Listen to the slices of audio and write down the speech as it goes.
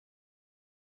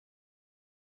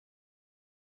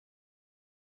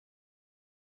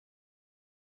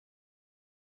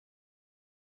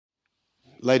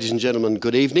Ladies and gentlemen,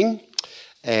 good evening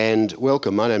and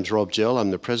welcome. My name's Rob Gell.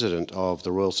 I'm the President of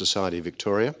the Royal Society of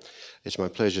Victoria. It's my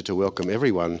pleasure to welcome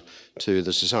everyone to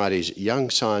the Society's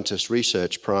Young Scientist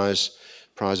Research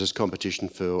Prizes competition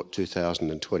for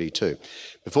 2022.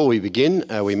 Before we begin,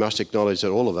 we must acknowledge that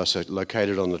all of us are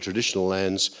located on the traditional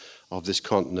lands of this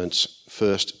continent's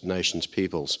First Nations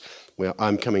peoples.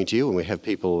 I'm coming to you, and we have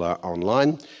people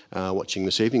online watching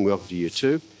this evening. Welcome to you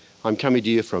too. I'm coming to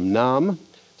you from Naarm,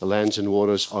 the lands and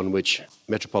waters on which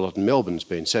metropolitan Melbourne's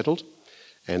been settled,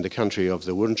 and the country of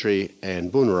the Wurundjeri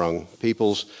and Boonwurrung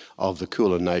peoples of the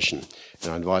Kulin Nation.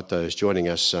 And I invite those joining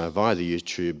us via the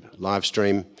YouTube live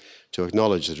stream to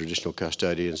acknowledge the traditional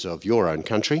custodians of your own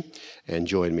country and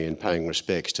join me in paying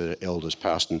respects to elders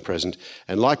past and present,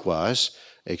 and likewise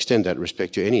extend that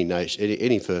respect to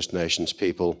any First Nations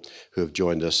people who have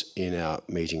joined us in our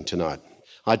meeting tonight.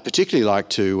 I'd particularly like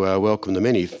to welcome the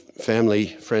many family,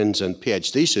 friends and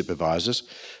PhD supervisors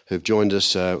who've joined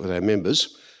us with our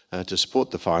members to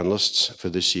support the finalists for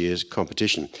this year's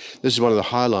competition. This is one of the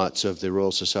highlights of the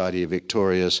Royal Society of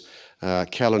Victoria's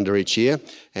calendar each year,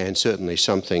 and certainly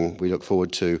something we look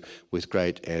forward to with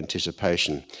great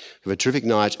anticipation. We have a terrific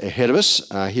night ahead of us.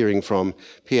 Hearing from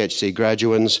PhD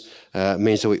graduates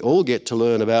means that we all get to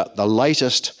learn about the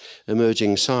latest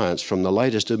emerging science from the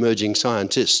latest emerging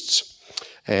scientists.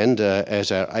 And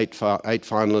as our eight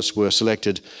finalists were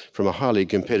selected from a highly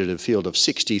competitive field of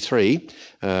 63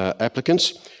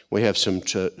 applicants, we have some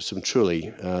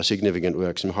truly significant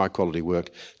work, some high quality work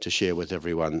to share with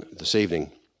everyone this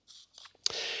evening.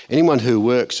 Anyone who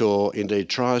works or indeed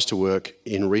tries to work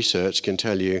in research can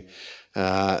tell you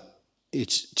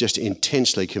it's just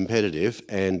intensely competitive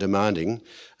and demanding,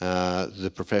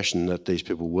 the profession that these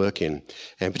people work in.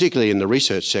 And particularly in the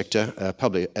research sector,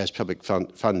 as public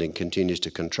funding continues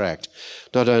to contract.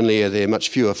 Not only are there much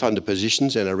fewer funded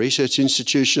positions in our research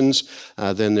institutions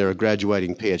than there are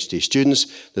graduating PhD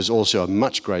students, there's also a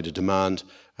much greater demand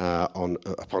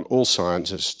upon all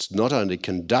scientists to not only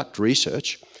conduct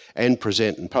research and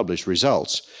present and publish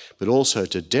results, but also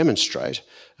to demonstrate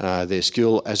their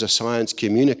skill as a science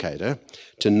communicator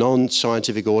to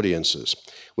non-scientific audiences,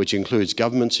 which includes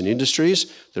governments and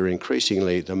industries that are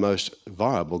increasingly the most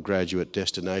viable graduate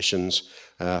destinations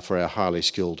for our highly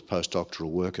skilled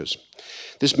postdoctoral workers.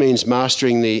 This means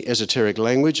mastering the esoteric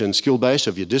language and skill base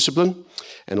of your discipline,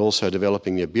 and also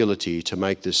developing the ability to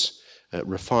make this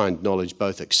refined knowledge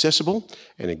both accessible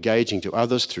and engaging to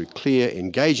others through clear,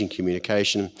 engaging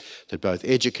communication that both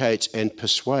educates and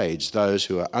persuades those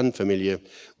who are unfamiliar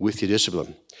with your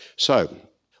discipline. So,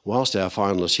 whilst our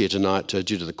finalists here tonight,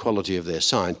 due to the quality of their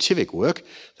scientific work,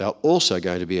 they're also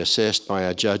going to be assessed by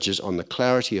our judges on the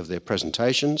clarity of their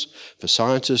presentations for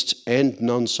scientists and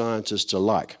non-scientists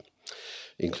alike,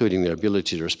 including their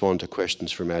ability to respond to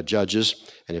questions from our judges,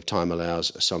 and if time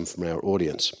allows, some from our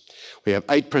audience. We have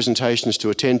 8 presentations to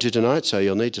attend to tonight, so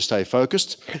you'll need to stay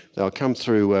focused. They'll come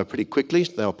through pretty quickly.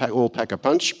 They'll all pack a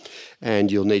punch,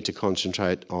 and you'll need to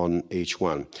concentrate on each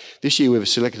one. This year we've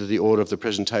selected the order of the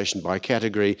presentation by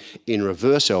category in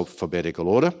reverse alphabetical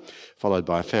order, followed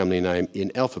by a family name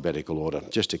in alphabetical order,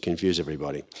 just to confuse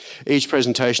everybody. Each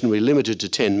presentation will be limited to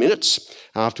 10 minutes,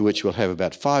 after which we'll have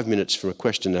about 5 minutes for a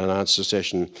question and answer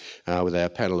session with our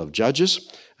panel of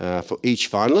judges for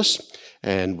each finalist.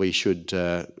 And we should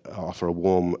offer a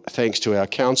warm thanks to our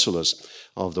counsellors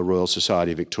of the Royal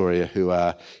Society of Victoria who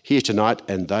are here tonight,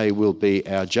 and they will be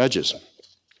our judges.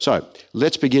 So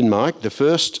let's begin, Mike. The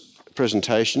first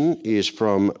presentation is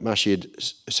from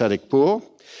Mahshid Sadeghpour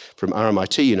from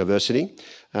RMIT University.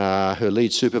 Her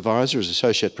lead supervisor is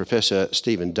Associate Professor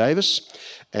Stephen Davis,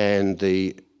 and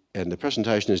the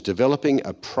presentation is Developing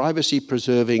a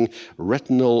Privacy-Preserving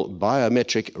Retinal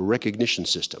Biometric Recognition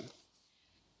System.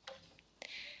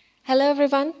 Hello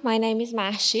everyone, my name is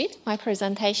Mahshid. My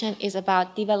presentation is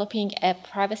about developing a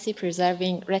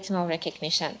privacy-preserving retinal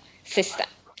recognition system.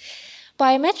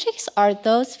 Biometrics are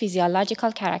those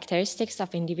physiological characteristics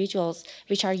of individuals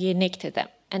which are unique to them,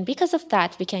 and because of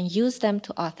that, we can use them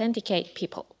to authenticate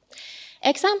people.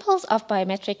 Examples of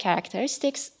biometric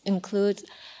characteristics include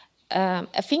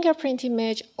a fingerprint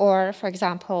image or, for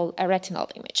example, a retinal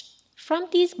image. From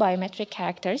these biometric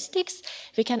characteristics,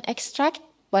 we can extract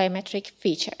biometric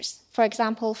features. For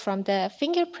example, from the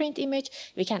fingerprint image,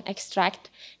 we can extract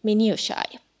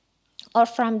minutiae. Or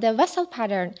from the vessel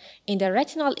pattern in the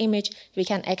retinal image, we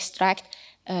can extract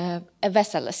a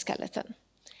vessel skeleton.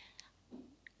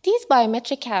 These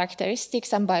biometric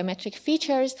characteristics and biometric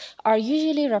features are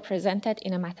usually represented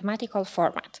in a mathematical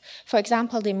format. For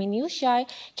example, the minutiae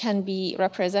can be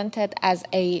represented as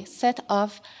a set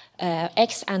of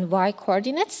x and y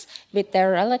coordinates with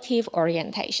their relative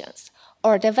orientations.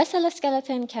 or the vessel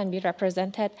skeleton can be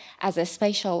represented as a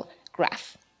spatial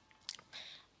graph.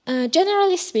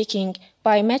 Generally speaking,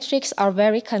 biometrics are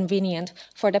very convenient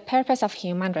for the purpose of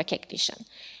human recognition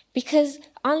because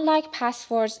unlike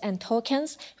passwords and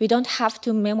tokens, we don't have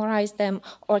to memorize them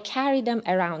or carry them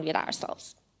around with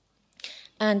ourselves.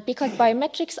 And because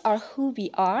biometrics are who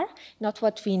we are, not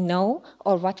what we know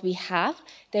or what we have,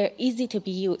 they're easy to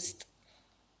be used.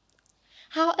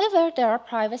 However, there are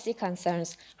privacy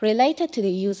concerns related to the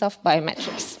use of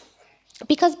biometrics.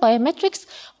 Because biometrics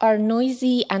are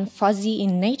noisy and fuzzy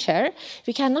in nature,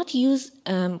 we cannot use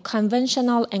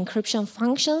conventional encryption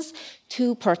functions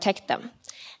to protect them.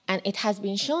 And it has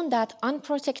been shown that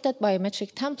unprotected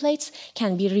biometric templates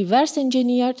can be reverse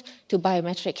engineered to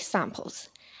biometric samples.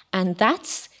 And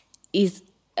that is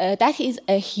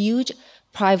a huge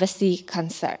privacy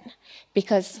concern.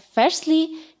 Because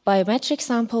firstly, biometric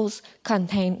samples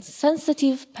contain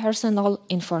sensitive personal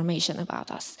information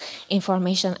about us,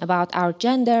 information about our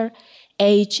gender,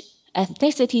 age,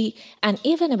 ethnicity, and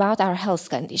even about our health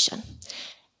condition.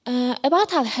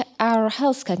 About our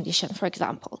health condition, for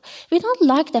example, we don't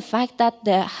like the fact that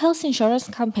the health insurance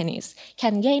companies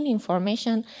can gain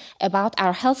information about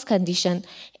our health condition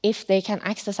if they can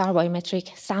access our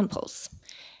biometric samples.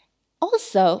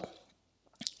 Also,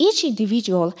 each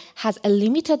individual has a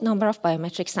limited number of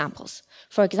biometric samples.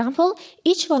 For example,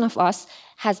 each one of us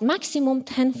has maximum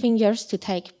 10 fingers to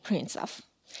take prints of.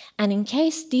 And in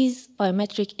case these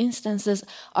biometric instances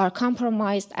are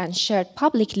compromised and shared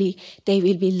publicly, they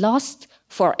will be lost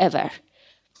forever.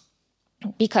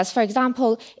 Because, for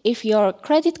example, if your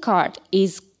credit card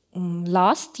is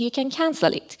lost, you can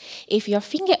cancel it. If your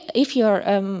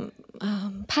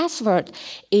password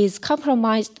is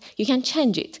compromised, you can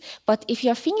change it. But if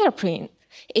your fingerprint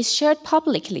is shared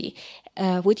publicly,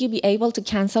 would you be able to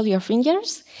cancel your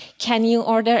fingers? Can you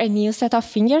order a new set of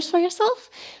fingers for yourself?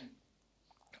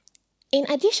 In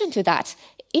addition to that,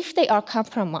 if they are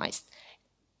compromised,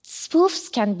 spoofs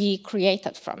can be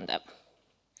created from them.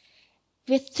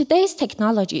 With today's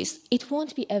technologies, it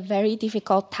won't be a very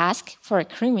difficult task for a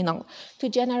criminal to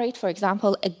generate, for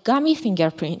example, a gummy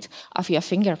fingerprint of your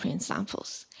fingerprint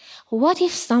samples. What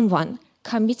if someone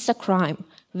commits a crime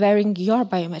wearing your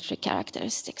biometric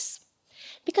characteristics?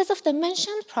 Because of the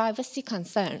mentioned privacy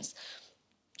concerns,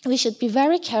 we should be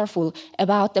very careful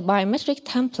about the biometric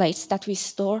templates that we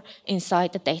store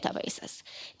inside the databases.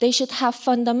 They should have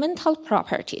fundamental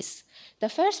properties. The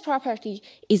first property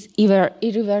is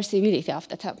irreversibility of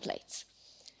the templates.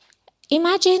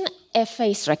 Imagine a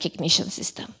face recognition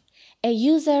system. A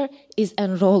user is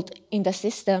enrolled in the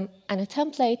system and a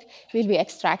template will be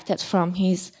extracted from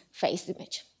his face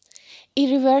image.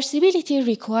 Irreversibility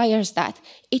requires that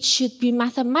it should be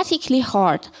mathematically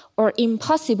hard or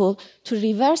impossible to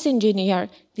reverse engineer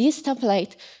this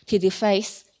template to the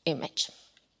face image.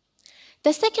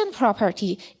 The second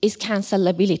property is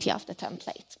cancelability of the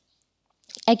template.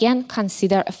 Again,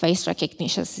 consider a face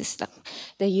recognition system.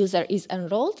 The user is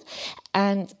enrolled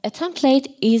and a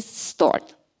template is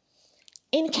stored.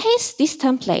 In case this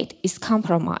template is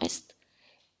compromised,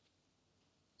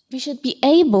 we should be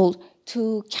able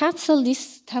to cancel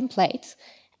this template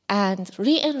and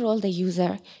re-enroll the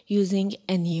user using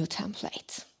a new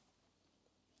template.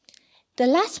 The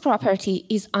last property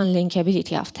is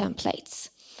unlinkability of templates.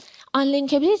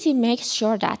 Unlinkability makes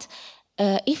sure that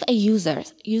if a user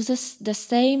uses the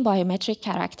same biometric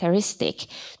characteristic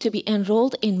to be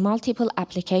enrolled in multiple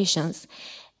applications,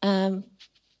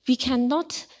 we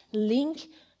cannot link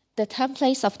the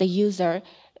templates of the user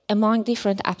among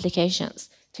different applications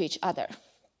to each other.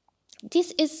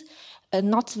 This is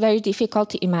not very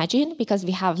difficult to imagine because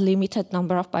we have limited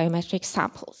number of biometric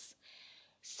samples.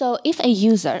 So if a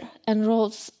user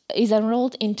is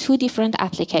enrolled in two different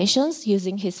applications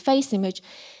using his face image,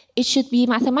 it should be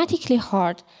mathematically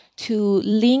hard to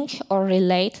link or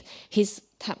relate his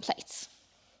templates.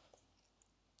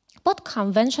 But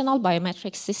conventional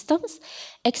biometric systems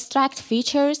extract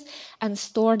features and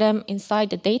store them inside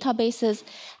the databases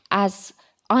as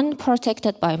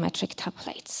unprotected biometric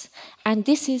templates. And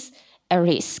this is a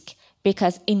risk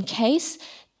because in case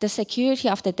the security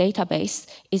of the database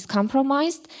is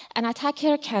compromised, an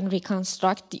attacker can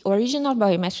reconstruct the original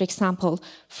biometric sample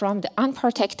from the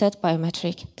unprotected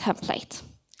biometric template.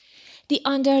 The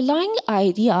underlying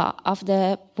idea of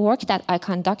the work that I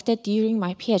conducted during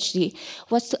my PhD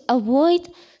was to avoid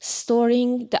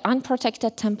storing the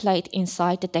unprotected template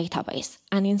inside the database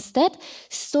and instead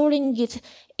storing it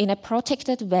in a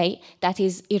protected way that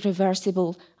is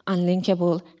irreversible,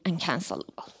 unlinkable, and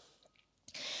cancelable.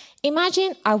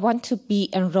 Imagine I want to be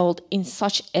enrolled in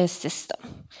such a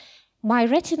system. My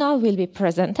retinal will be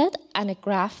presented and a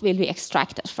graph will be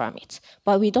extracted from it.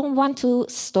 But we don't want to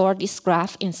store this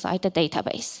graph inside the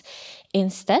database.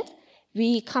 Instead,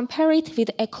 we compare it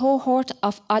with a cohort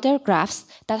of other graphs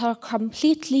that are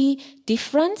completely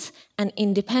different and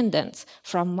independent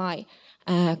from my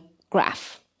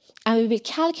graph. And we will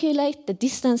calculate the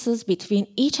distances between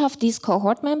each of these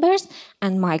cohort members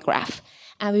and my graph.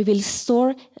 And we will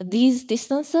store these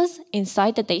distances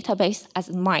inside the database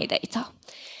as my data.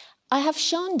 I have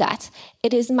shown that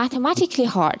it is mathematically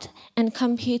hard and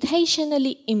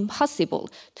computationally impossible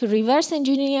to reverse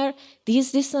engineer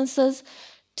these distances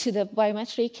to the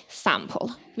biometric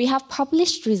sample. We have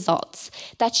published results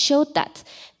that showed that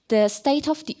the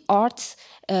state-of-the-art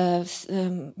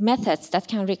methods that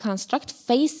can reconstruct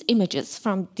face images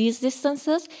from these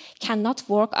distances cannot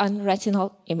work on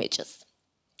retinal images.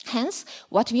 Hence,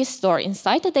 what we store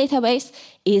inside the database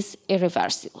is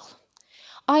irreversible.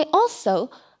 I also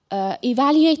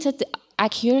evaluated the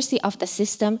accuracy of the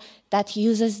system that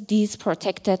uses these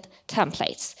protected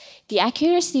templates. The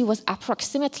accuracy was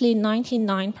approximately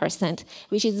 99%,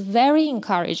 which is very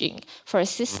encouraging for a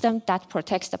system that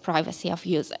protects the privacy of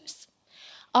users.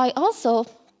 I also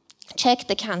checked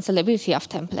the cancelability of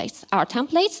templates. Our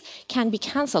templates can be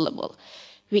cancelable.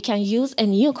 We can use a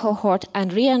new cohort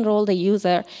and re-enroll the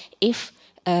user if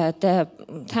the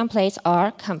templates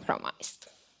are compromised.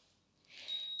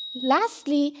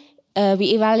 Lastly,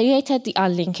 we evaluated the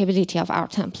unlinkability of our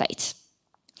templates.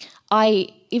 I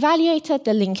evaluated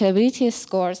the linkability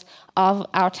scores of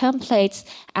our templates,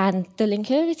 and the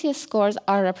linkability scores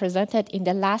are represented in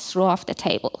the last row of the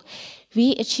table.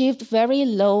 We achieved very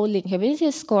low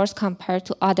linkability scores compared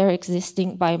to other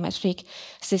existing biometric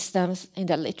systems in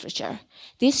the literature.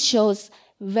 This shows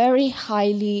very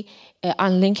highly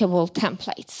unlinkable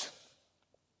templates.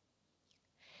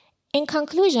 In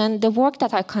conclusion, the work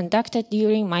that I conducted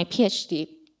during my PhD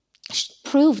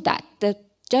proved that the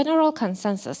general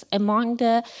consensus among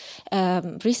the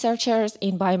researchers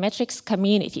in biometrics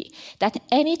community that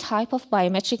any type of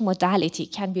biometric modality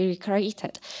can be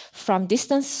recreated from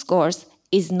distance scores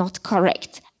is not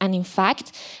correct. And in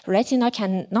fact, retina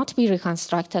cannot be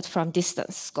reconstructed from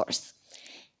distance scores.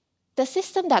 The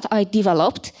system that I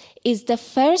developed is the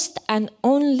first and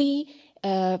only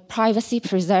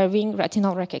privacy-preserving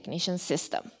retinal recognition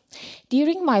system.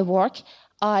 During my work,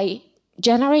 I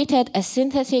generated a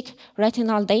synthetic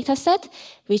retinal dataset,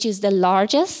 which is the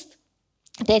largest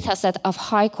dataset of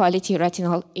high-quality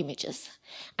retinal images.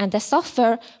 And the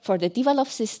software for the developed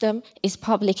system is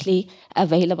publicly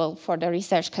available for the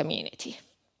research community.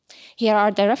 Here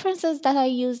are the references that I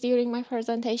used during my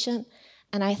presentation,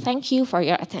 and I thank you for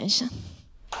your attention.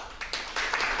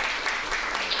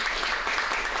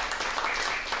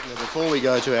 Before we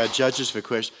go to our judges for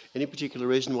questions, any particular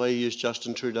reason why you use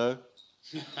Justin Trudeau?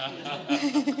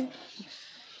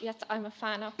 Yes, I'm a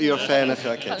fan of. You're a fan of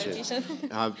politician.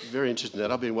 I'm very interested in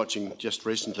that. I've been watching just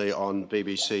recently on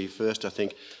BBC First, I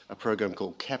think, a program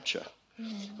called Capture,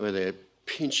 where they're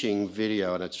pinching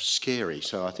video and it's scary.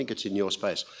 So I think it's in your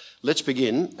space. Let's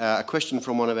begin. A question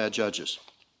from one of our judges.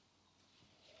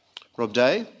 Rob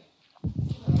Day.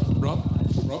 Rob.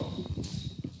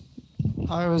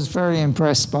 I was very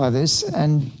impressed by this,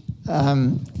 and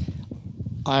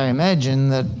I imagine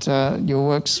that your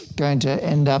work's going to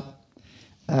end up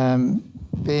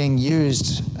being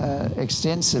used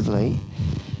extensively.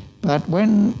 But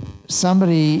when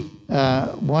somebody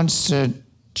wants to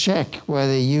check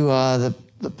whether you are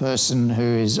the person who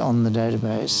is on the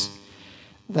database,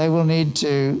 they will need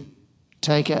to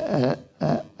take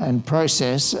and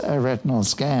process a retinal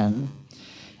scan.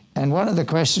 And one of the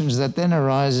questions that then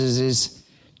arises is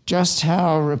just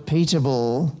how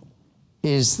repeatable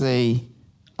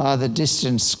are the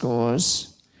distance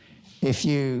scores if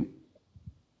you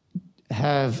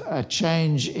have a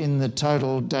change in the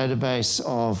total database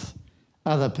of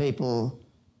other people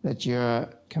that you're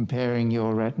comparing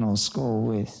your retinal score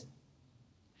with.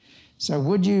 So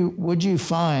would you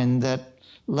find that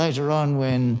later on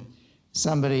when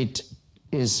somebody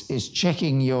is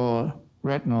checking your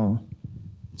retinal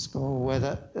score,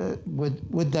 whether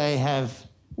would they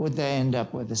end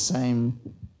up with the same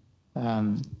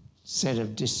set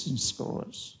of distance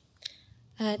scores?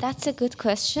 That's a good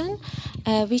question.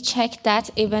 We checked that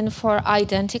even for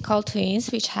identical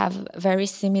twins, which have very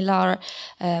similar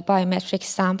biometric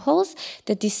samples,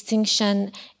 the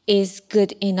distinction is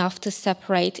good enough to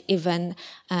separate even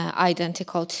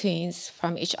identical twins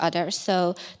from each other.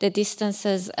 So the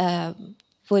distances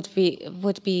would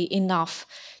be enough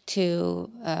to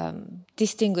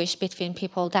distinguish between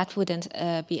people. That wouldn't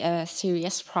be a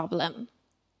serious problem.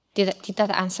 Did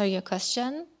that answer your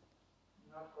question?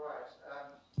 Not quite.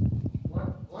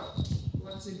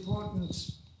 What's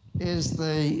important is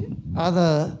the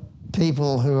other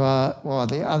people who are, well,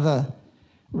 the other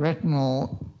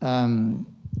retinal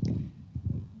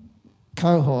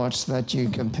cohorts that you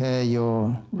compare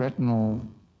your retinal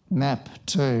map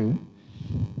to,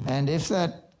 and if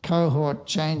that cohort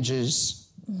changes,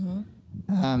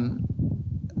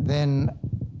 then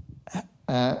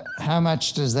how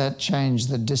much does that change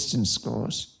the distance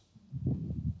scores?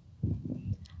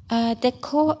 I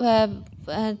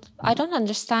don't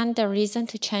understand the reason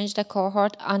to change the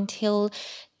cohort until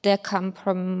the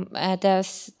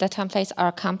templates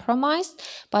are compromised.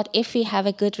 But if we have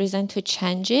a good reason to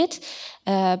change it,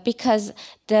 because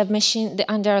the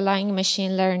underlying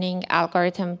machine learning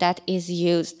algorithm that is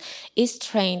used is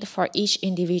trained for each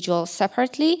individual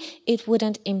separately, it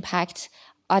wouldn't impact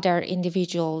other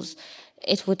individuals.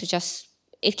 It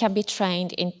can be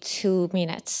trained in 2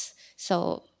 minutes.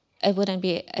 So it wouldn't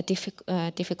be a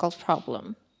difficult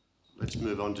problem. Let's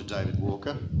move on to David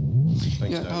Walker.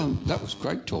 Thanks, David. That was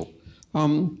great talk.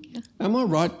 Am I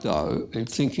right, though, in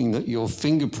thinking that your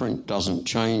fingerprint doesn't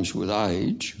change with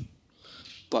age,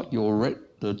 but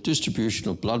the distribution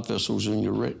of blood vessels in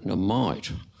your retina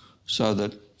might, so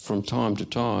that from time to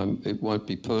time it won't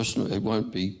be personal, it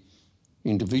won't be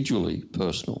individually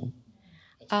personal?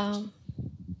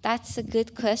 That's a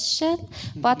good question,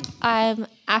 but I'm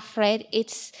afraid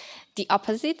it's the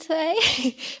opposite way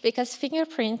because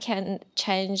fingerprint can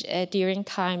change during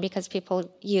time because people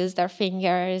use their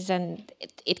fingers and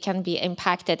it can be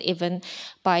impacted even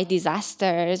by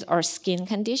disasters or skin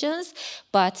conditions.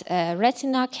 But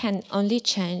retina can only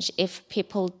change if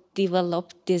people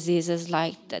develop diseases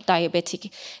like the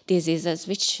diabetic diseases,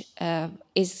 which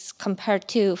is compared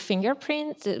to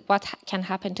fingerprints. What can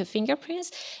happen to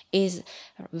fingerprints is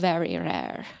very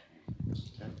rare.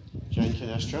 Okay. Jane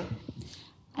Canastra.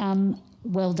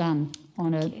 Well done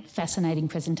on a fascinating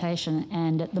presentation,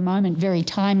 and at the moment very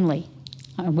timely.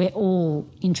 We're all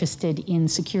interested in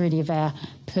security of our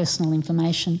personal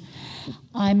information.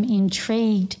 I'm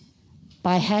intrigued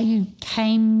by how you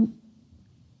came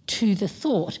to the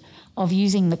thought of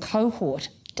using the cohort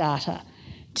data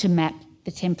to map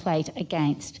the template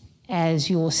against as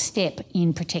your step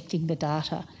in protecting the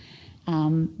data.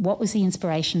 What was the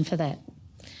inspiration for that?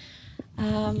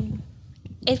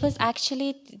 It was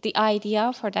actually the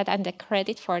idea for that, and the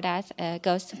credit for that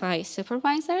goes to my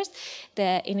supervisors.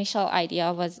 The initial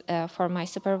idea was for my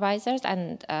supervisors,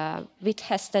 and we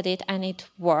tested it, and it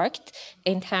worked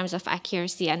in terms of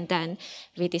accuracy, and then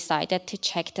we decided to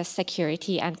check the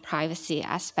security and privacy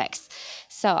aspects.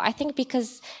 So I think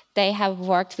because they have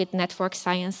worked with network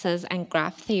sciences and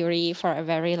graph theory for a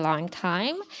very long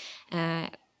time,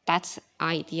 that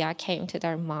idea came to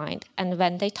their mind. And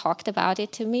when they talked about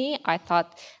it to me, I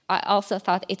also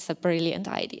thought it's a brilliant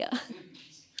idea.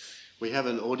 We have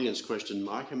an audience question,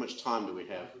 Mike. How much time do we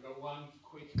have? We've got one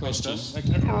quick question.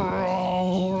 Okay.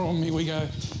 Oh, here we go.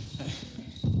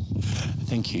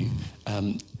 Thank you.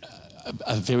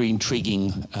 A very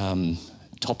intriguing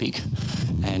topic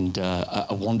and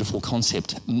a wonderful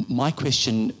concept. My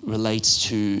question relates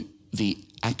to the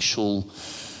actual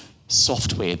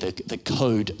software, the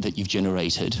code that you've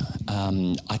generated.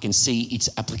 I can see its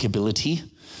applicability.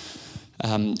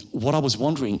 What I was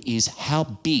wondering is how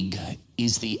big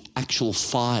is the actual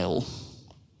file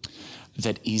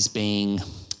that is being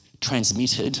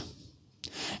transmitted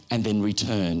and then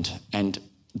returned? And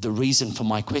the reason for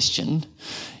my question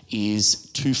is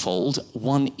twofold.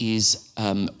 One is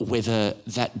whether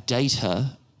that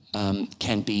data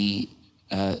can be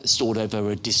stored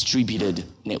over a distributed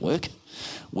network,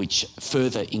 which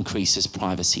further increases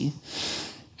privacy.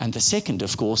 And the second,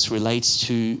 of course, relates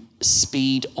to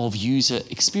speed of user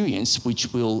experience,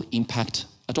 which will impact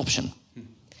adoption.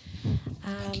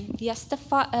 Yes,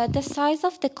 the size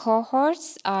of the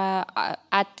cohorts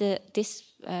at this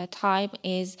time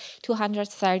is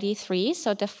 233,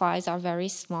 so the files are very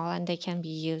small and they can be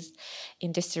used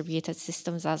in distributed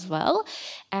systems as well.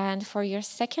 And for your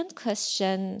second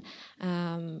question,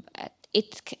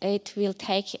 it will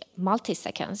take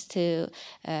multi-seconds to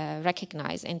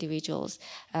recognize individuals.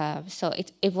 So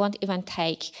it won't even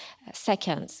take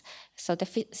seconds. So the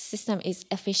system is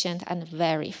efficient and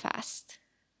very fast.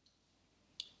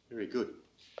 Very good.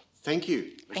 Thank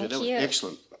you. Thank that was you.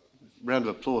 Excellent. Round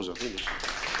of applause, I think.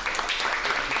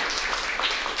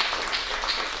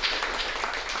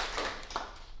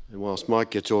 And whilst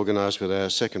Mike gets organised with our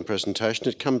second presentation,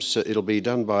 it'll be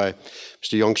done by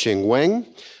Mr. Yongqiang Wang,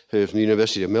 who from the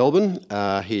University of Melbourne.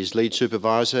 His lead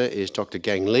supervisor is Dr.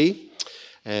 Gang Li,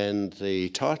 and the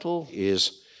title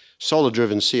is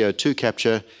Solar-Driven CO2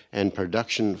 Capture and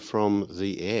Production from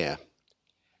the Air.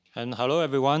 And hello,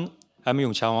 everyone. I'm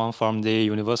Yongqiang Wang from the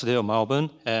University of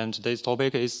Melbourne, and today's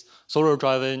topic is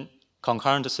solar-driven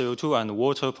concurrent CO2 and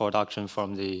water production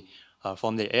from the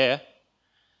air.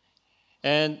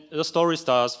 And the story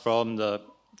starts from the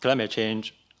climate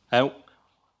change. And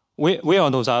we all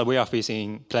know that we are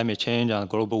facing climate change and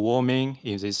global warming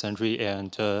in this century.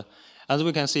 And as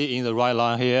we can see in the right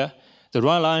line here, the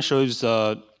right line shows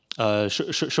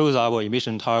our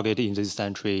emission target in this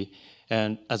century.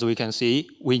 And as we can see,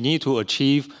 we need to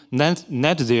achieve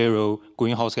net zero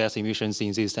greenhouse gas emissions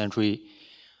in this century.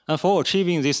 And for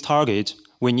achieving this target,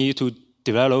 we need to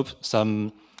develop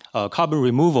some carbon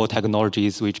removal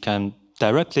technologies which can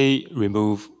directly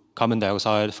remove carbon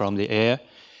dioxide from the air.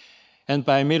 And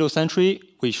by middle century,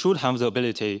 we should have the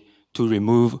ability to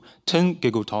remove 10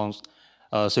 gigatons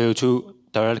CO2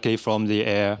 directly from the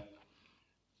air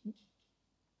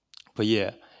per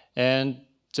year. And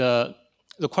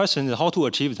the question is how to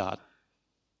achieve that.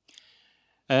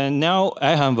 And now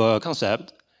I have a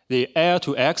concept, the air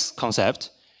to X concept.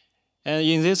 And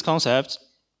in this concept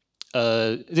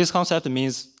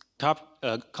means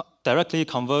directly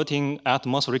converting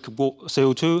atmospheric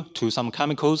CO2 to some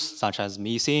chemicals such as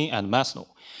methane and methanol.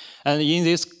 And in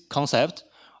this concept,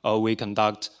 we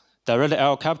conduct direct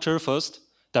air capture first.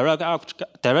 Direct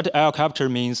air capture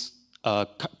means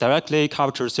directly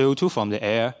capture CO2 from the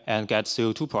air and get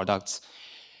CO2 products.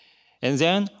 And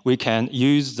then we can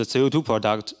use the CO2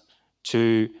 product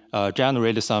to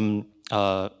generate some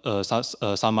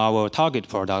our target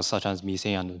products such as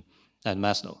methane and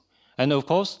methanol. And of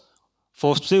course,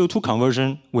 for CO2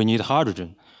 conversion, we need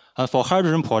hydrogen. And for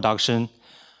hydrogen production,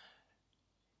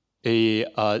 a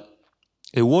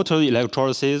water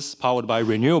electrolysis powered by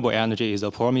renewable energy is a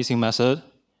promising method.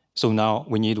 So now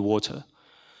we need water.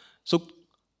 So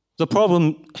the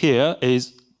problem here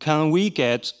is, can we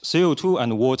get CO2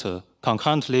 and water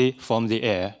concurrently from the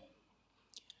air?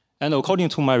 And according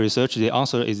to my research, the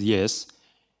answer is yes.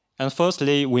 And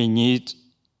firstly, we need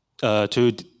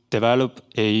to develop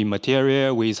a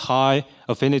material with high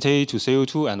affinity to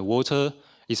CO2 and water,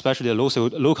 especially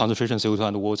low concentration CO2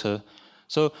 and water.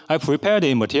 So I prepared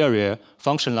a material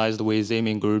functionalized with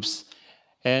imine groups.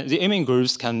 And the imine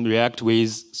groups can react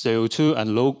with CO2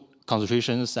 and low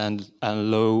concentrations and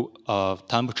low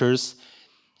temperatures.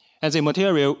 And the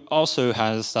material also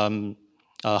has some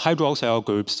hydroxyl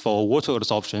groups for water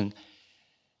absorption.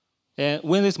 And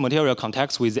when this material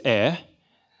contacts with air,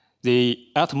 the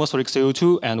atmospheric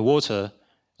CO2 and water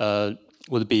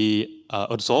would be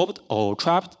absorbed or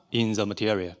trapped in the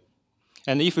material.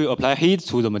 And if we apply heat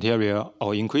to the material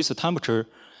or increase the temperature,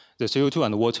 the CO2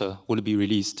 and water would be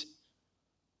released.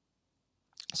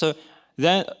 So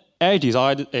then I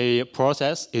designed a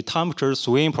process, a temperature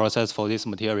swing process for this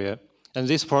material. And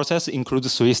this process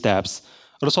includes 3 steps: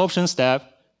 adsorption step,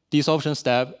 desorption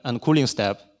step, and cooling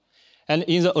step. And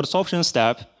in the adsorption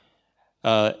step,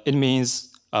 it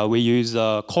means we use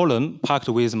a column packed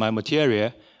with my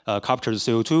material, captured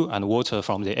CO2 and water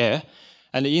from the air.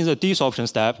 And in the desorption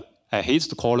step, I heat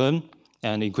the column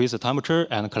and increase the temperature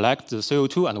and collect the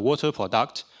CO2 and water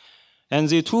product. And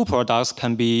the 2 products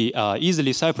can be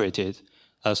easily separated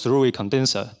through a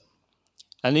condenser.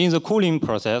 And in the cooling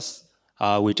process,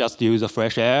 we just use the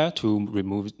fresh air to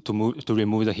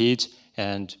remove the heat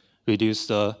and reduce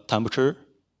the temperature.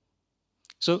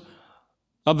 So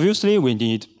obviously, we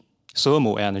need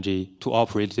thermal energy to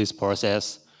operate this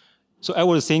process. So I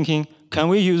was thinking, can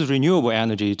we use renewable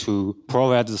energy to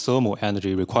provide the thermal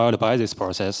energy required by this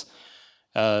process?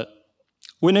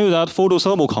 We know that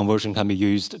photothermal conversion can be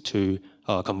used to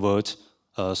convert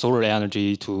solar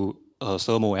energy to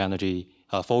thermal energy.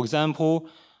 For example,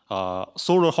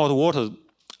 solar hot water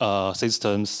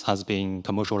systems has been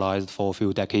commercialized for a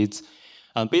few decades.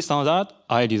 And based on that,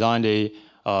 I designed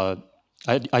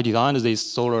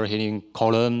this solar heating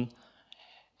column.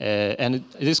 And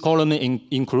this column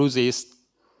includes this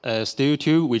steel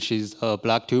tube, which is a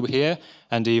black tube here,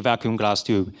 and the vacuum glass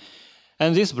tube.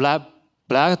 And this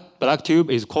black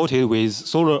tube is coated with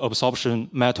solar absorption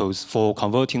metals for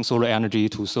converting solar energy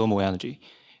to thermal energy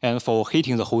and for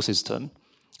heating the whole system.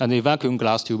 And the vacuum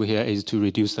glass tube here is to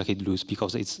reduce the heat loss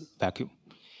because it's vacuum.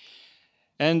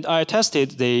 And I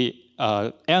tested the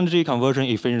energy conversion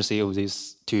efficiency of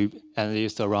this tube, and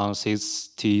it's around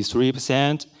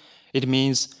 63%. It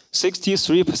means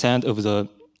 63% of the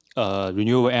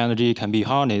renewable energy can be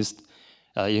harnessed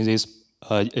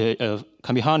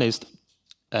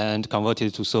and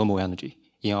converted to thermal energy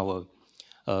in our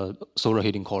solar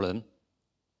heating column.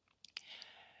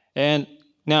 And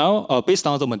now, based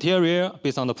on the material,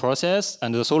 based on the process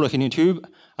and the solar heating tube,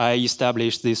 I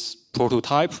established this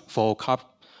prototype for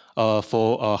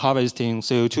harvesting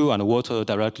CO2 and water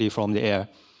directly from the air.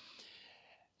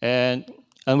 And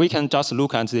we can just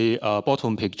look at the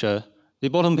bottom picture. The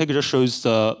bottom picture shows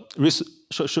the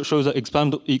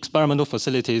experimental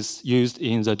facilities used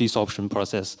in the desorption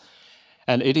process.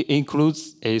 And it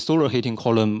includes a solar heating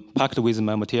column packed with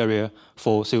material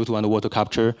for CO2 and water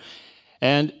capture,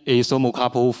 and a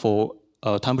thermocouple for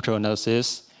temperature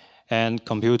analysis, and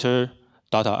computer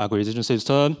data aggregation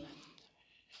system,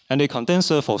 and a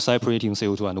condenser for separating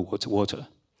CO2 and water.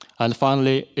 And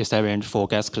finally, a syringe for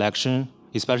gas collection,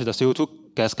 especially the CO2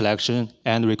 gas collection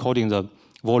and recording the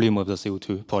volume of the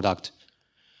CO2 product.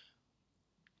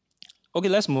 Okay,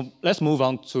 let's move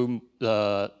on to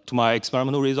my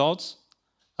experimental results.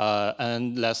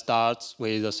 And let's start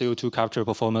with the CO2 capture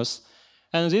performance.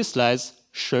 And this slide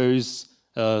shows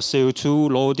CO2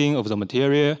 loading of the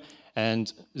material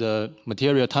and the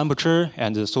material temperature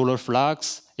and the solar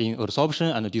flux in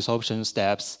adsorption and desorption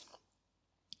steps.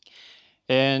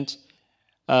 And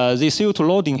the CO2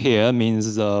 loading here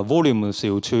means the volume of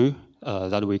CO2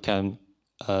 that we can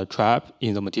trap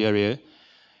in the material.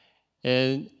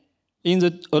 And in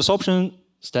the adsorption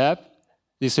step,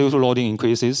 the CO2 loading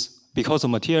increases because the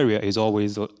material is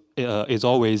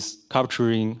always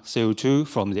capturing CO2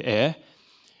 from the air.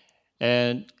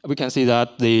 And we can see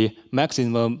that the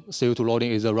maximum CO2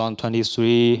 loading is around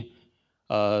 23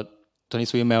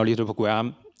 milliliter per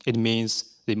gram. It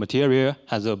means the material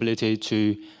has the ability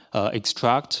to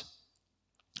extract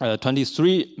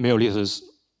 23 milliliters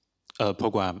per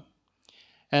gram.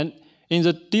 And in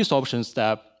the desorption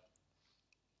step,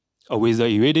 with the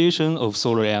irradiation of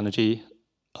solar energy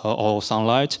or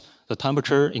sunlight, the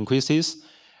temperature increases.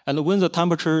 And when the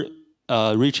temperature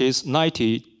reaches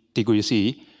 90 degrees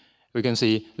C, we can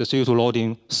see the CO2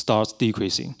 loading starts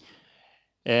decreasing.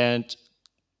 And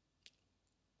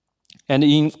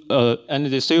the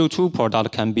CO2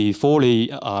 product can be fully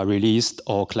released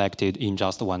or collected in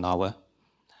just 1 hour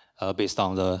based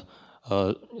on the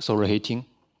solar heating.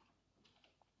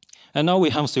 And now we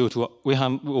have CO2. We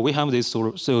have this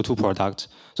CO2 product.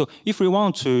 So if we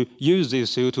want to use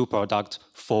this CO2 product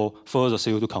for further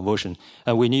CO2 conversion,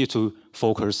 we need to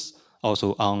focus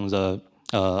also on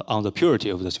the purity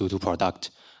of the CO2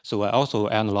 product. So I also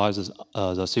analyze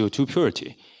the CO2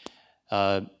 purity.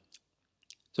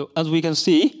 So as we can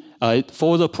see,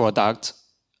 for the product,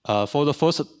 for the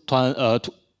first 200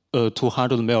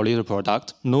 milliliter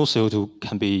product, no CO2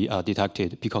 can be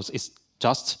detected because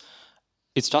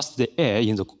it's just the air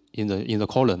in the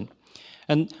column.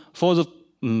 And for the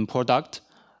product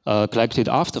collected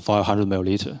after 500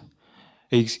 milliliter,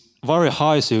 a very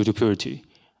high CO2 purity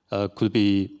could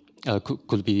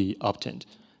be obtained.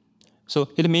 So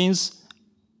it means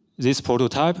this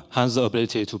prototype has the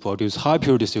ability to produce high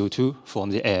purity CO2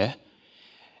 from the air.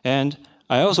 And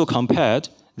I also compared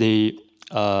the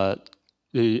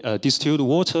distilled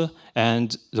water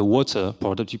and the water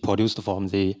produced from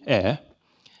the air.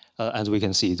 As we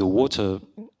can see, the water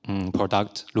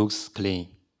product looks clean.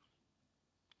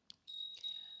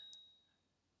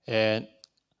 And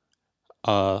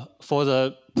for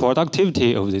the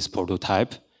productivity of this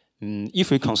prototype, if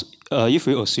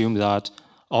we assume that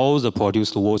all the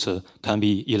produced water can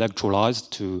be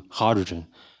electrolyzed to hydrogen,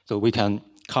 so we can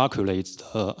calculate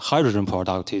the hydrogen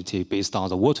productivity based on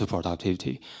the water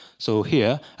productivity. So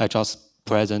here, I just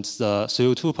present the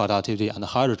CO2 productivity and the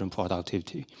hydrogen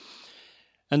productivity.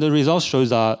 And the results show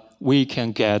that we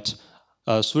can get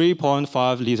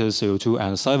 3.5 liters CO2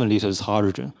 and 7 liters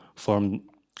hydrogen from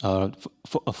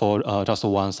for just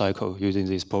 1 cycle using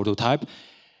this prototype.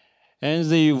 And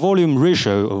the volume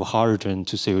ratio of hydrogen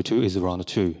to CO2 is around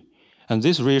 2. And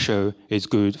this ratio is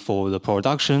good for the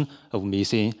production of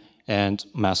methane and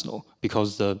methanol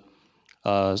because the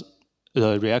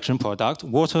reaction product,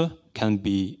 water, can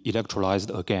be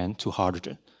electrolyzed again to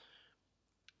hydrogen.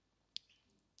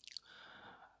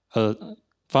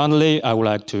 Finally, I would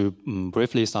like to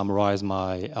briefly summarize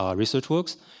my research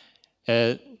works.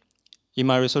 In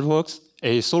my research works,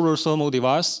 a solar thermal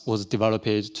device was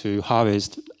developed to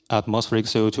harvest atmospheric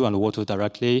CO2 and water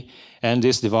directly, and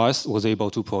this device was able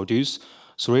to produce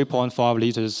 3.5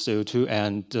 liters CO2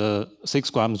 and 6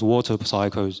 grams water per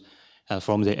cycle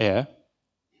from the air.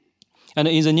 And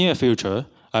in the near future,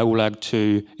 I would like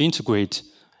to integrate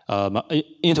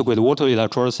water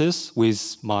electrolysis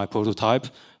with my prototype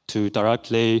to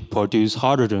directly produce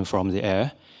hydrogen from the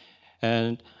air.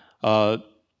 And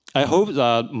I hope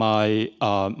that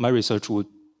my research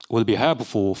will be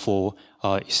helpful for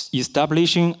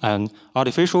establishing an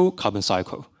artificial carbon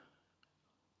cycle.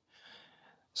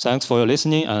 Thanks for your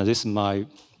listening, and this is my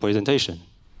presentation.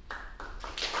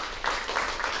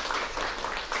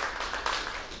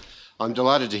 I'm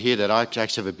delighted to hear that I actually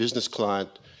have a business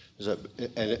client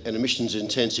an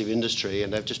emissions-intensive industry,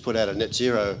 and they've just put out a net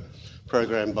zero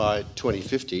program by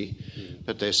 2050,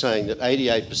 but they're saying that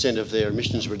 88% of their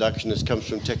emissions reduction has come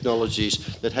from technologies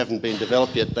that haven't been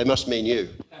developed yet. They must mean you.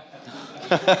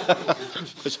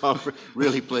 So I'm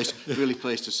really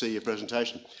pleased to see your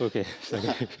presentation. Okay.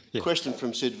 Yeah. Question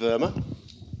from Sid Verma.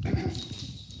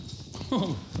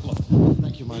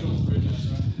 Thank you, Michael.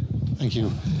 Thank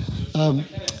you.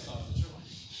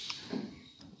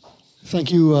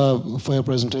 Thank you for your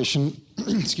presentation.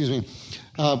 Excuse me.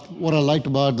 What I liked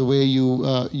about the way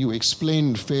you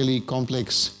explained fairly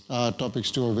complex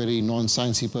topics to a very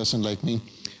non-sciencey person like me.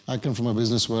 I come from a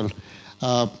business world.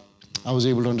 I was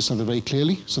able to understand it very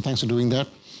clearly, so thanks for doing that.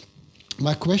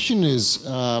 My question is,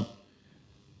 how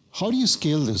do you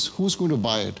scale this? Who's going to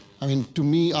buy it? I mean, to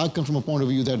me, I come from a point of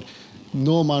view that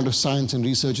no amount of science and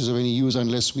research is of any use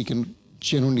unless we can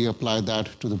genuinely apply that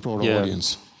to the broader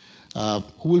audience.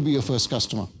 Who will be your first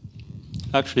customer?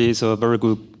 Actually, it's a very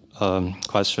good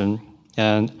question.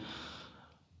 And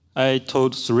I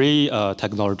told three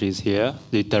technologies here: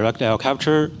 the direct air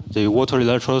capture, the water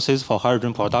electrolysis for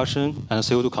hydrogen production, and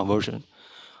CO2 conversion.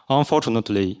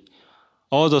 Unfortunately,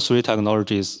 all the three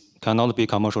technologies cannot be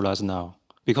commercialized now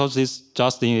because it's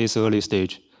just in its early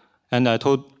stage. And I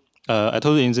told in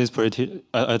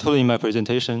my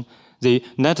presentation, the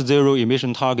net zero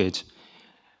emission target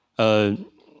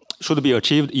should be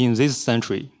achieved in this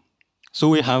century. So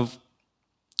we have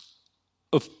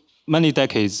many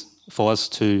decades for us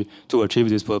to achieve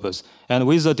this purpose. And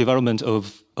with the development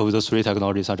of the three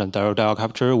technologies, such as direct air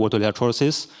capture, water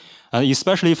electrolysis, and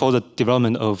especially for the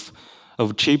development of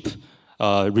cheap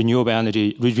renewable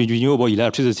energy, renewable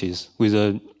electricities with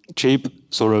a cheap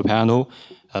solar panel,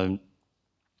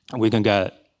 we can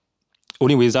get,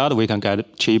 only with that we can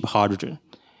get cheap hydrogen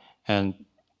and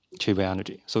cheap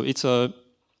energy. So it's a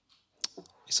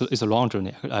long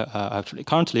journey, actually.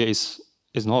 Currently, it's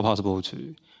not possible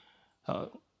to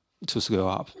scale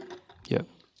up. Yeah.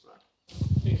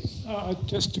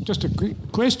 Just a quick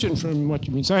question from what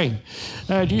you've been saying.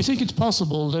 Do you think it's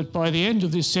possible that by the end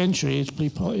of this century, it's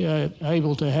be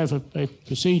able to have a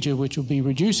procedure which will be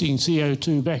reducing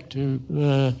CO2 back to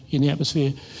in the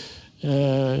atmosphere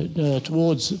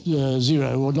towards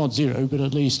zero, or not zero, but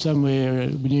at least somewhere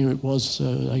near it was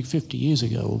like 50 years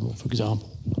ago, or more, for example?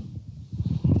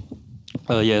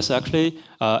 Yes, actually,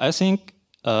 I think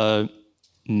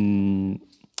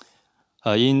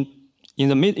in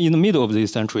the middle of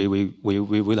this century, we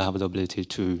will have the ability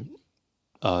to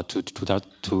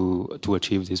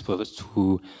achieve this purpose,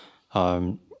 to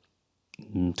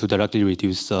directly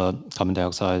reduce carbon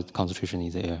dioxide concentration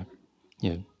in the air.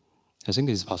 Yeah, I think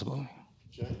it's possible.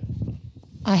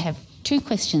 I have two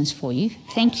questions for you.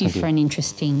 Thank you for an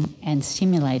interesting and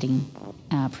stimulating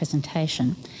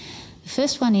presentation. The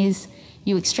first one is,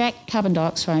 you extract carbon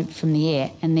dioxide from the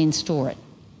air and then store it.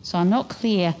 So I'm not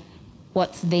clear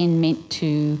what's then meant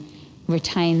to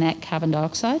retain that carbon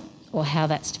dioxide or how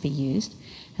that's to be used.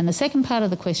 And the second part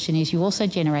of the question is, you also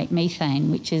generate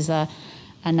methane, which is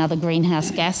another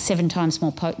greenhouse gas, 7 times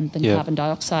more potent than carbon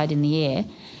dioxide in the air.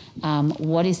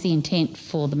 What is the intent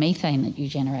for the methane that you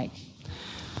generate?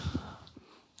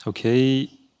 Okay.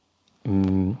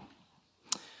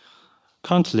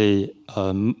 Currently,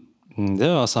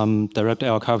 there are some direct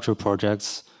air capture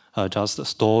projects just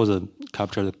store the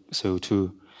captured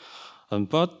CO2.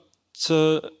 But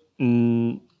the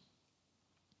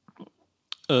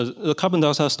carbon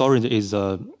dioxide storage is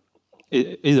a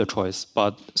choice,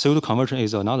 but CO2 conversion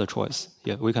is another choice.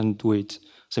 Yeah, we can do it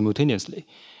simultaneously.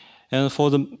 And for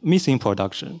the methane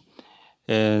production,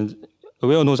 and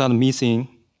we all know that methane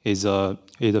is a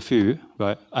fuel,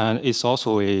 right? And it's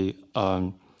also a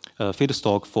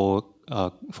feedstock for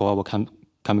our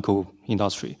chemical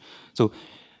industry. So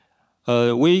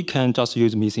we can just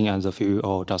use methane as a fuel,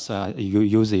 or just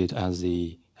use it as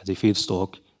the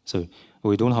feedstock. So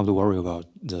we don't have to worry about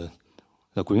the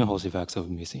greenhouse effects of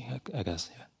methane, I guess.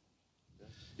 Yeah.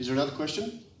 Is there another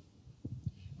question?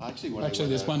 Actually,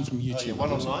 there's one from YouTube. Oh, yeah,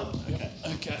 one online? Okay.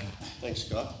 Okay. Thanks,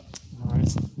 Scott. All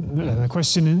right. The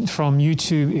question from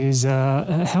YouTube is,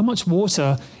 how much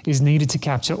water is needed to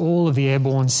capture all of the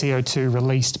airborne CO2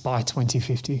 released by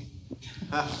 2050?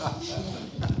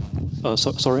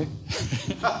 Sorry?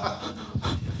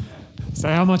 So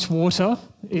how much water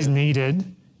is needed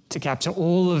to capture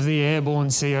all of the airborne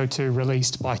CO2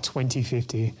 released by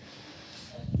 2050?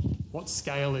 What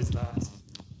scale is that?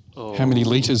 Oh. How many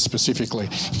litres specifically?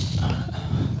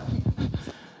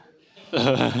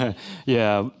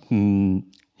 Yeah,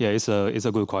 it's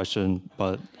a good question,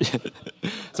 but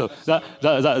so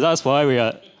that's why we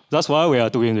are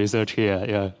doing research here.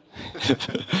 Yeah,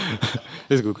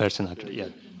 it's a good question actually. Yeah.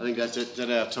 I think that's it. Is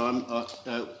that our time?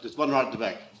 There's one right at the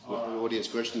back. Audience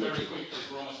question. Very quickly,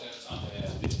 we're almost out of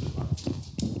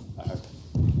time.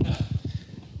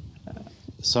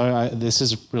 So this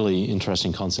is a really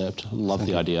interesting concept. Love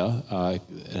the idea.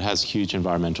 It has huge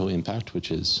environmental impact, which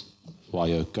is why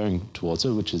you're going towards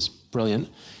it, which is brilliant.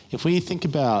 If we think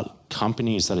about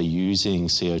companies that are using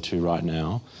CO2 right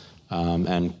now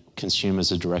and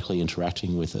consumers are directly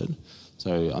interacting with it,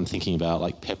 so I'm thinking about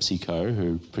like PepsiCo,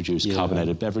 who produce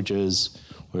carbonated beverages,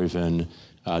 or even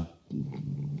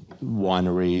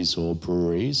wineries or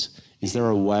breweries. Is there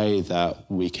a way that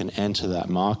we can enter that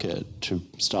market to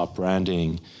start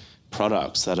branding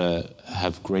products that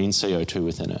have green CO2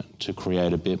 within it to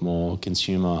create a bit more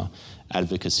consumer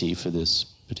advocacy for this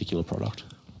particular product?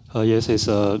 Yes, it's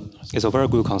a very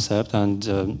good concept, and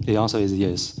the answer is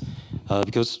yes,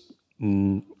 because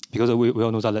we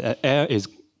all know that the air is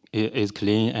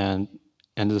clean, and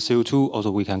the CO2 also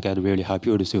we can get really high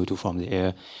purity CO2 from the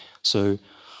air. So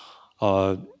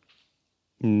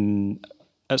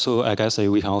so I guess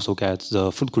we can also get the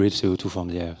food grade CO2 from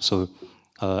the air. So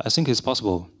I think it's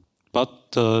possible,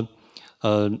 but the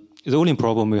only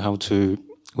problem we have to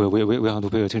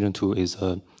pay attention to is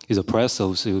the price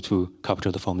of CO2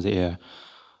 captured from the air.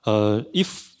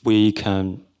 If we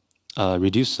can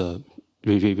reduce the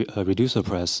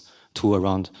price to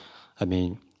around,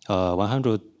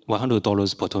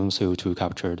 $100 per ton CO2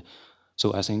 captured,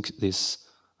 so I think this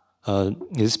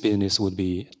business would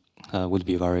be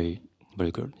very,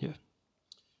 very good. Yeah.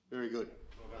 Very good.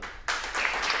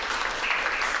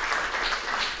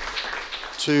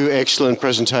 Two excellent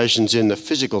presentations in the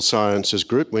physical sciences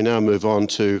group. We now move on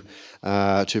to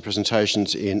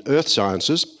presentations in earth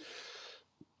sciences.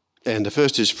 And the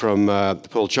first is from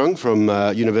Paul Chung from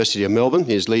University of Melbourne.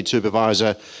 His lead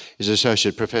supervisor is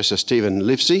Associate Professor Stephen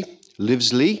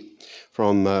Livesley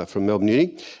from Melbourne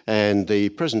Uni. And the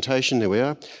presentation, there we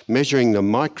are, measuring the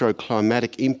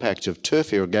micro-climatic impact of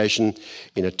turf irrigation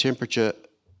in a temperate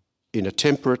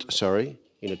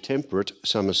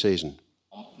summer season.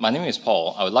 My name is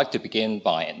Paul. I would like to begin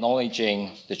by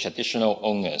acknowledging the traditional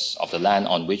owners of the land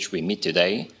on which we meet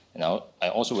today. I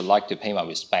also would like to pay my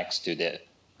respects to the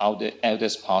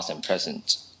elders past and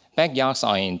present. Backyards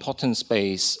are an important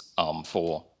space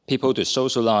for people to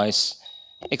socialize,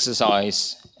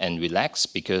 exercise, and relax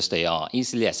because they are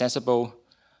easily accessible.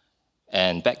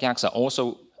 And backyards are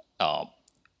also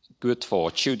good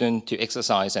for children to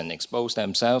exercise and expose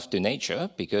themselves to nature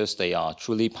because they are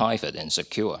truly private and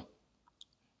secure.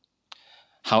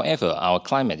 However, our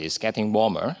climate is getting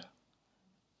warmer.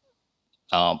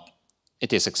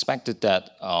 It is expected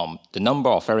that the number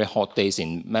of very hot days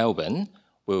in Melbourne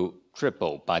will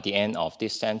triple by the end of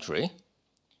this century.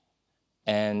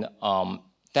 And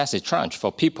that's a challenge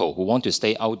for people who want to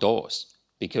stay outdoors,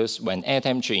 because when air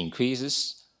temperature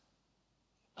increases,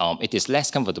 it is less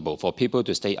comfortable for people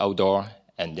to stay outdoors,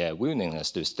 and their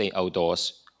willingness to stay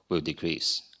outdoors will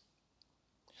decrease.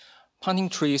 Planting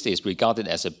trees is regarded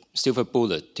as a silver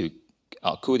bullet to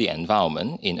cool the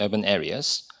environment in urban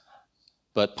areas,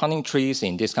 but planting trees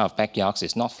in this kind of backyards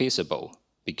is not feasible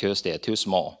because they are too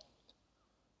small.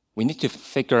 We need to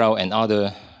figure out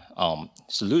another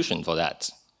solution for that.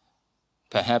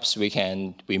 Perhaps we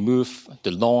can remove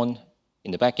the lawn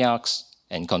in the backyards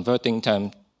and converting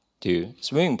them to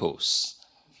swimming pools.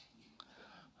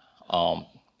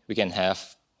 We can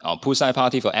have a poolside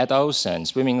party for adults and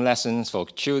swimming lessons for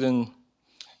children.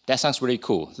 That sounds really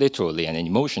cool, literally and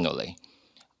emotionally.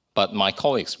 But my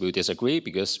colleagues will disagree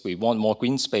because we want more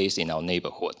green space in our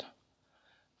neighborhood.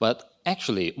 But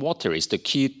actually, water is the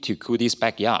key to cool these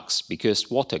backyards because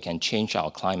water can change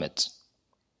our climate.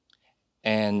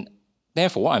 And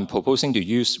therefore, I'm proposing to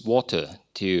use water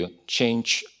to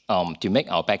make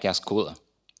our backyards cooler.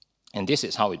 And this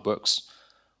is how it works.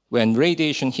 When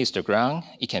radiation hits the ground,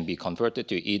 it can be converted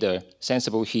to either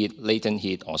sensible heat, latent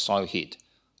heat, or soil heat.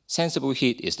 Sensible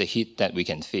heat is the heat that we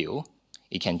can feel.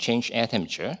 It can change air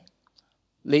temperature.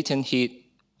 Latent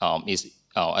heat is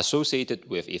associated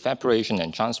with evaporation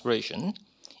and transpiration.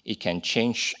 It can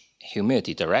change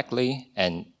humidity directly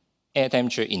and air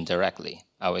temperature indirectly.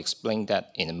 I'll explain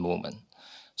that in a moment.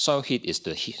 Soil heat is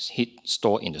the heat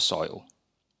stored in the soil.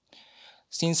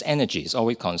 Since energy is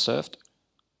always conserved,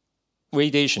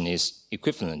 radiation is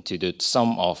equivalent to the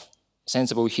sum of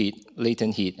sensible heat,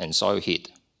 latent heat, and soil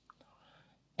heat.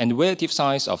 And the relative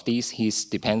size of these heats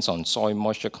depends on soil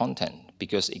moisture content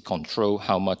because it controls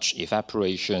how much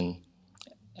evaporation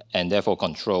and therefore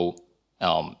control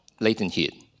latent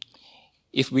heat.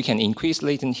 If we can increase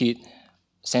latent heat,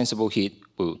 sensible heat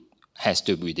has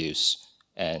to reduce,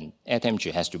 and air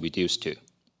temperature has to reduce too.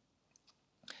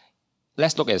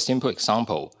 Let's look at a simple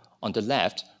example. On the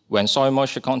left, when soil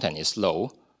moisture content is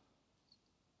low,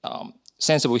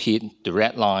 sensible heat, the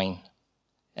red line,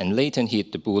 and latent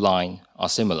heat, the blue line, are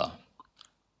similar.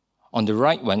 On the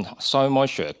right, when soil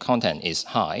moisture content is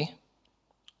high,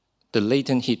 the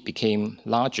latent heat became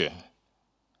larger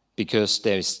because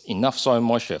there is enough soil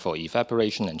moisture for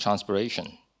evaporation and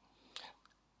transpiration.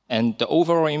 And the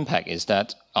overall impact is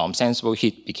that sensible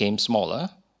heat became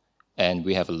smaller, and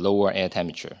we have a lower air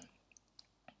temperature.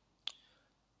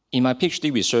 In my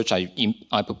PhD research,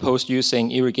 I proposed using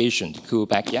irrigation to cool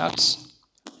backyards,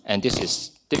 and this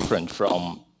is different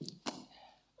from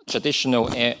traditional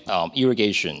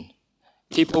irrigation.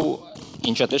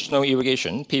 In traditional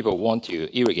irrigation, people want to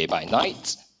irrigate by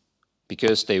night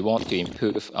because they want to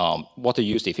improve water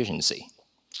use efficiency.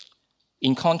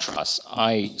 In contrast,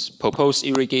 I propose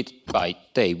irrigate by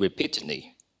day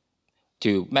repeatedly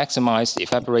to maximize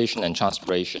evaporation and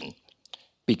transpiration,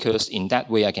 because in that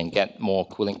way I can get more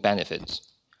cooling benefits.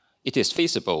 It is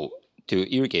feasible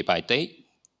to irrigate by day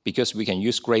because we can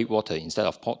use grey water instead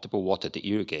of potable water to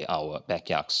irrigate our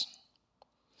backyards.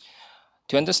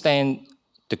 To understand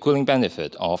the cooling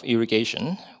benefit of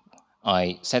irrigation,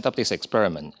 I set up this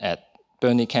experiment at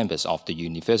Burnie campus of the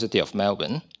University of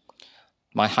Melbourne.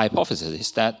 My hypothesis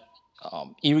is that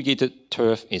irrigated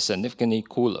turf is significantly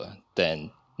cooler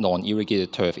than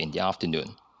non-irrigated turf in the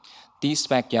afternoon. These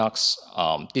backyards,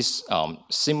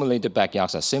 simulated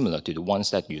backyards are similar to the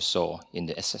ones that you saw in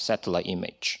the satellite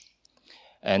image.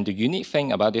 And the unique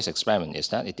thing about this experiment is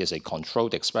that it is a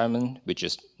controlled experiment, which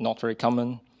is not very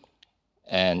common.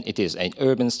 And it is an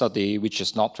urban study, which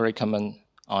is not very common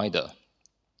either.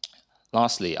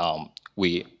 Lastly,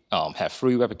 we have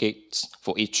 3 replicates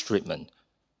for each treatment.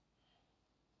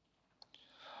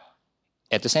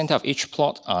 At the center of each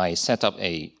plot, I set up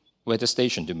a weather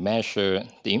station to measure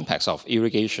the impacts of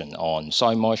irrigation on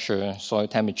soil moisture, soil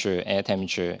temperature, air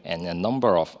temperature, and a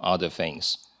number of other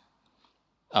things.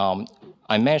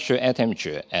 I measure air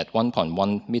temperature at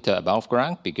 1.1 meter above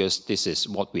ground because this is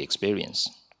what we experience.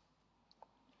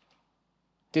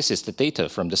 This is the data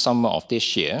from the summer of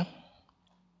this year.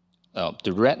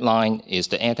 The red line is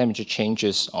the air temperature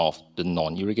changes of the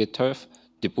non-irrigated turf.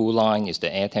 The blue line is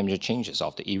the air temperature changes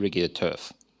of the irrigated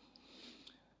turf.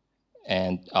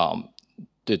 And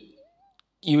the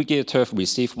irrigated turf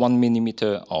received 1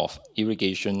 millimeter of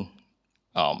irrigation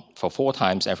for 4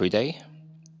 times every day.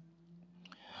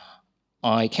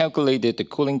 I calculated the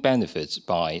cooling benefits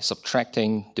by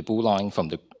subtracting the blue line from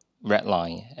the red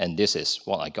line, and this is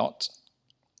what I got.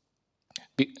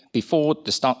 Before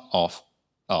the start of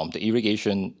the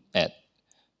irrigation at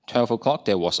 12 o'clock,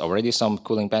 there was already some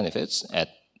cooling benefits at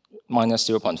minus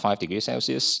 0.5 degrees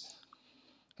Celsius.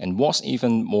 And what's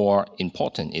even more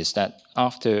important is that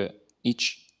after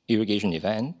each irrigation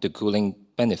event, the cooling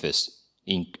benefits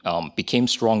became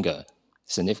stronger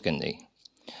significantly.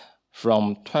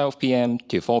 From 12 p.m.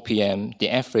 to 4 p.m., the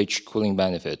average cooling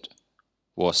benefit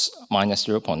was minus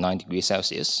 0.9 degrees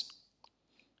Celsius.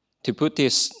 To put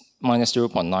this minus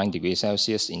 0.9 degrees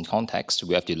Celsius in context,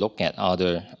 we have to look at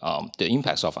the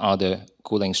impacts of other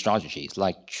cooling strategies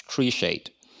like tree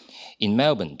shade. In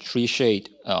Melbourne, tree shade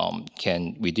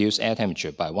can reduce air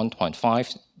temperature by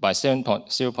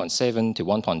 0.7 to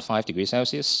 1.5 degrees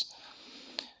Celsius.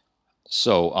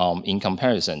 So in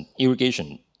comparison,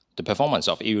 irrigation, the performance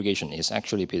of irrigation is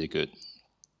actually pretty good.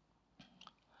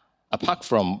 Apart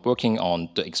from working on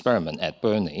the experiment at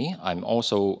Burnie, I'm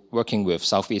also working with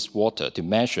Southeast Water to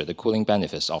measure the cooling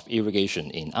benefits of irrigation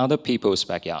in other people's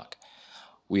backyard.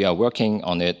 We are working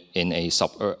on it in a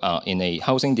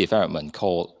housing development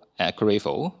called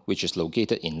Sadeghpour, which is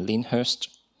located in Lyndhurst.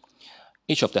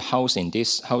 Each of the houses in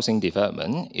this housing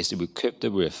development is equipped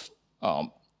with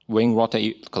rainwater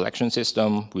collection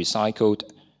system, recycled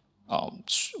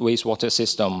wastewater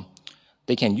system.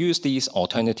 They can use these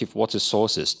alternative water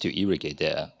sources to irrigate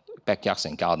their backyards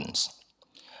and gardens.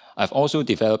 I've also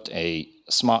developed a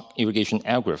smart irrigation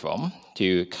algorithm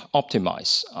to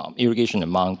optimize irrigation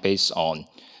amount based on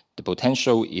the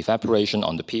potential evaporation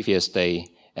on the previous day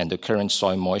and the current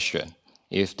soil moisture.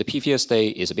 If the previous day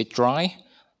is a bit dry,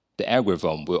 the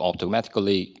algorithm will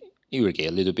automatically irrigate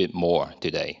a little bit more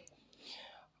today.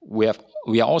 We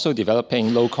are also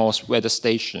developing low-cost weather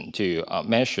station to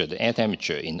measure the air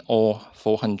temperature in all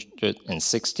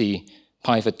 460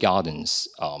 private gardens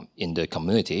in the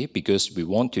community, because we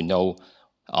want to know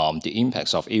the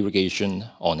impacts of irrigation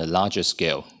on a larger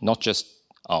scale, not just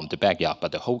the backyard,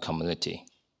 but the whole community.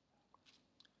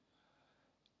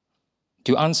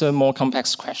 To answer more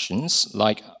complex questions,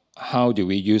 like how do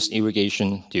we use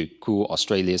irrigation to cool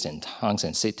Australia's towns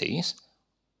and cities,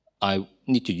 I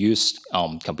need to use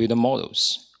computer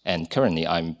models. And currently,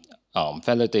 I'm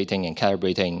validating and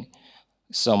calibrating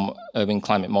some urban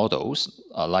climate models,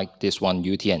 like this one,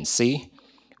 UTNC,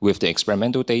 with the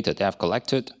experimental data that I've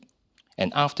collected.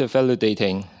 And after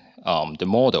validating the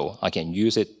model, I can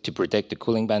use it to predict the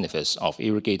cooling benefits of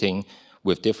irrigating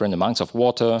with different amounts of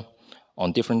water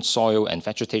on different soil and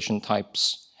vegetation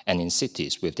types, and in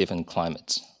cities with different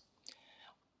climates.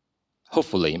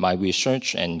 Hopefully, my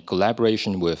research and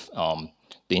collaboration with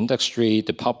the industry,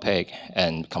 the public,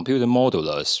 and computer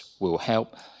modelers will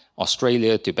help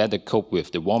Australia to better cope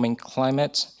with the warming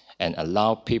climate and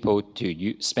allow people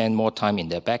to spend more time in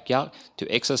their backyard to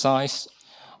exercise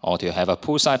or to have a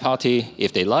poolside party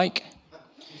if they like.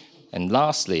 And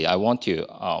lastly, I want to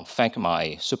thank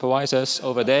my supervisors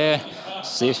over there,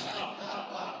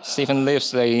 Stephen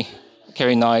Livsley,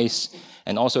 Kerry Nice,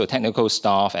 and also the technical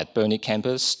staff at Burnie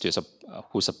campus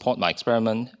who support my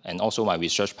experiment, and also my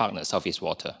research partner, Southeast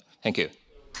Water. Thank you.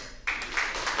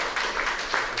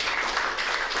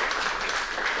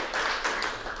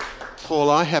 Paul,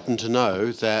 I happen to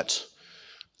know that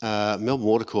Melbourne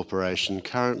Water Corporation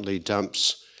currently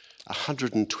dumps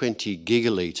 120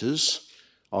 gigalitres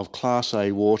of Class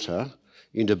A water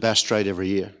into Bass Strait every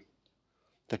year.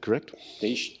 Is that correct?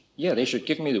 Yeah, they should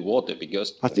give me the water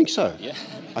because... I think so. Yeah.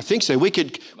 I think so. We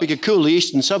could cool the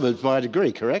eastern suburbs by a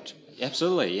degree, correct?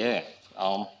 Absolutely, yeah.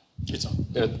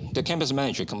 The campus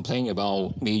manager complained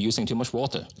about me using too much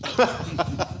water.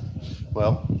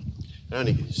 Well,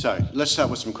 so let's start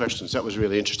with some questions. That was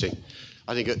really interesting.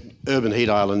 I think urban heat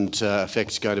island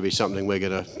effect is going to be something we're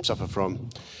going to suffer from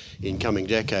in coming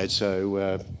decades,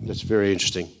 so that's very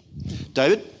interesting.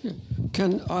 David? Yeah.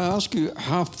 Can I ask you,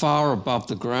 how far above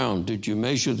the ground did you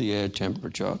measure the air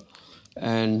temperature,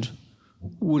 and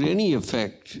would any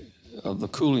effect of the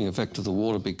cooling effect of the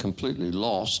water be completely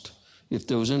lost if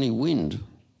there was any wind?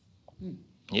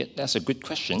 Yeah, that's a good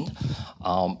question.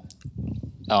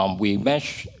 We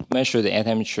measure the air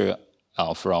temperature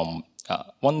from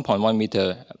 1.1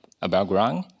 meter above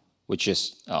ground, which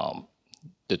is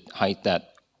the height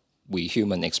that we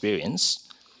human experience.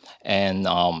 And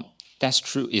that's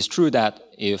true. It's true that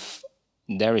if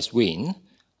there is wind,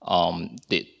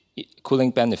 the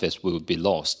cooling benefits will be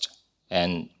lost.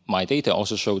 And my data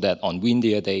also show that on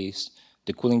windier days,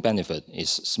 the cooling benefit is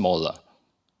smaller.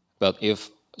 But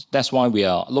that's why we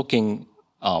are looking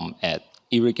at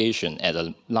irrigation at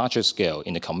a larger scale,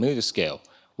 in the community scale.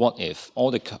 What if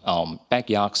all the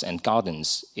backyards and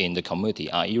gardens in the community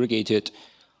are irrigated,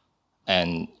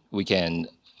 and we can,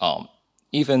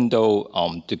 even though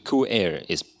the cool air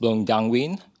is blowing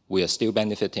downwind, we are still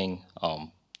benefiting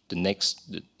our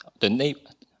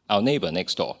neighbor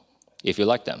next door, if you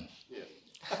like them. Yeah.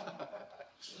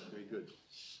 Very good.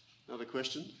 Another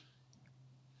question?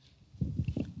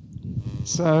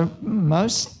 So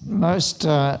most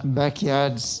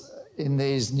backyards in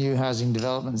these new housing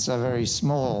developments are very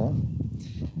small,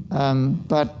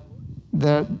 but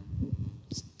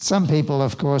some people,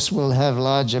 of course, will have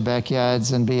larger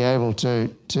backyards and be able to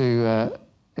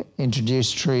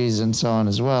introduce trees and so on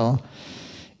as well.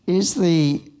 Is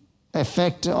the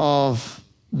effect of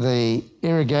the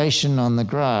irrigation on the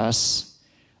grass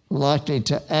likely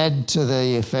to add to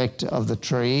the effect of the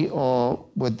tree, or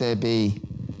would there be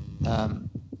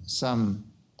some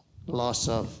loss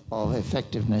of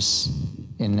effectiveness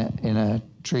in a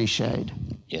tree shade?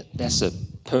 Yeah, that's a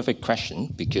perfect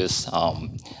question, because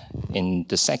in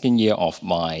the second year of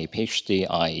my PhD,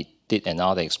 I did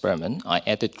another experiment. I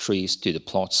added trees to the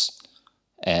plots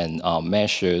and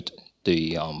measured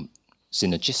the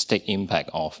synergistic impact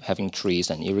of having trees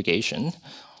and irrigation.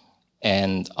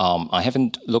 And I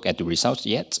haven't looked at the results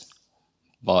yet,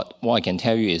 but what I can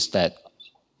tell you is that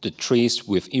the trees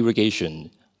with irrigation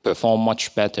perform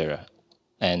much better,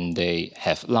 and they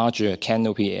have larger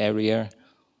canopy area.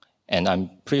 And I'm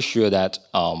pretty sure that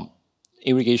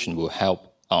irrigation will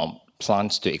help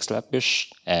plants to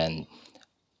establish, and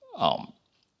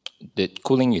the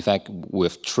cooling effect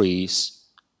with trees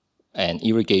and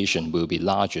irrigation will be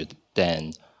larger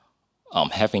than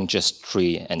having just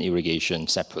tree and irrigation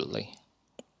separately.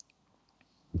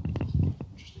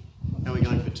 How are we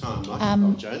going for time,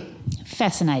 Mike? Joan?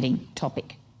 Fascinating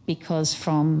topic, because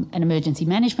from an emergency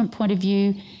management point of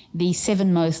view, the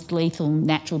 7 most lethal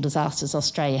natural disasters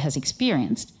Australia has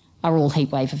experienced are all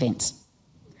heatwave events,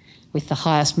 with the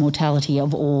highest mortality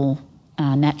of all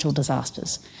natural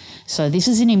disasters. So this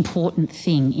is an important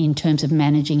thing in terms of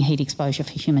managing heat exposure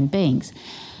for human beings.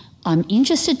 I'm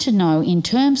interested to know, in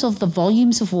terms of the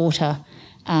volumes of water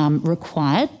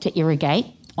required to irrigate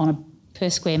on a per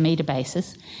square metre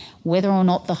basis, whether or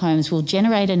not the homes will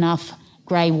generate enough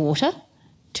grey water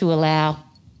to allow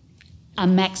a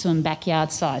maximum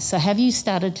backyard size. So have you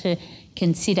started to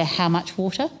consider how much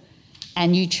water,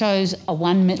 and you chose a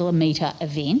 1 millimetre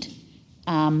event,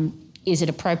 is it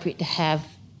appropriate to have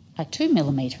a 2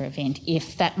 millimetre event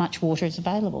if that much water is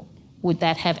available? Would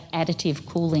that have additive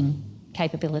cooling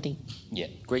capability? Yeah,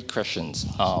 great questions.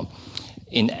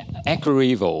 In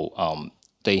AgriRevo,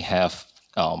 they have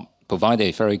provided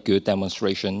a very good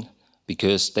demonstration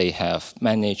because they have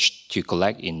managed to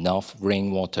collect enough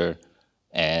rainwater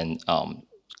and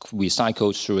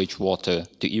recycled sewage water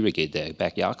to irrigate their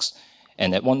backyards.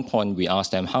 And at one point, we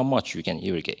asked them how much you can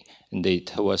irrigate. And they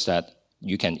told us that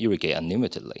you can irrigate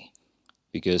unlimitedly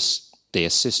because their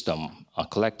system are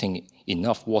collecting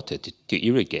enough water to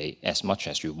irrigate as much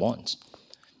as you want.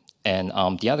 And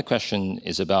the other question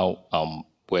is about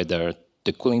whether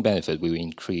the cooling benefit will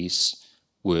increase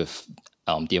with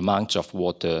the amount of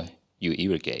water you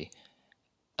irrigate.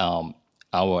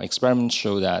 Our experiments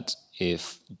show that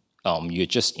if you're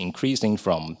just increasing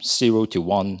from 0 to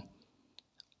 1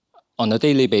 on a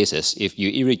daily basis, if you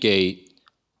irrigate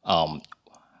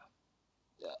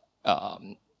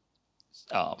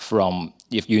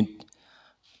if you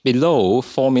below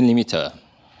 4 millimeter,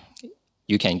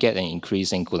 you can get an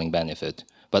increase in cooling benefit.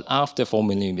 But after 4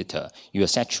 millimeter, you are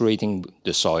saturating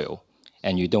the soil,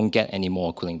 and you don't get any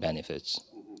more cooling benefits.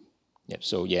 Yeah.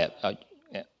 So yeah.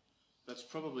 That's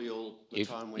probably all the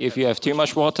time we have. If you have too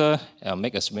much water,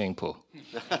 make a swimming pool.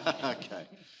 Okay.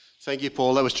 Thank you,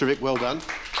 Paul. That was terrific. Well done.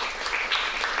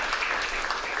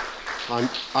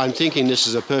 I'm thinking this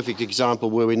is a perfect example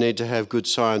where we need to have good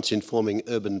science informing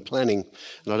urban planning.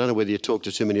 And I don't know whether you talk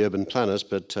to too many urban planners,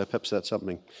 but perhaps that's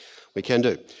something we can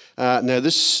do. Now,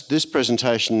 this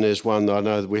presentation is one that I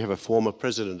know that we have a former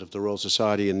president of the Royal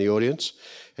Society in the audience,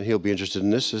 and he'll be interested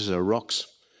in this. This is a rocks.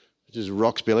 This is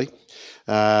rocks, Billy.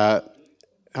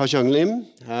 Hoseong Lim,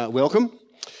 welcome,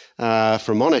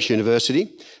 from Monash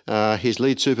University. His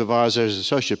lead supervisor is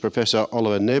Associate Professor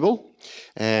Oliver Nebel,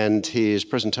 and his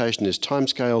presentation is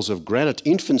Timescales of Granite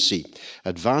Infancy,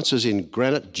 Advances in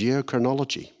Granite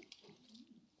Geochronology.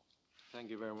 Thank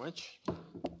you very much.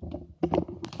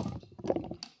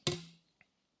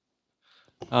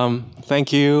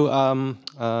 Thank you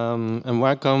and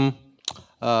welcome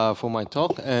for my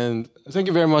talk, and thank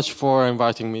you very much for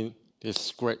inviting me.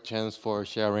 This great chance for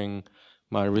sharing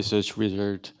my research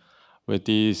result with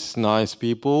these nice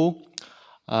people.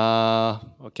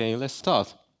 Okay, let's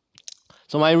start.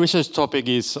 So my research topic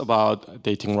is about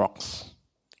dating rocks.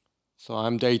 So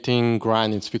I'm dating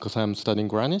granites because I'm studying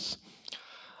granites.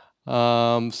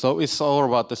 So it's all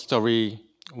about the story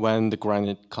when the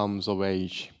granite comes of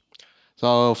age.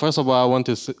 So first of all, I want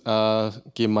to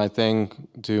give my thanks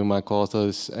to my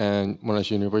co-authors at Monash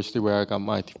University, where I got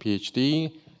my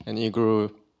PhD, and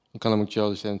IGRU Economic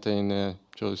Geology Center in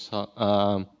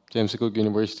James Cook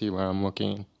University, where I'm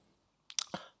working.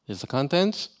 Here's the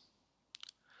contents.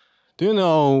 Do you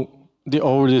know the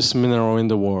oldest mineral in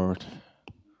the world?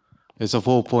 It's a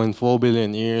 4.4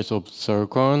 billion years of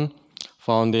zircon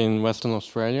found in Western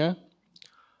Australia.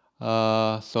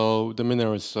 So the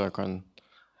mineral is zircon.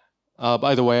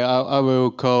 By the way, I will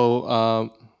call,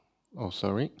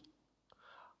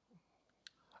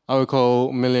 I will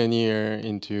call million year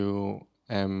into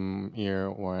M year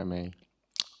or MA.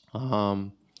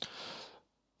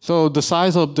 So the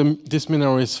size of this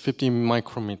mineral is 50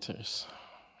 micrometers.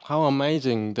 How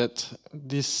amazing that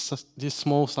this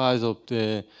small size of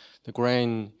the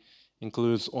grain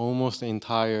includes almost the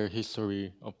entire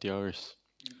history of the Earth.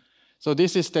 So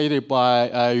this is dated by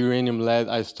uranium-lead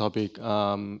isotopic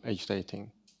age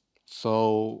dating.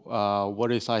 So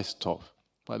what is isotope,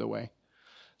 by the way?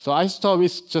 So isotope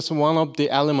is just one of the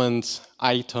elements,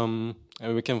 item,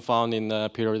 and we can find in the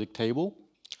periodic table.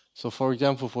 So for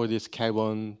example, for this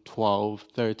carbon 12,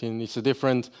 13, it's a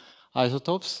different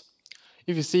isotopes.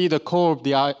 If you see the core of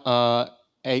the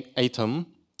atom,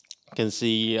 you can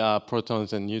see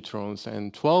protons and neutrons,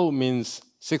 and 12 means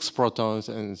 6 protons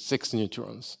and 6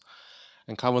 neutrons.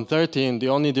 And carbon 13, the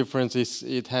only difference is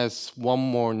it has 1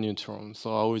 more neutron,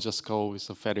 so I will just go with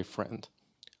a fatty friend.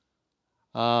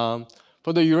 For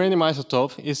the uranium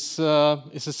isotope, it's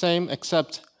the same,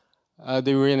 except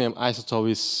the uranium isotope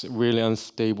is really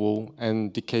unstable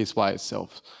and decays by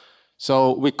itself.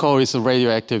 So we call it a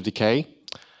radioactive decay,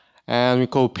 and we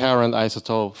call parent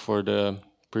isotope for the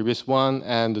previous one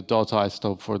and the daughter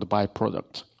isotope for the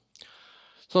byproduct.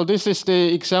 So this is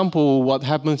the example what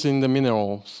happens in the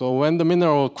mineral. So when the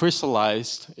mineral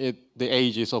crystallized, the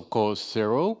age is of course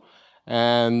 0,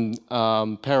 and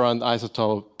parent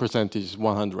isotope percentage is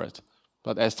 100.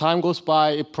 But as time goes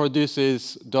by, it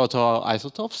produces daughter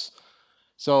isotopes.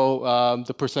 So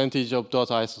the percentage of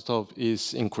daughter isotope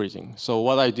is increasing. So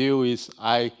what I do is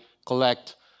I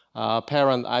collect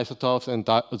parent isotopes and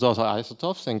daughter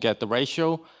isotopes and get the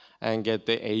ratio and get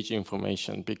the age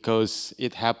information because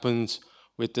it happens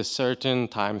with a certain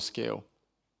time scale.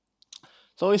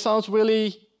 So it sounds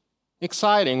really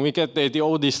exciting. We get the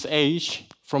oldest age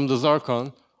from the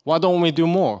zircon. Why don't we do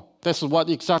more? That's what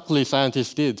exactly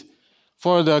scientists did.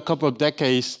 For the couple of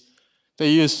decades, they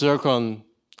used zircon,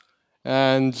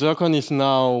 and zircon is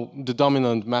now the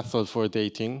dominant method for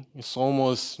dating. It's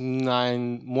almost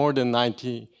more than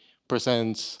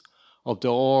 90% of the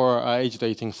all age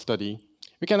dating study.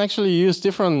 We can actually use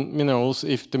different minerals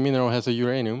if the mineral has a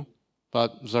uranium,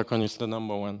 but zircon is the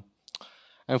number one.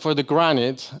 And for the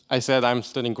granite, I said I'm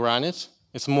studying granite.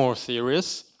 It's more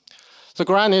serious. So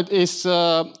granite is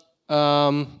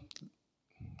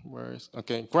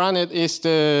granite is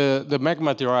the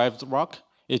magma-derived rock.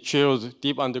 It chills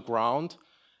deep underground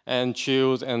and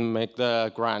chills and make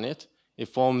the granite. It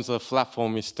forms a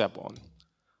platform we step on.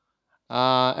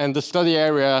 And the study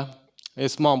area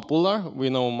is Mount Buller. We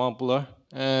know Mount Buller,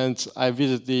 and I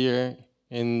visited here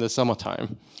in the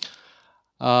summertime.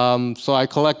 So I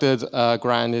collected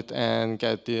granite and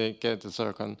get the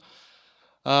zircon.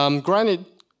 Granite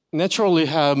naturally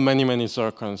have many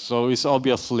zircons, so it's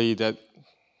obviously that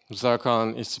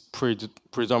zircon is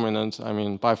predominant. I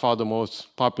mean, by far the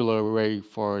most popular way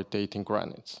for dating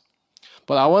granites.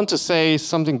 But I want to say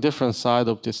something different side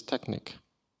of this technique.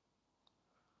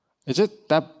 Is it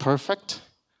that perfect?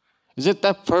 Is it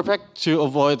that perfect to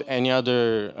avoid any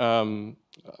other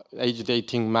age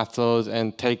dating methods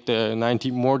and take the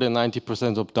more than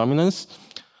 90% of dominance?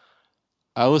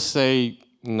 I would say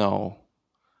no.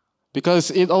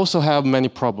 Because it also have many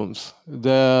problems.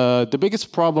 The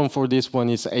biggest problem for this one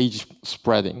is age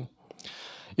spreading.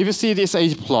 If you see this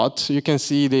age plot, you can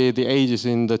see the ages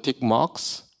in the tick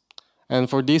marks. And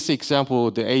for this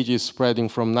example, the age is spreading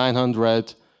from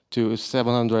 900 to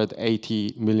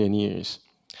 780 million years.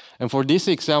 And for this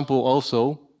example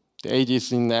also, the age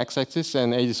is in the x-axis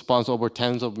and age spans over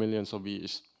tens of millions of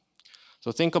years.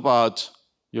 So think about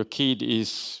your kid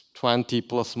is 20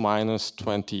 plus minus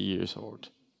 20 years old.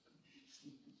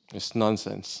 It's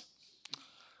nonsense.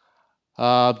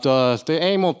 The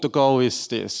aim of the goal is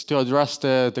this, to address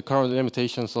the current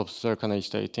limitations of zircon age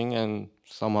dating, and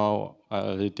somehow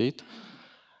I did.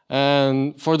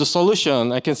 And for the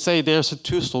solution, I can say there's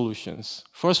two solutions.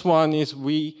 First one is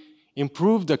we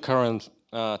improve the current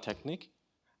technique,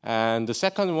 and the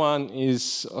second one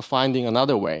is finding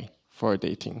another way for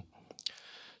dating.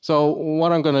 So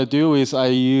what I'm gonna do is I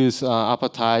use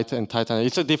apatite and titanite.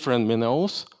 It's a different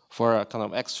minerals for kind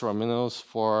of extra minerals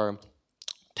for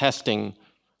testing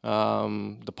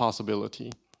the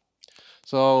possibility.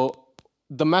 So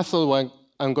the method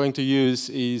I'm going to use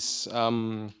is,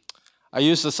 I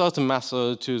use a certain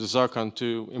method to the zircon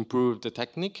to improve the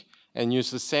technique and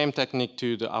use the same technique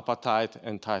to the apatite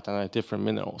and titanite, different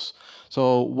minerals.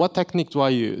 So what technique do I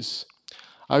use?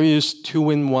 I use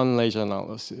 2-in-1 laser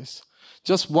analysis.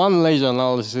 Just one laser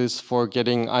analysis for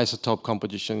getting isotope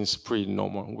composition is pretty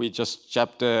normal. We just jab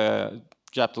the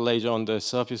laser on the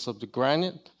surface of the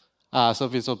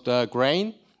surface of the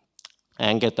grain,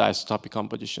 and get the isotopic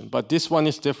composition. But this one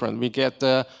is different. We get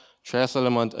the trace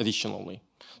element additionally.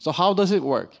 So how does it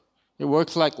work? It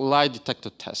works like lie detector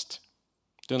test.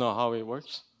 Do you know how it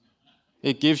works?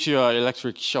 It gives you an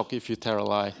electric shock if you tell a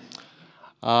lie.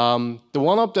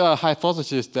 One of the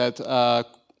hypotheses that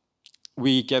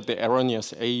we get the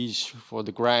erroneous age for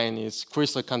the grain is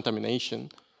crystal contamination,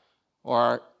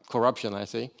 or corruption, I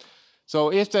say.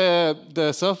 So if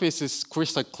the surface is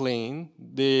crystal clean,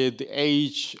 the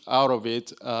age out of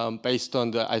it, based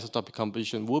on the isotopic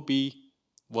composition, will be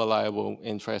reliable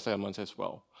in trace elements as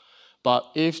well. But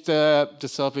if the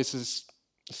surface is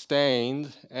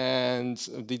stained and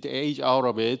the age out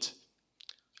of it,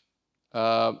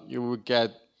 you will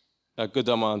get a good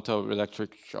amount of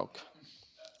electric shock.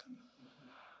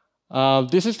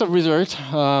 This is the result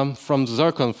from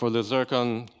zircon. For the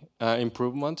zircon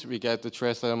improvement, we get the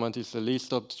trace element is the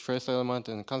list of the trace element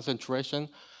and concentration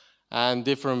and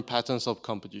different patterns of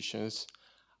compositions.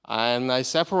 And I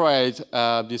separate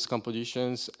these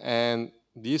compositions, and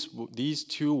these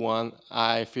two one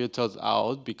I filtered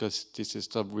out because this is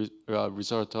the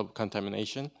result of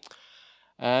contamination.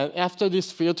 And after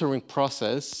this filtering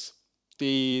process,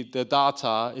 the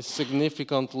data is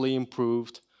significantly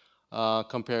improved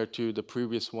compared to the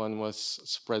previous one was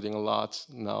spreading a lot.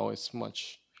 Now it's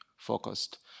much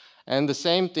focused. And the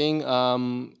same thing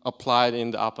applied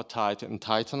in the apatite and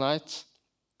titanite.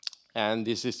 And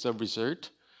this is the result.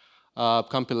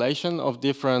 Compilation of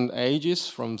different ages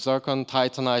from zircon,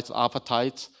 titanite,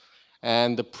 apatite,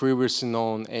 and the previously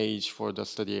known age for the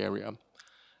study area.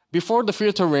 Before the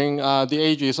filtering, the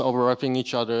age is overlapping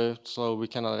each other, so we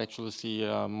cannot actually see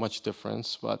much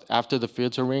difference. But after the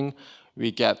filtering,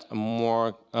 we get a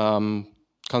more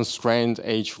constrained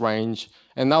age range.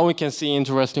 And now we can see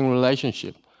interesting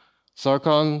relationship.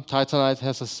 Zircon, titanite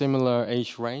has a similar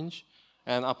age range,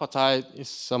 and apatite is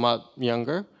somewhat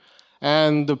younger.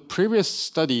 And the previous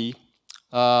study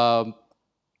that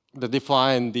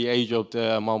defined the age of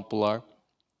the Mount Buller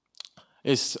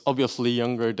is obviously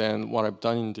younger than what I've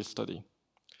done in this study.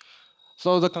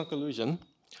 So the conclusion,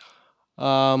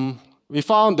 we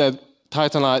found that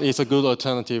titanite is a good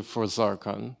alternative for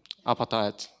zircon,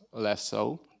 apatite less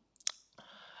so.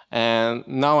 And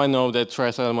now I know that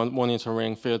trace element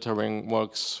monitoring, filtering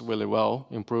works really well,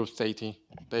 improves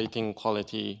dating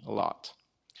quality a lot.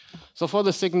 So for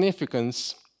the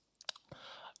significance,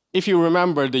 if you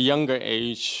remember the younger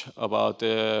age about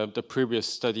the previous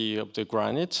study of the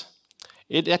granite,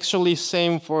 it actually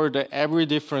same for every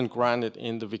different granite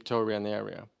in the Victorian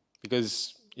area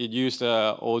because it used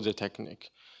the older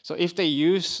technique. So if they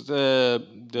use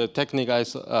the technique I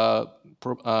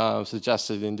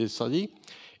suggested in this study,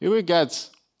 it will get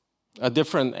a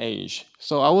different age.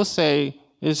 So I would say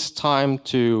it's time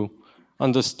to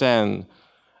understand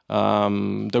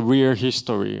the real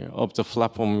history of the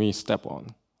platform we step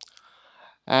on.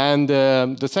 And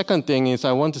the second thing is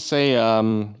I want to say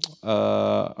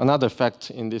another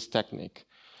fact in this technique.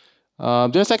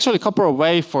 There's actually a couple of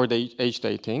ways for the age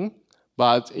dating,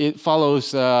 but it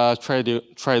follows a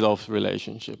trade-off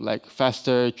relationship, like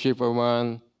faster, cheaper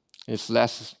one is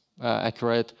less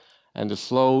accurate, and the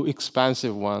slow,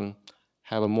 expensive one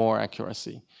have a more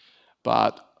accuracy.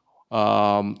 But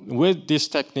with this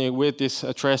technique, with this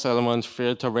trace element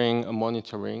filtering and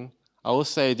monitoring, I would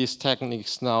say this technique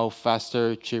is now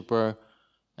faster, cheaper,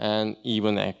 and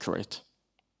even accurate.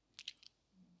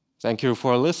 Thank you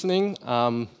for listening.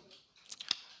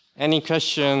 Any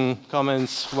question,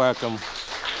 comments, welcome.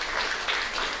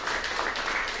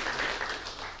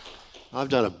 I've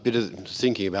done a bit of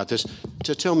thinking about this.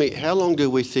 So tell me, how long do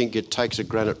we think it takes a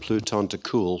granite pluton to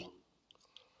cool?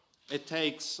 It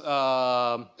takes,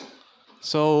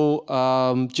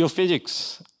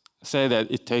 geophysics say that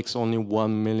it takes only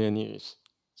 1 million years.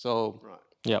 So, right.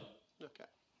 Yeah. Okay.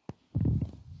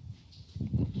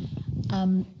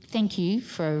 Thank you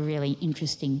for a really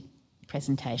interesting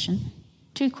presentation.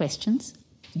 2 questions.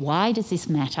 Why does this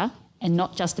matter? And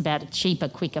not just about a cheaper,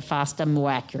 quicker, faster, more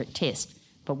accurate test,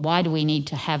 but why do we need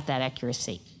to have that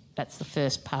accuracy? That's the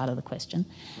first part of the question.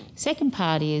 Second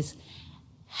part is,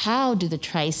 how does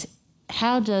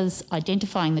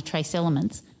identifying the trace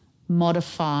elements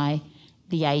modify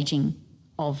the aging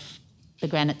of the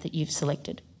granite that you've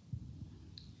selected?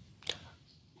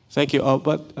 Thank you.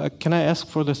 But can I ask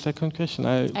for the second question?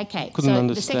 Okay, couldn't so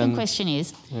understand. the second question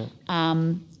is,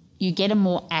 you get a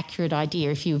more accurate idea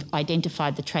if you've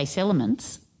identified the trace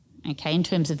elements, okay, in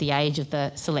terms of the age of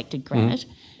the selected granite.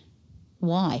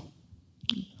 Why?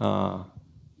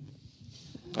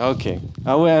 Okay,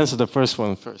 I will answer the first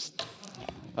one first.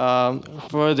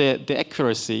 For the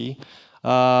accuracy,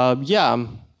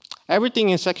 everything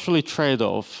is actually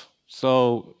trade-off.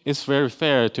 So it's very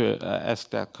fair to ask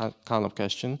that kind of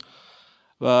question.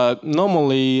 But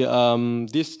normally,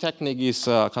 this technique is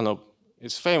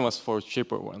it's famous for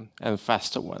cheaper one and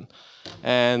faster one.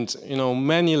 And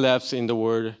many labs in the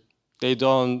world, they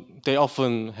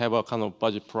often have a kind of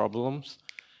budget problems.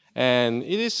 And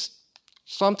it is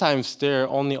sometimes their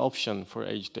only option for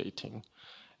age dating.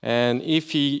 And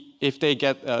if they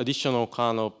get additional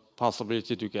kind of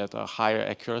possibility to get a higher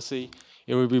accuracy,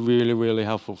 it will be really, really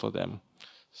helpful for them.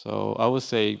 So I would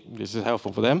say this is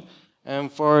helpful for them.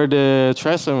 And for the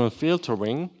trace element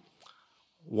filtering,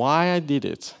 why I did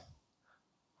it?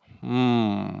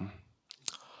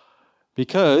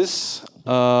 Because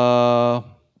I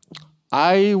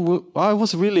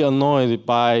was really annoyed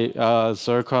by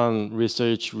zircon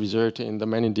research result in the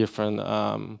many different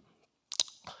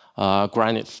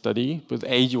granite study, but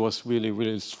age was really,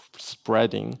 really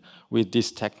spreading with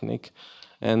this technique.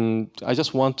 And I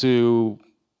just want to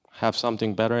have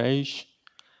something better age.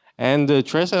 And the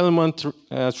trace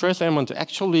element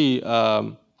actually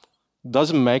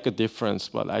doesn't make a difference,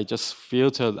 but I just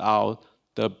filtered out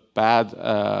the bad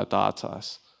data.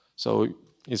 So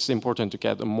it's important to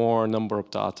get a more number of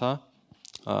data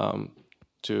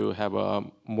to have a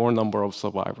more number of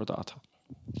survivor data.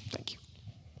 Thank you.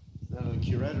 Now the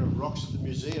curator of rocks at the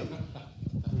museum.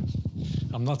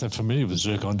 I'm not that familiar with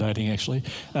zircon dating, actually.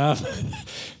 A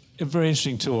very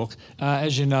interesting talk.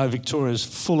 As you know, Victoria is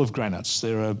full of granites.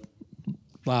 There are,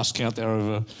 last count, there are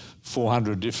over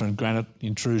 400 different granite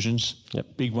intrusions,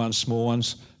 big ones, small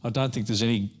ones. I don't think there's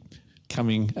any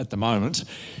coming at the moment.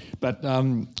 But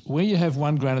where you have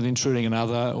one granite intruding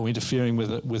another or interfering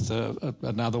with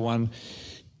another one,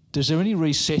 is there any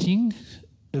resetting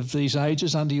of these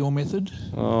ages under your method?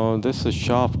 Oh, that's a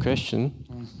sharp question.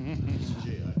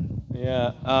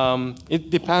 Yeah, it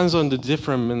depends on the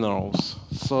different minerals.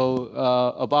 So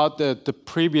about the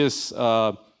previous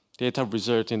data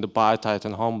result in the biotite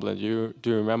and hornblende, do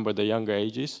you remember the younger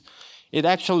ages? It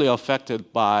actually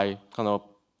affected by kind of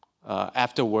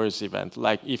afterwards event,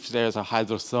 like if there's a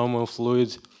hydrothermal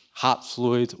fluid, hot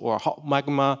fluid, or hot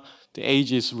magma, the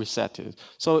age is resetted.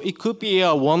 So it could be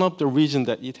one of the reasons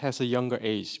that it has a younger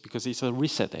age, because it's a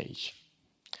reset age.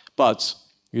 But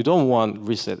you don't want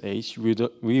reset age,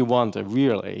 we want a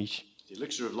real age. The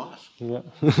elixir of life. Yeah.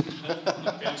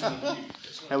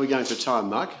 How are we going for time,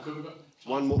 Mark?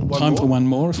 One more. Time for one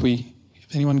more, if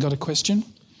anyone got a question?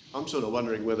 I'm sort of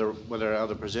wondering whether our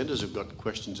other presenters have got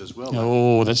questions as well.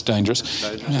 Oh, that's dangerous.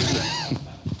 That's dangerous, isn't it?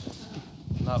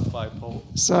 Not bipolar.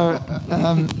 So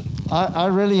I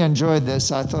really enjoyed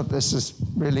this. I thought this is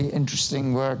really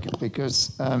interesting work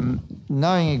because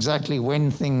knowing exactly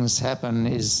when things happen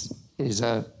is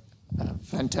a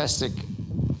fantastically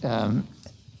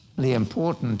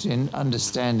important in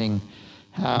understanding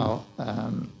how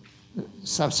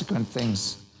subsequent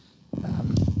things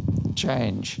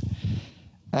change.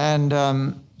 And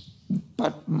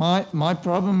but my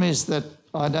problem is that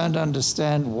I don't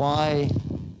understand why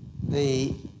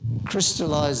the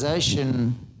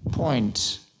crystallization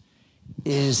point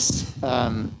is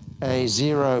a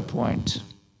 0 point.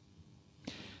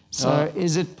 So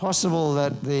is it possible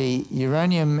that the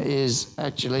uranium is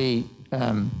actually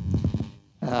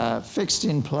fixed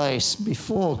in place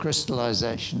before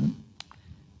crystallization?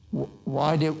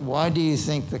 Why do you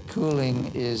think the cooling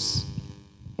is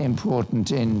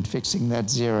important in fixing that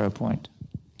 0 point?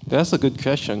 That's a good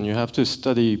question. You have to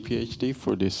study PhD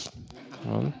for this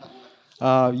one.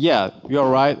 Yeah, you're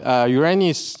right. Uranium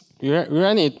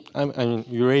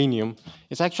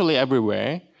is actually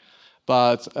everywhere,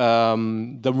 but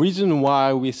the reason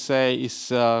why we say it's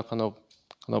kind of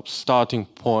starting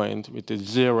point with the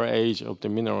 0 age of the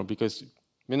mineral, because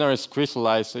mineral is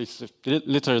crystallized, so it's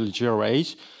literally 0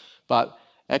 age, but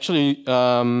actually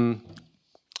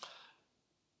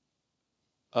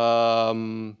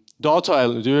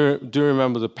daughter, do you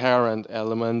remember the parent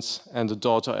elements and the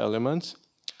daughter elements?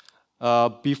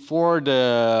 Before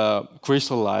the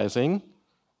crystallizing,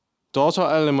 daughter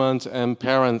elements and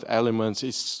parent elements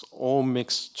is all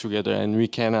mixed together and we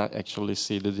cannot actually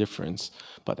see the difference.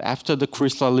 But after the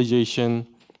crystallization,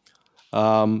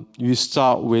 you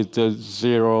start with the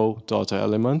 0 daughter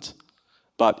element,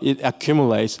 but it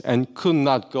accumulates and could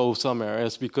not go somewhere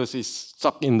else because it's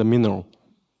stuck in the mineral.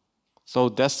 So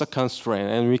that's the constraint,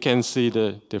 and we can see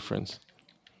the difference.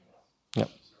 Yeah.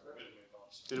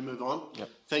 Did it move on? Yep.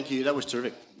 Thank you. That was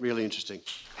terrific. Really interesting.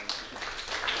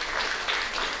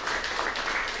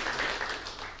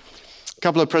 A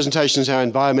couple of presentations are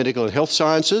in Biomedical Health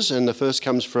Sciences, and the first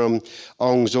comes from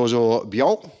Hoseong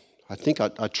Lim. I think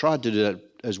I tried to do that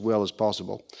as well as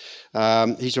possible.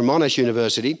 He's from Monash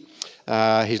University.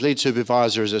 His lead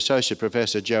supervisor is Associate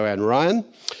Professor Joanne Ryan,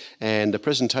 and the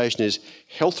presentation is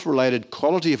Health-Related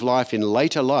Quality of Life in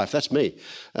Later Life. That's me.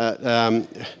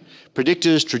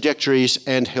 Predictors, Trajectories,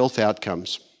 and Health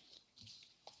Outcomes.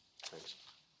 Thanks.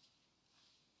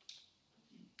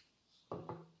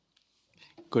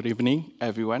 Good evening,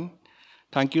 everyone.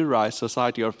 Thank you, Royal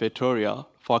Society of Victoria,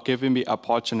 for giving me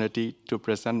opportunity to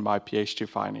present my PhD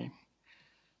finding.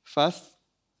 First,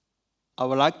 I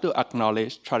would like to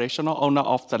acknowledge traditional owner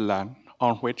of the land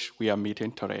on which we are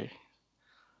meeting today.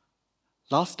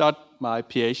 Let's start my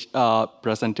PhD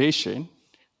presentation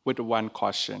with one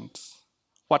question.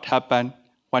 What happened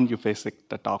when you visit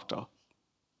the doctor?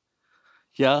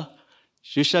 Here,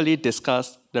 usually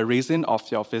discuss the reason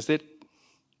of your visit.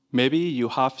 Maybe you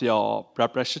have your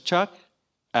blood pressure checked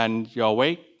and your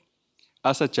weight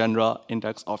as a general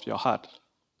index of your health.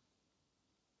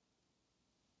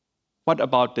 What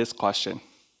about this question?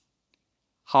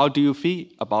 How do you feel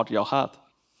about your health?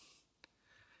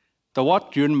 The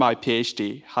work during my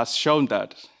PhD has shown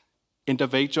that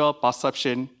individual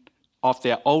perception of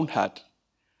their own health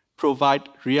provide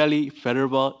really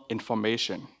valuable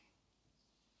information.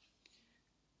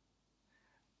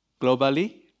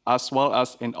 Globally, as well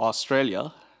as in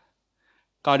Australia,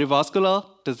 cardiovascular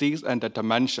disease and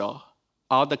dementia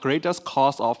are the greatest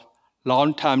cause of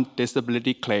long-term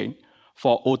disability claim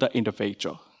for older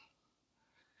individuals.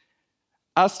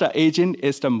 As the aging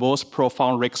is the most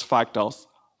profound risk factors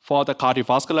for the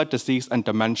cardiovascular disease and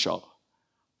dementia,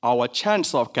 our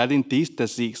chance of getting these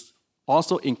diseases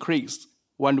also increase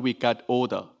when we get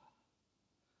older.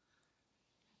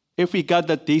 If we get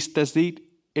this disease,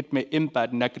 it may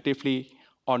impact negatively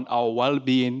on our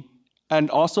well-being and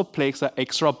also place an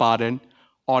extra burden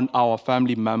on our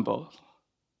family members.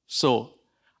 So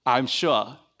I'm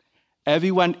sure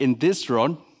everyone in this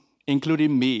room,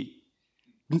 including me,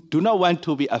 do not want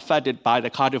to be affected by the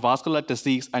cardiovascular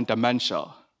disease and dementia.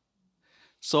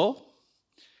 So,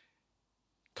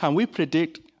 can we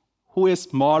predict who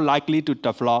is more likely to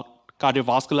develop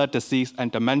cardiovascular disease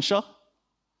and dementia?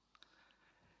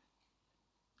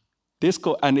 This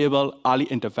could enable early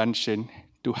intervention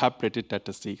to help predict the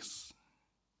disease.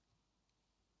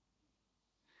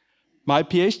 My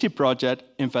PhD project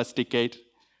investigates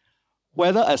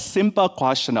whether a simple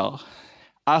questionnaire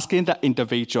asking the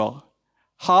individual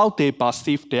how they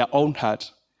perceive their own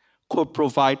health could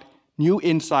provide new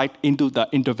insight into the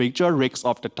individual risks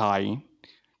of the dying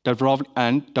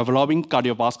and developing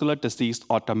cardiovascular disease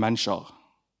or dementia.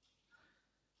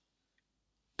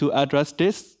 To address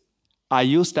this, I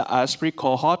used the aspirin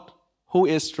cohort, who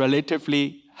is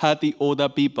relatively healthy older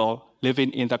people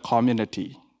living in the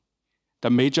community.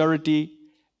 The majority,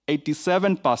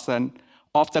 87%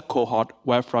 of the cohort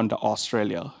were from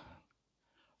Australia.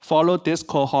 Followed this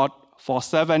cohort for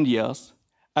 7 years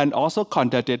and also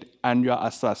conducted annual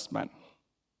assessment.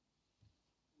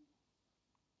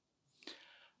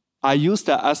 I used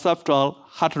the SF-12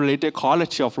 heart-related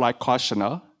quality of life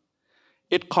questionnaire.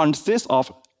 It consists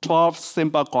of 12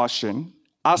 simple questions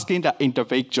asking the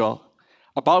individual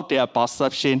about their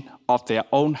perception of their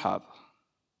own health.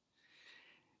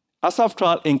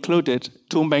 SF-12 included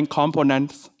 2 main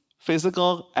components,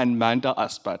 physical and mental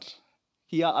aspects.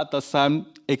 Here are the same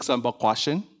example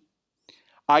question.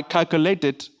 I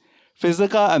calculated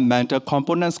physical and mental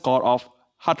component score of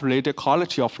heart-related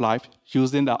quality of life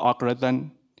using the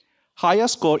algorithm. Higher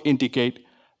score indicate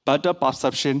better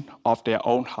perception of their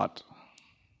own heart.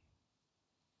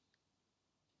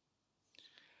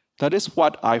 That is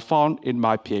what I found in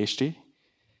my PhD.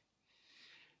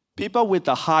 People with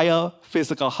a higher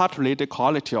physical heart-related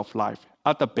quality of life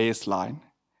at the baseline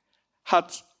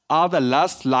are the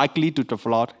less likely to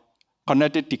develop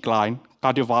cognitive decline,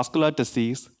 cardiovascular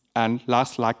disease, and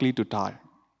less likely to die.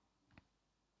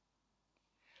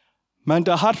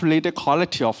 Mental health-related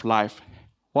quality of life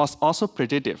was also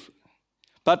predictive,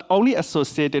 but only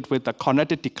associated with the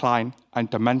cognitive decline and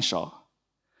dementia.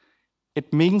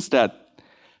 It means that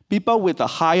people with a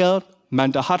higher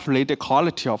mental health-related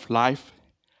quality of life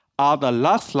are the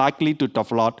less likely to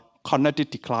develop cognitive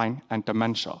decline and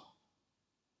dementia.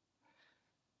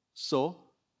 So,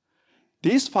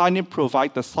 these findings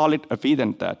provide the solid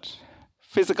evidence that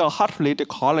physical heart-related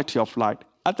quality of life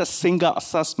at a single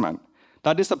assessment,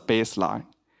 that is a baseline,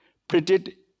 predict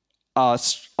a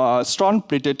strong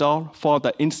predictor for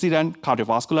the incident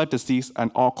cardiovascular disease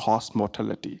and all-cause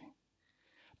mortality.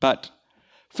 But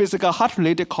physical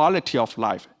heart-related quality of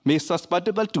life may be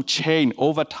susceptible to change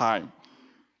over time.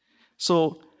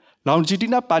 So,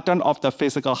 longitudinal pattern of the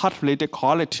physical heart-related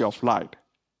quality of life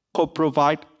could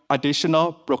provide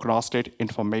additional prognostic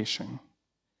information.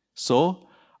 So,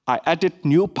 I added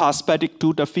new perspective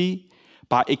to the field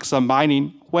by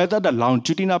examining whether the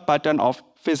longitudinal pattern of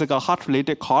physical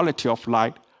heart-related quality of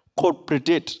life could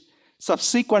predict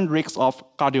subsequent risks of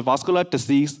cardiovascular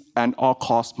disease and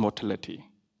all-cause mortality.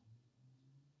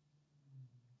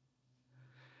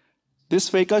 This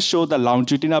figure shows the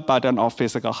longitudinal pattern of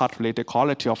physical heart-related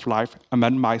quality of life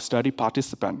among my study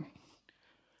participants.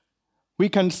 We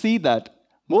can see that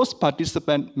most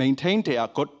participants maintain their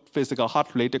good physical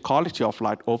heart-related quality of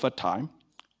life over time.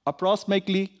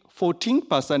 Approximately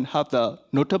 14% have the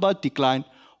notable decline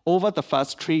over the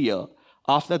first 3 years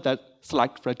after that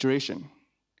slight fluctuation.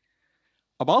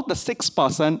 About the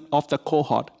 6% of the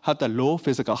cohort had the low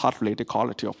physical heart-related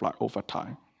quality of life over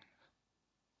time.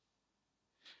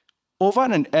 Over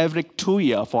an average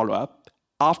 2-year follow-up,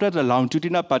 after the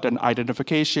longitudinal pattern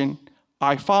identification,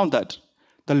 I found that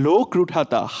the low group had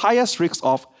the highest risk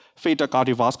of fatal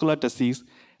cardiovascular disease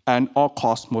and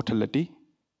all-cause mortality,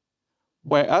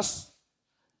 whereas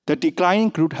the declining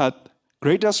group had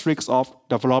greatest risk of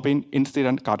developing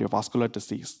incident cardiovascular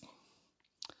disease.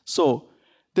 So,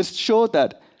 this shows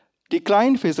that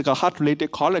declining physical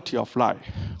heart-related quality of life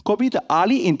could be the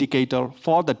early indicator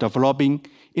for the developing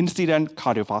incident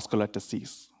cardiovascular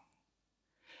disease.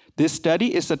 This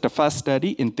study is the first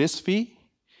study in this field,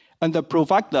 and they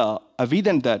provide the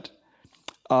evidence that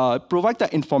provide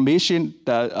the information,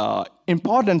 the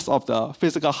importance of the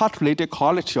physical heart-related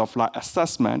quality of life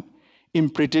assessment in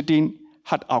predicting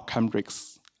heart outcome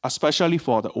risks, especially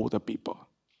for the older people.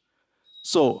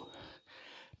 So,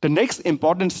 the next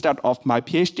important step of my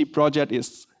PhD project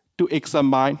is to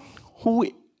examine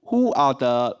who are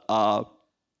the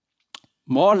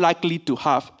more likely to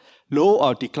have low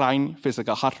or declining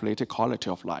physical health-related quality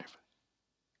of life.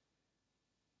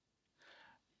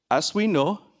 As we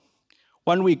know,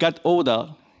 when we get older,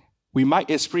 we might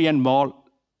experience more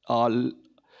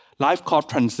life course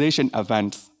transition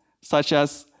events, such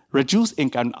as reduced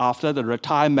income after the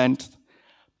retirement,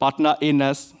 partner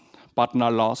illness,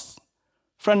 partner loss,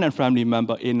 friend and family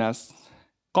member illness,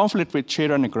 conflict with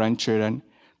children and grandchildren,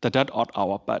 the death of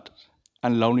our pet,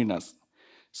 and loneliness.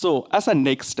 So as a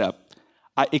next step,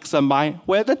 I examine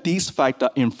whether these factors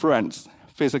influence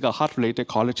physical health-related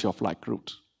quality of life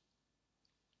growth.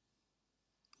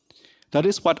 That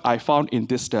is what I found in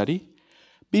this study.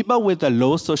 People with a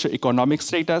low socioeconomic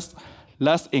status,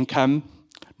 less income,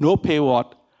 no pay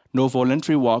work, no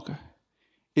voluntary work,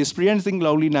 experiencing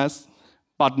loneliness,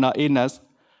 partner illness,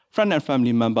 friend and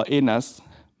family member illness,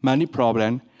 many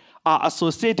problems, are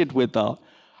associated with a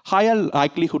higher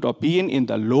likelihood of being in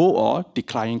the low or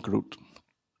declining group.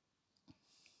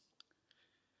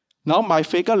 Now my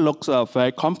figure looks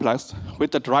very complex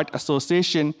with the direct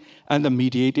association and the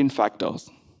mediating factors.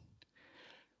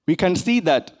 We can see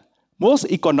that most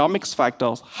economics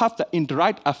factors have the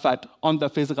indirect effect on the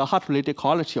physical health-related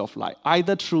quality of life,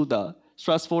 either through the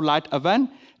stressful life event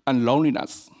and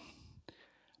loneliness.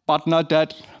 Partner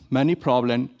death, many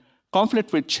problems,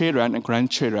 conflict with children and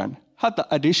grandchildren have the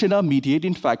additional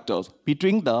mediating factors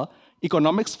between the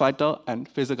economics factor and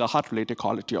physical health-related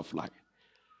quality of life.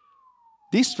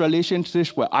 These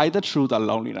relationships were either through the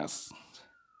loneliness.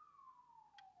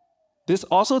 This is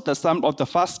also the sum of the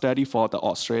first study for the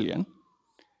Australian.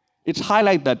 It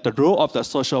highlights that the role of the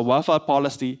social welfare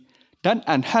policy then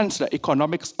enhance the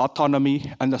economic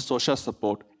autonomy and the social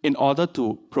support in order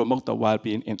to promote the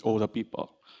well-being in older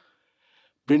people.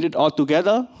 Bring it all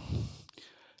together,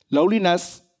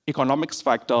 loneliness, economics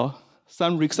factor,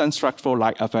 some recent stressful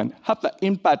life event have the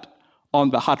impact on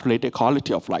the health-related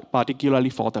quality of life, particularly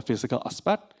for the physical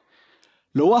aspect.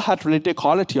 Lower health-related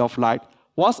quality of life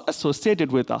was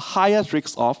associated with a higher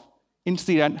risk of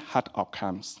incident health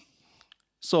outcomes.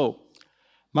 So,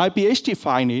 my PhD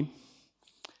finding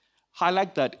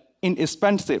highlight that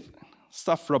inexpensive,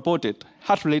 self-reported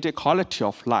health-related quality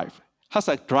of life has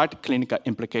a direct clinical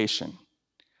implication.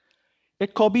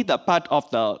 It could be the part of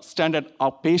the standard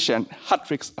outpatient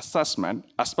health risk assessment,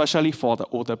 especially for the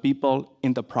older people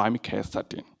in the primary care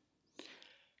setting.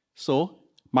 So,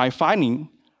 my finding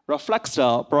reflects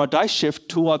the paradigm shift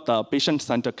toward the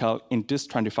patient-centered care in this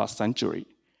 21st century,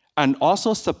 and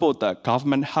also support the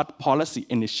government health policy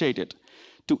initiated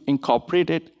to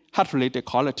incorporate health-related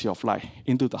quality of life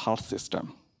into the health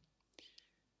system.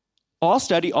 All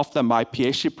study of my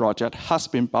PhD project has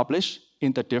been published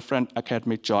in the different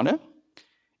academic journals.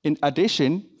 In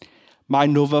addition, my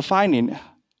novel finding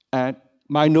has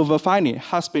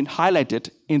been highlighted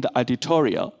in the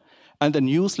editorial and the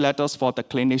newsletters for the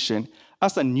clinician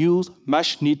as a new,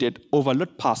 much-needed,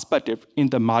 overlooked perspective in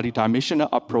the multidimensional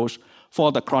approach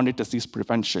for the chronic disease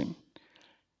prevention.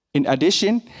 In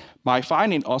addition, my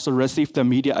finding also received the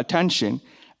media attention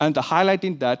and the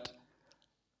highlighting that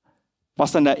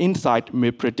personal insight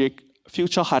may predict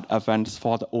future health events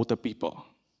for the older people.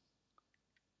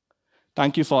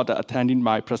 Thank you for attending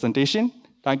my presentation.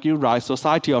 Thank you, Royal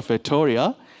Society of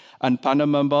Victoria, and panel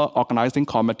member organizing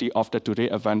committee of the today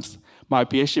events, my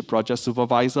PhD project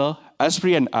supervisor,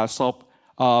 Esri and Aesop,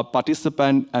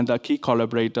 participant and the key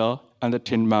collaborator and the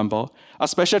team member. A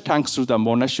special thanks to the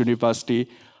Monash University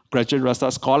Graduate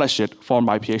Research Scholarship for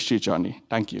my PhD journey.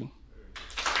 Thank you.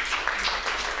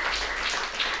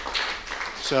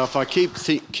 So if I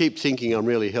keep thinking I'm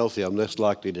really healthy, I'm less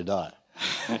likely to die.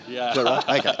 Yeah. Is that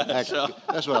right? Okay. Sure.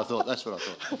 That's what I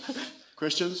thought.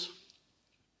 Questions?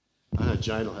 I know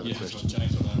Jane will have a question.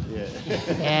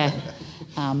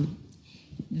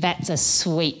 That's a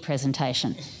sweet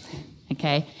presentation,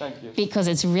 okay? Thank you. Because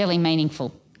it's really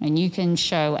meaningful. And you can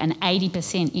show an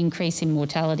 80% increase in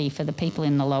mortality for the people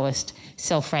in the lowest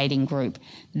self-rating group.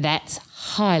 That's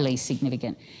highly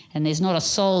significant. And there's not a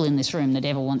soul in this room that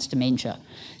ever wants dementia.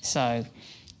 So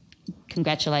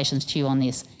congratulations to you on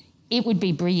this. It would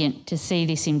be brilliant to see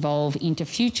this evolve into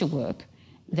future work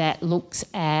that looks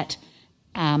at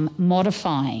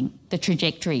modifying the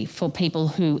trajectory for people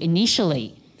who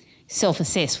initially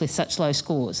self-assess with such low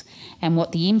scores and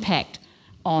what the impact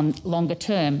on longer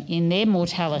term in their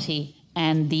mortality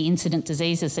and the incident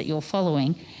diseases that you're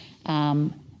following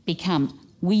become.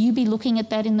 Will you be looking at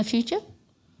that in the future?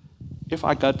 If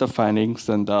I get the findings,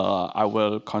 and I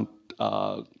will.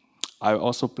 I'm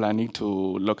also planning to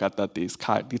look at the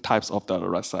types of the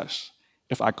research.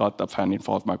 If I got the funding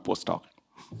for my postdoc.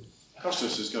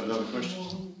 Costas has got another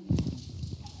question.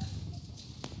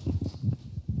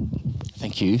 Thank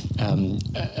Thank you.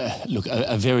 Look,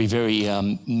 a very, very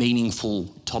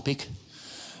meaningful topic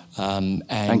and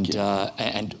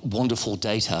wonderful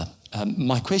data.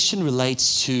 My question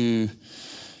relates to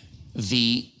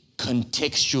the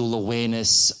contextual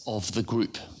awareness of the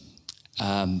group,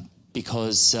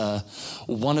 because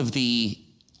one of the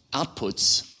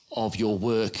outputs of your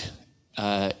work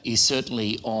is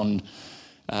certainly on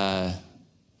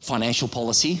financial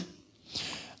policy.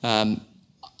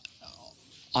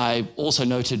 I also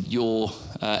noted your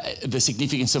the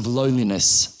significance of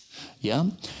loneliness,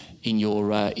 in your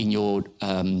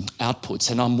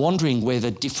outputs, and I'm wondering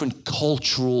whether different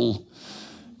cultural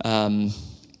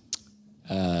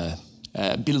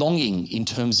belonging in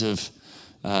terms of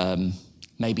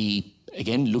maybe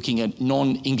again looking at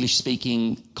non-English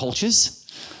speaking cultures,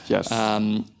 yes,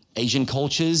 Asian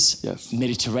cultures, yes,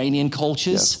 Mediterranean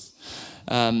cultures.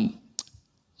 Yes.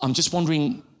 I'm just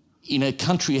wondering, in a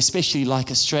country especially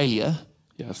like Australia,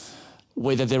 yes,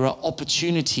 whether there are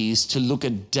opportunities to look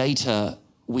at data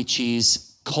which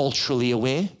is culturally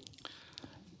aware?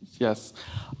 Yes.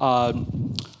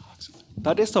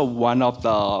 That is one of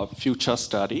the future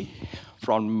study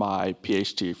from my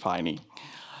PhD finding.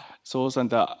 So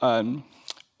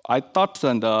I thought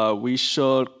we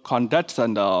should conduct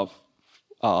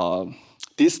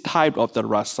this type of the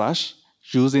research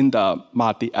using the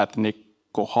multi-ethnic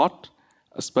cohort,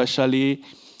 especially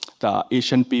the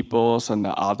Asian peoples and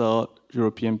the other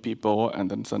European people, and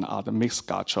then some other mixed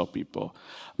culture people,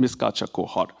 mixed culture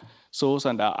cohort. So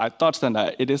I thought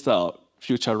that it is a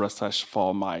future research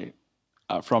for my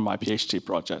from my PhD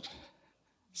project.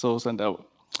 So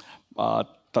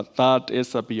that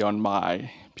is beyond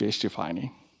my PhD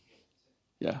finding.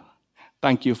 Yeah.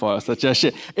 Thank you for your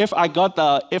suggestion. If I got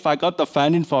the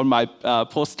funding for my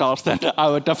postdoc, then I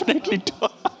would definitely do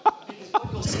it.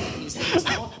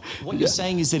 What you're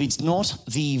saying is that it's not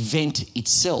the event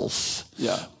itself,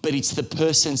 but it's the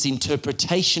person's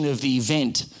interpretation of the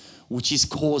event which is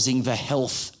causing the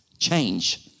health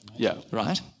change. Yeah.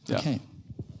 Right? Yeah. Okay.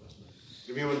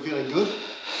 Everyone feeling good?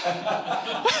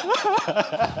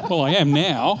 Well, I am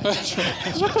now.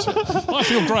 I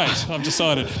feel great, I've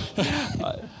decided.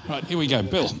 Right, here we go.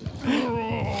 Bill.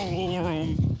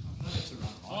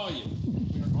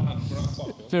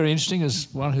 Very interesting as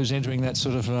one who's entering that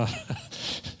sort of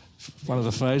one of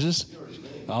the phases.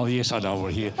 Oh, yes, I know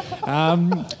we're here. How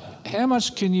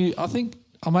much can you, I think,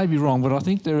 I may be wrong, but I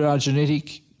think there are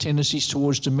genetic tendencies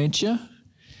towards dementia.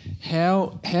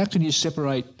 How can you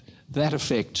separate that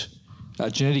effect,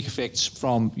 genetic effects,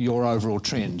 from your overall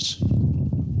trends?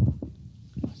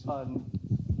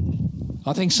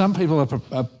 I think some people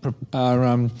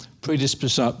are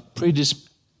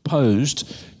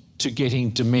predisposed to getting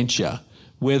dementia,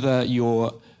 whether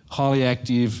you're highly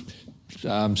active,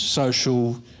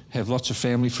 social, have lots of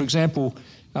family. For example,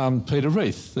 Peter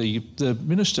Reith, the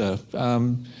minister,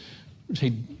 he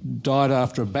died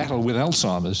after a battle with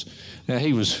Alzheimer's. Now,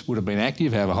 he would have been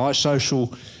active, have a high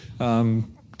social,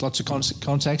 lots of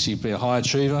contacts, he'd be a high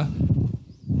achiever.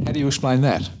 How do you explain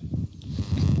that?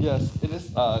 Yes, it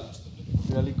is a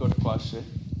really good question.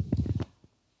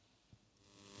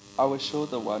 I will show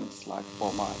the one slide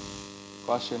for my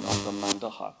question of the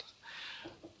mental health.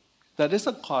 There is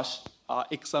a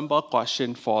example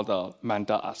question for the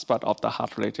mental aspect of the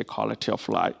heart-related quality of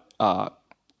life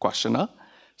questionnaire.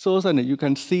 So then you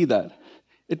can see that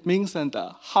it means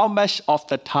that how much of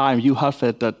the time you have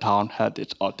the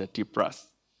downheaded or the depressed.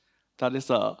 That is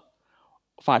a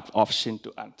 5 option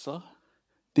to answer.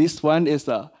 This one is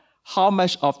how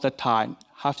much of the time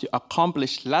have you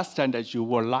accomplished less than that you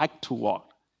would like to work,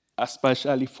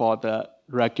 especially for the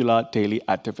regular daily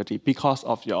activity because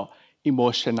of your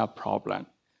emotional problem.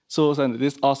 So then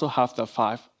this also have the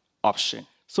 5 option.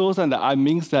 So then I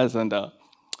mean that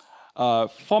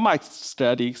for my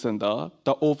studies and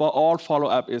the overall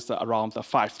follow-up is around the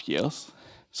 5 years.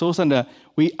 So then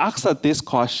we answered this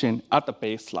question at the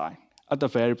baseline, at the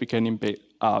very beginning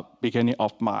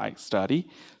of my study.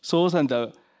 So then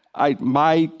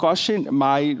my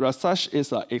research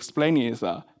is explaining is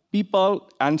people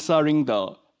answering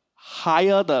the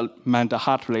higher the mental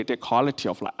health-related quality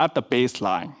of life at the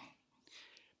baseline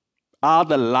are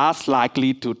the less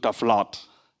likely to develop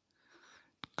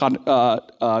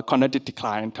cognitive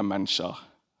decline and dementia.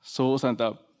 So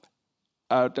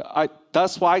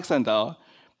that's why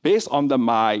based on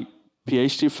my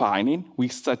PhD finding, we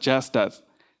suggest that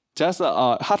just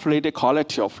a heart-related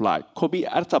quality of life could be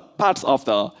as a part of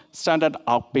the standard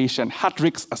outpatient heart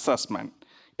risk assessment.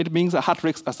 It means a heart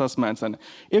risk assessment. And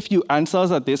if you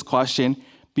answer this question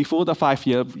before the 5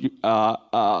 years,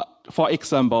 for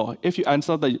example, if you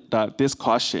answer this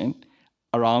question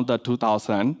around the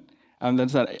 2000, And then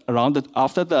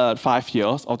after the 5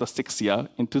 years or the 6th year,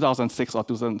 in 2006 or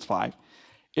 2005,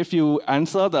 if you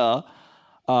answer the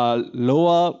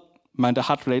lower mental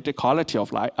health-related quality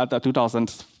of life at the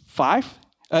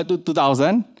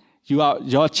 2000,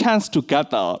 your chance to get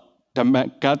the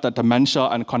dementia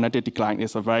and cognitive decline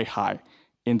is very high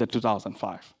in the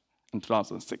 2005 and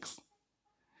 2006.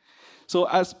 So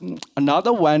as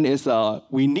another one is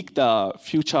we need the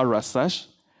future research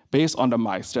based on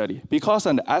my study. Because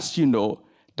as you know,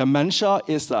 dementia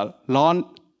is a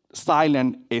long,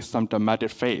 silent,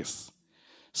 asymptomatic phase.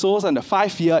 So the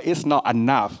 5 years is not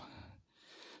enough.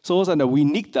 So we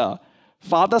need the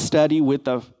further study with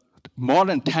the more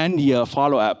than 10-year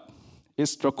follow-up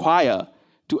is required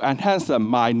to enhance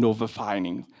my novel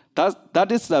findings.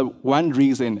 That is the one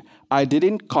reason I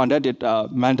didn't conduct the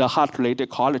mental health-related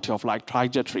quality of life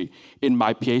trajectory in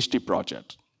my PhD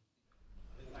project.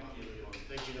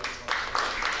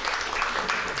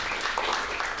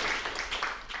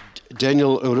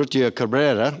 Daniel Urrutia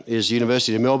Cabrera is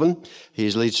University of Melbourne.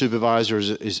 His lead supervisor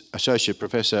is Associate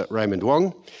Professor Raymond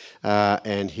Wong,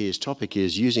 and his topic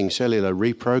is using cellular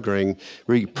reprogramming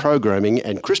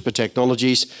and CRISPR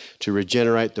technologies to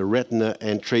regenerate the retina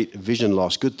and treat vision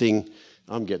loss. Good thing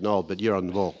I'm getting old, but you're on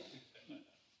the ball.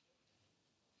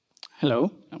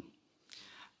 Hello.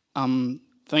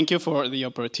 Thank you for the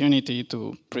opportunity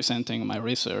to presenting my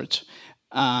research.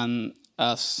 And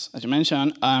as you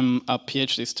mentioned, I'm a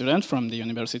PhD student from the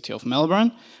University of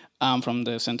Melbourne. I'm from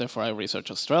the Centre for Eye Research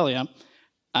Australia.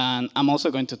 And I'm also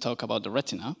going to talk about the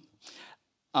retina.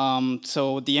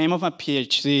 So the aim of my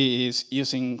PhD is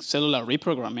using cellular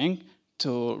reprogramming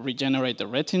to regenerate the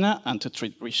retina and to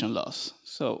treat vision loss.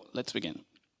 So let's begin.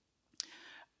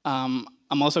 I'm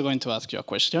also going to ask you a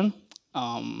question.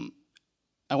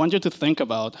 I want you to think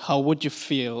about how would you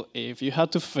feel if you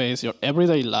had to face your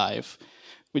everyday life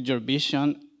with your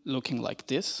vision looking like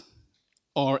this,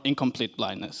 or in complete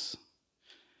blindness.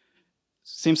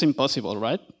 Seems impossible,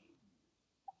 right?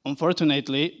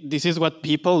 Unfortunately, this is what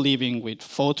people living with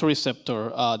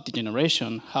photoreceptor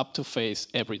degeneration have to face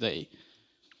every day.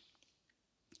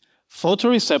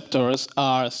 Photoreceptors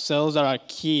are cells that are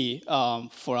key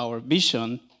for our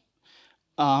vision.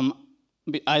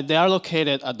 They are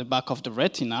located at the back of the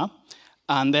retina,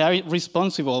 and they are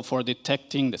responsible for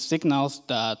detecting the signals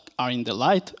that are in the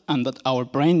light and that our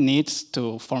brain needs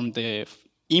to form the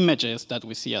images that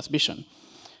we see as vision.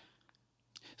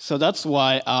 So that's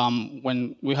why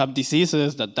when we have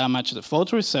diseases that damage the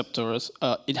photoreceptors,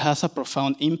 it has a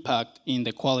profound impact in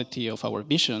the quality of our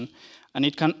vision, and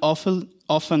it can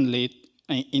often lead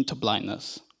into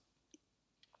blindness.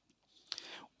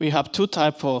 We have two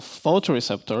types of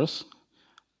photoreceptors,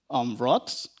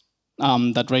 rods,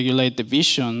 that regulate the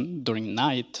vision during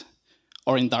night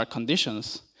or in dark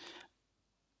conditions,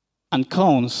 and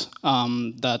cones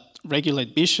that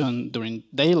regulate vision during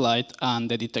daylight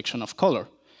and the detection of color.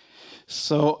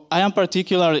 So I am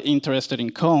particularly interested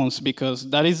in cones because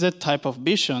that is the type of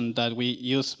vision that we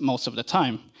use most of the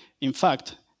time. In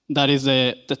fact, that is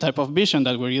the type of vision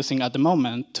that we're using at the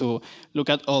moment to look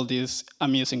at all these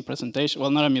amusing presentations, well,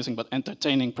 not amusing, but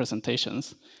entertaining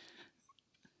presentations.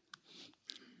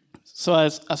 So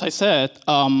as I said,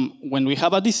 when we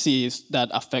have a disease that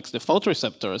affects the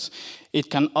photoreceptors, it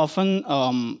can often,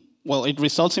 it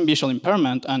results in visual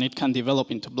impairment and it can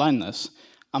develop into blindness.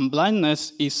 And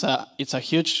blindness is a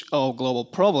huge global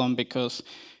problem because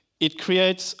it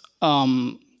creates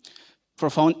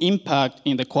profound impact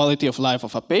in the quality of life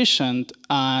of a patient,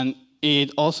 and it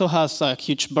also has a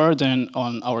huge burden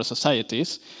on our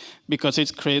societies because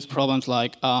it creates problems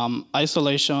like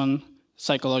isolation,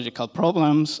 psychological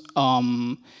problems,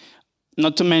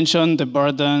 not to mention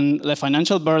the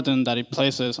financial burden that it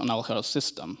places on our health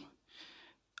system.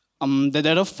 The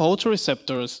death of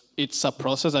photoreceptors, it's a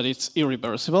process that is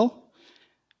irreversible,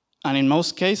 and in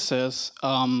most cases,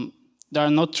 there are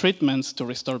no treatments to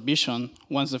restore vision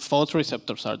once the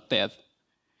photoreceptors are dead.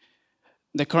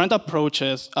 The current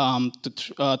approaches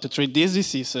to treat these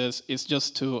diseases is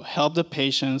just to help the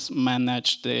patients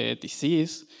manage the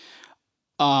disease,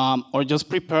 or just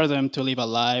prepare them to live a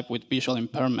life with visual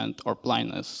impairment or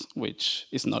blindness, which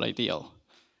is not ideal.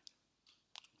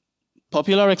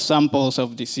 Popular examples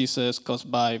of diseases caused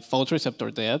by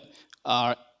photoreceptor death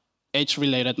are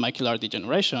age-related macular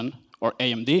degeneration, or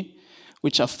AMD,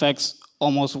 which affects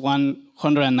almost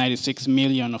 196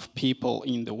 million of people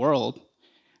in the world,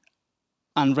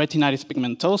 and retinitis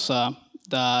pigmentosa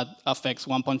that affects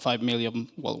 1.5 million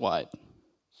worldwide.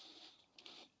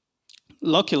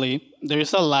 Luckily, there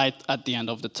is a light at the end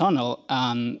of the tunnel,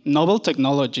 and novel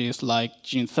technologies like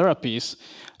gene therapies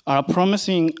are a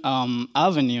promising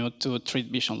avenue to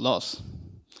treat vision loss.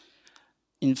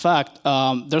 In fact,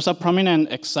 there's a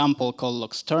prominent example called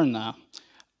Luxturna,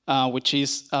 which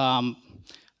is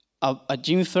a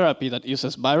gene therapy that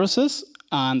uses viruses,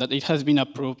 and that it has been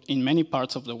approved in many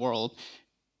parts of the world,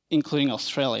 including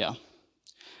Australia.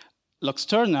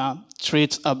 Luxturna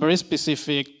treats a very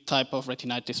specific type of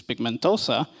retinitis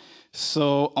pigmentosa,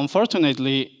 so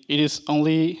unfortunately, it is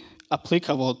only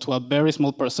applicable to a very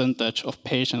small percentage of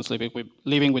patients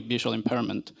living with visual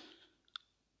impairment.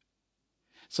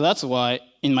 So that's why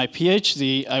in my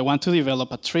PhD, I want to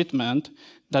develop a treatment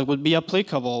that would be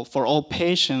applicable for all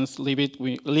patients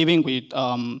living with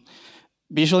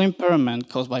visual impairment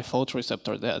caused by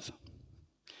photoreceptor death.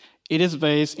 It is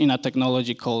based in a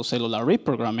technology called cellular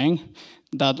reprogramming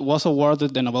that was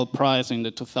awarded the Nobel Prize in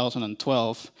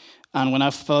 2012. And when I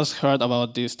first heard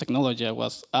about this technology, I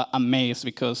was amazed,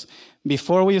 because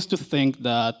before we used to think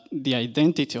that the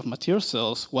identity of mature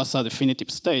cells was a definitive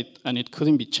state and it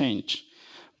couldn't be changed.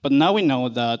 But now we know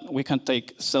that we can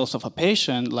take cells of a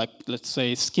patient, like let's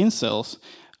say skin cells,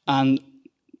 and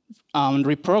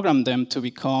reprogram them to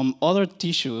become other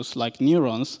tissues like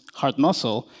neurons, heart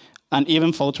muscle, and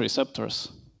even photoreceptors.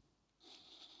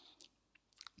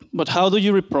 But how do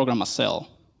you reprogram a cell?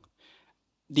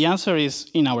 The answer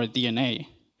is in our DNA.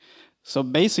 So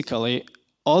basically,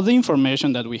 all the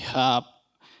information that we have,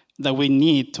 that we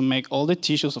need to make all the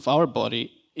tissues of our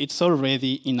body, it's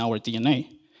already in our DNA.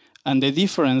 And the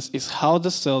difference is how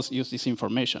the cells use this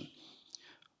information.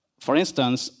 For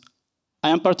instance, I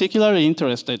am particularly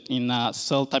interested in a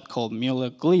cell type called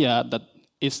myeloglia that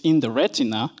is in the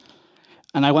retina,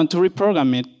 and I want to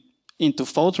reprogram it into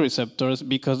photoreceptors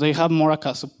because they have more like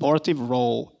a supportive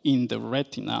role in the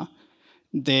retina.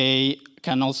 They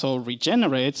can also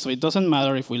regenerate, so it doesn't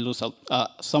matter if we lose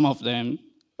some of them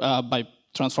by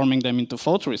transforming them into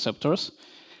photoreceptors.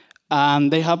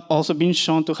 And they have also been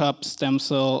shown to have stem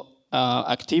cell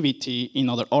activity in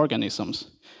other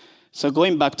organisms. So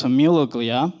going back to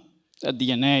myeloglia,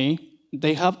 DNA,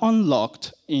 they have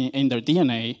unlocked in their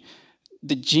DNA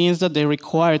the genes that they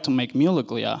require to make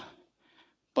myeloglia.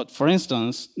 But for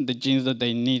instance, the genes that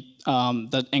they need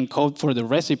that encode for the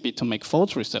recipe to make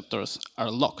photoreceptors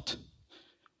are locked.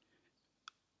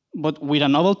 But with a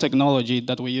novel technology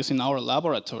that we use in our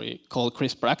laboratory called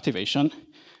CRISPR activation,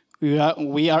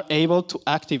 we are able to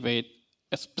activate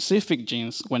specific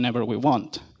genes whenever we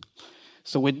want.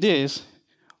 So with this,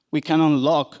 we can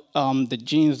unlock the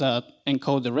genes that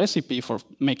encode the recipe for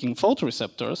making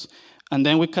photoreceptors, and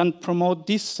then we can promote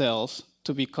these cells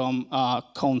to become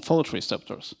cone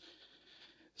photoreceptors.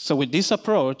 So with this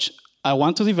approach, I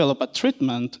want to develop a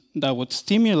treatment that would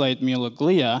stimulate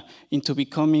myeloglia into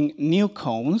becoming new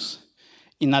cones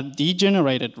in a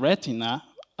degenerated retina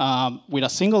with a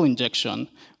single injection,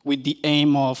 with the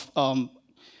aim of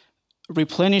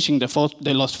replenishing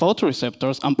the lost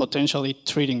photoreceptors and potentially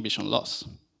treating vision loss.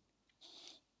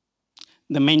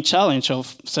 The main challenge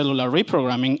of cellular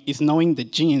reprogramming is knowing the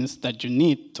genes that you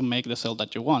need to make the cell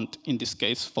that you want, in this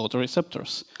case,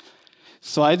 photoreceptors.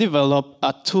 So I developed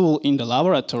a tool in the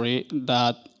laboratory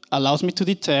that allows me to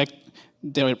detect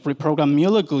the reprogrammed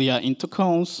myeloglia into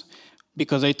cones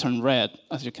because they turn red,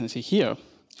 as you can see here.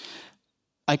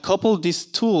 I coupled this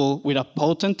tool with a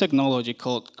potent technology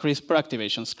called CRISPR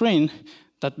activation screen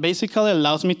that basically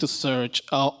allows me to search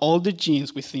all the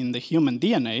genes within the human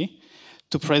DNA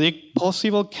to predict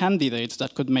possible candidates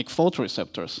that could make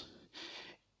photoreceptors.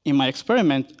 In my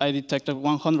experiment, I detected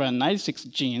 196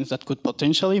 genes that could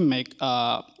potentially make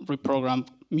reprogram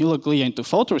myeloglia into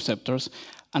photoreceptors,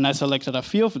 and I selected a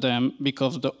few of them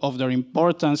because of their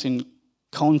importance in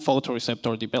cone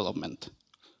photoreceptor development.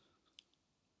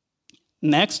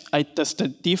 Next, I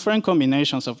tested different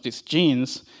combinations of these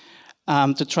genes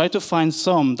to try to find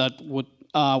some that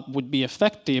would be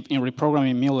effective in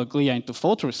reprogramming myeloglia into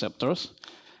photoreceptors.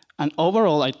 And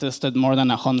overall, I tested more than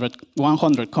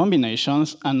 100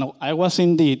 combinations, and I was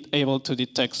indeed able to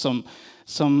detect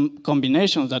some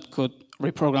combinations that could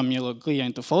reprogram myeloglia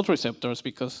into photoreceptors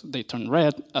because they turn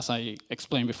red, as I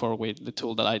explained before with the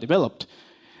tool that I developed.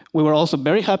 We were also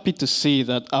very happy to see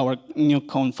that our new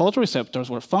cone photoreceptors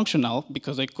were functional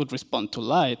because they could respond to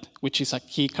light, which is a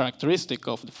key characteristic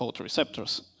of the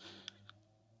photoreceptors.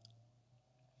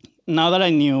 Now that I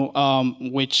knew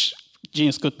which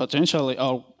genes could potentially,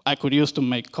 or I could use to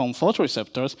make cone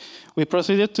photoreceptors, we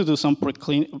proceeded to do some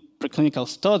preclinical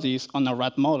studies on a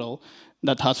rat model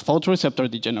that has photoreceptor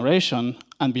degeneration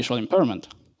and visual impairment.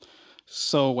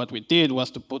 So what we did was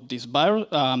to put these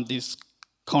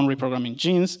cone reprogramming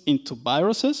genes into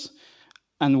viruses,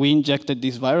 and we injected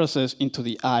these viruses into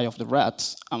the eye of the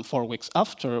rats, and 4 weeks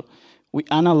after, we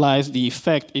analyzed the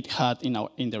effect it had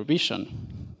in their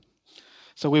vision.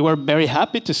 So we were very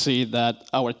happy to see that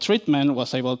our treatment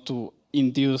was able to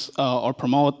induce or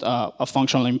promote a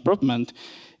functional improvement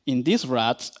in these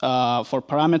rats for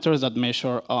parameters that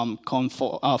measure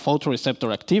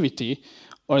photoreceptor activity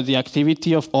or the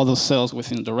activity of other cells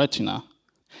within the retina.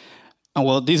 And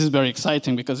well, this is very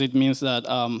exciting because it means that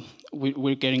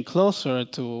we're getting closer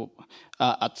to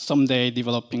at someday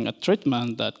developing a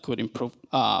treatment that could improve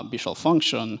visual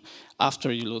function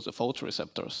after you lose the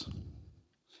photoreceptors.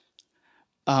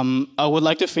 I would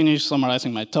like to finish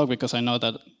summarizing my talk because I know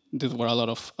that there were a lot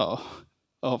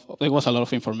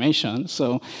of information.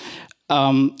 So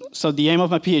the aim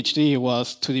of my PhD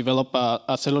was to develop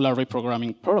a cellular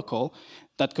reprogramming protocol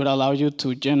that could allow you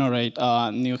to generate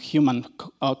new human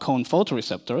cone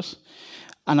photoreceptors.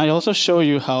 And I also show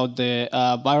you how the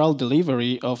viral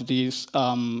delivery of these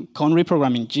cone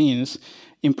reprogramming genes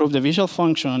improve the visual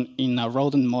function in a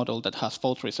rodent model that has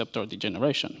photoreceptor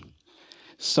degeneration.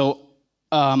 So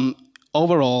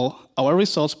overall, our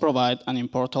results provide an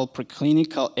important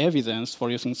preclinical evidence for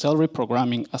using cell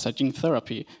reprogramming as a gene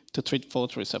therapy to treat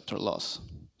photoreceptor loss.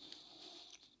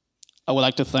 I would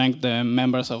like to thank the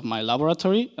members of my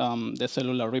laboratory, the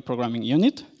cellular reprogramming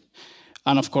unit,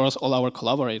 and of course all our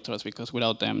collaborators, because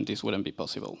without them this wouldn't be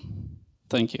possible.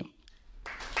 Thank you.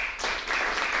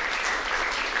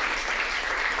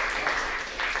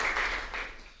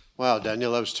 Wow,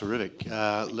 Daniel, that was terrific.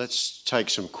 Let's take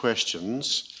some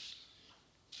questions.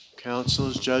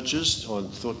 Councillors, judges. I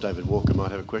thought David Walker might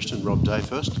have a question. Rob Day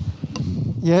first.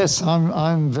 Yes,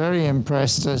 I'm very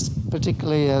impressed,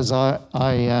 particularly as I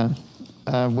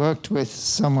worked with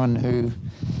someone who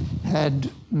had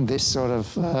this sort of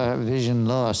vision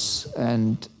loss,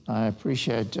 and I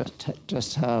appreciate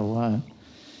just how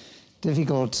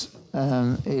difficult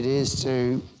it is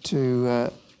to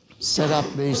set up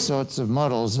these sorts of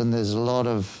models, and there's a lot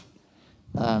of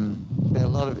there are a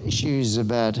lot of issues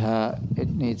about how it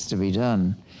needs to be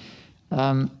done.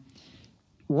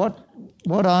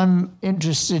 What I'm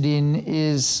interested in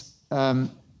is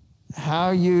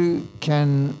how you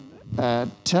can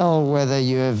tell whether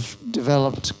you have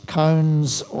developed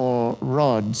cones or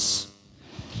rods,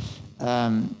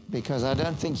 because I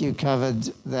don't think you covered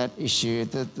that issue,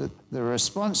 that the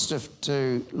response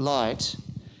to light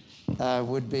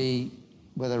would be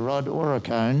with a rod or a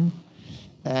cone,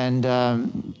 and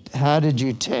how did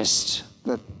you test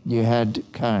that you had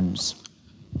cones?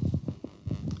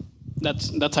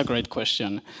 That's a great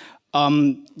question.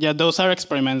 Yeah, those are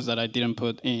experiments that I didn't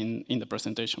put in the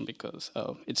presentation because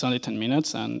it's only 10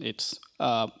 minutes and it's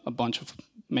a bunch of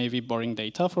maybe boring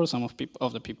data for some of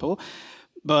the people.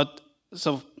 But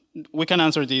so we can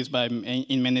answer this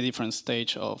in many different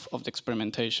stages of the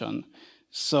experimentation.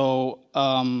 So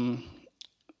I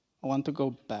want to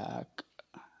go back.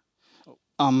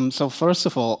 So first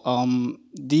of all,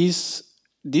 this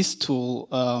tool,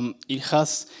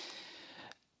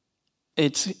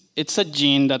 it's a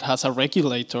gene that has a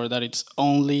regulator that it's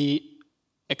only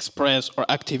expressed or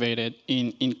activated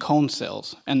in cone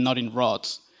cells and not in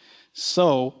rods.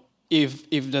 So if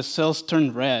the cells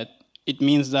turn red, it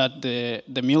means that the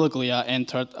microglia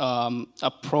entered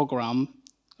a program,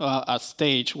 a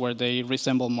stage where they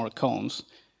resemble more cones.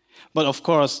 But of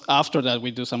course, after that,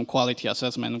 we do some quality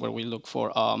assessment where we look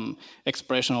for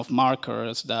expression of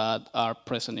markers that are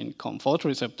present in cone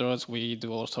photoreceptors. We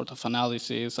do all sorts of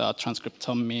analysis,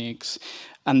 transcriptomics,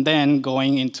 and then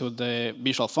going into the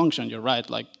visual function, you're right,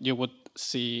 like you would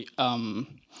see, the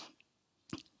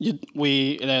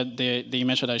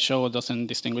image that I showed doesn't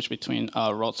distinguish between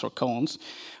rods or cones,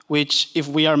 which if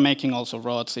we are making also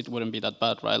rods, it wouldn't be that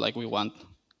bad, right? Like we want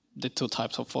the two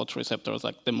types of photoreceptors,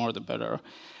 like the more the better.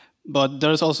 But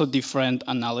there's also different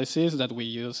analysis that we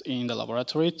use in the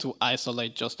laboratory to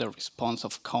isolate just the response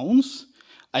of cones.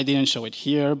 I didn't show it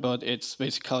here, but it's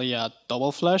basically a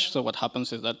double flash. So what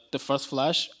happens is that the first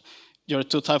flash, your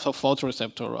two types of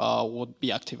photoreceptor would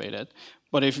be activated.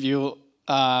 But if you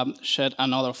shed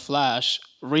another flash,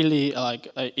 really like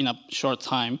in a short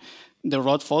time, the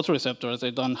rod photoreceptors, they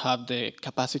don't have the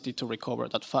capacity to recover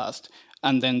that fast.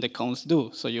 And then the cones do,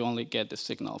 so you only get the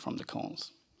signal from the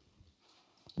cones.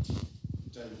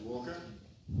 David Walker.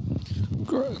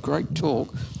 Great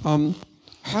talk.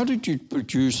 How did you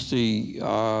produce the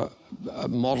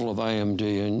model of AMD?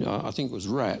 And I think it was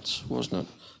rats, wasn't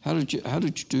it? How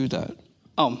did you do that?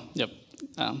 Oh, yep.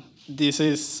 This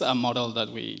is a model that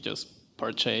we just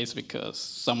purchased because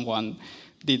someone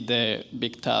did the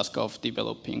big task of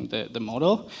developing the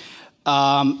model.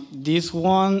 This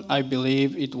one, I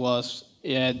believe it was.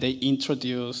 They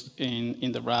introduced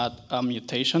in the rat a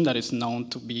mutation that is known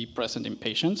to be present in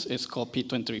patients. It's called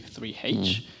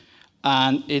P23H.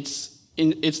 And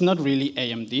it's not really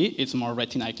AMD, it's more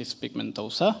retinitis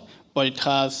pigmentosa, but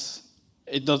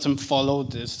it doesn't follow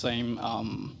the same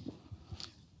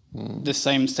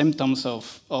symptoms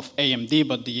of AMD,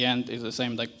 but the end is the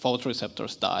same, like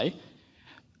photoreceptors die.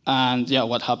 And yeah,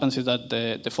 what happens is that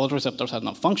the photoreceptors are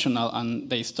not functional, and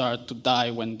they start to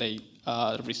die when they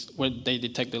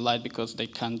detect the light, because they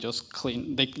can't just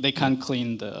clean. They can't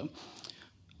clean the.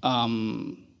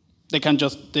 They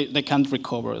can't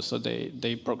recover, so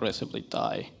they progressively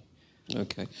die.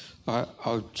 Okay, I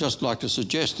would just like to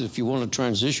suggest that if you want a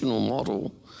transitional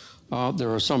model, there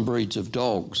are some breeds of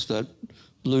dogs that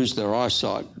lose their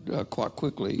eyesight quite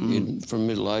quickly from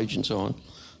middle age and so on.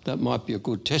 That might be a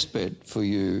good test bed for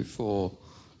you for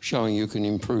showing you can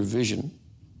improve vision.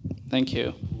 Thank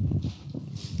you.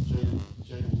 Coming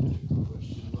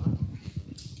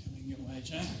your way,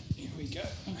 Jane. Here we go.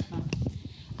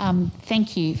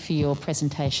 Thank you for your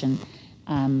presentation.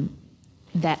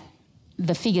 That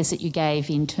the figures that you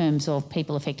gave in terms of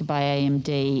people affected by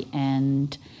AMD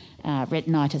and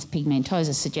retinitis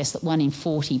pigmentosa suggest that 1 in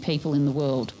 40 people in the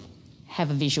world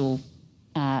have a visual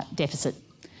deficit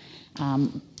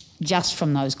just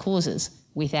from those causes,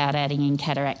 without adding in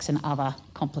cataracts and other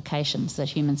complications that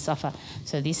humans suffer.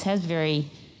 So this has very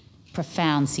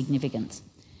profound significance.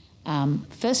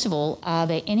 First of all, are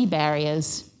there any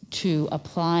barriers to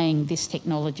applying this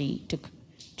technology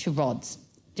to rods,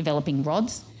 developing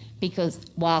rods? Because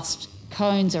whilst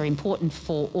cones are important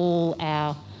for all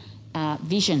our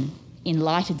vision in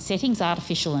lighted settings,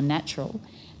 artificial and natural,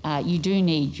 you do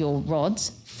need your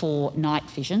rods for night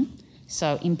vision.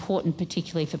 So important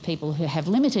particularly for people who have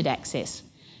limited access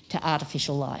to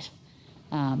artificial light.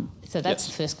 So that's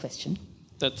the first question.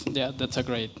 That's a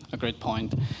great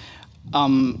point.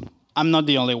 I'm not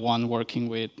the only one working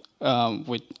with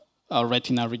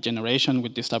retina regeneration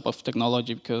with this type of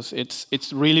technology, because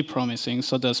it's really promising.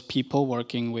 So there's people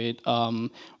working with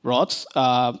rods.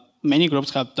 Many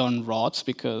groups have done rods,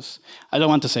 because I don't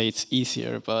want to say it's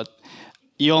easier, but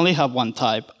you only have one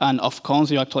type, and of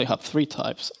cones you actually have 3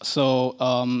 types. So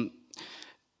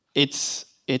it's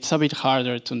a bit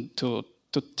harder to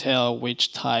tell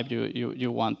which type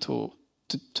you want to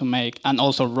make, and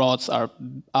also rods are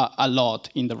a lot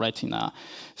in the retina.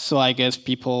 So I guess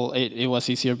it was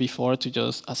easier before to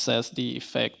just assess the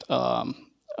effect of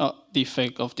these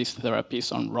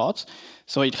therapies on rods.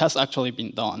 So it has actually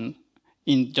been done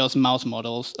in just mouse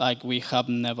models. Like, we have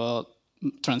never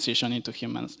transitioned into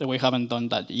humans. We haven't done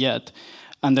that yet.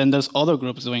 And then there's other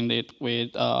groups doing it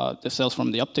with the cells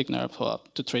from the optic nerve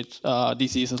to treat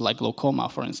diseases like glaucoma,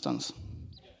 for instance.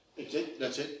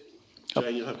 That's it.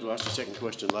 Jane, you'll have to ask the second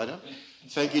question later.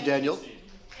 Thank you, Daniel.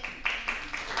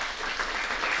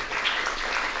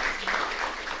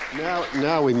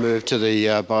 Now we move to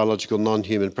the biological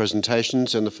non-human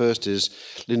presentations, and the first is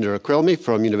Linda Akwelmi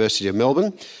from University of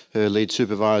Melbourne. Her lead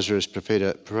supervisor is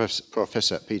Professor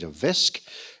Peter Vesk,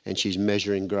 and she's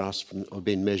measuring graphs from, or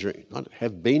been measuring,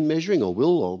 have been measuring or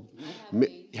will, or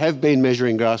have been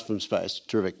measuring graphs from space.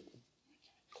 Terrific.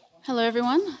 Hello,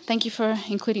 everyone. Thank you for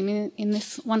including me in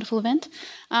this wonderful event.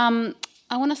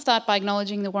 I want to start by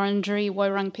acknowledging the Wurundjeri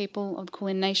Woiwurrung people of the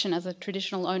Kulin Nation as the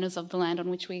traditional owners of the land on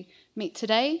which we meet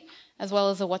today, as well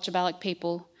as the Wotjobaluk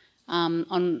people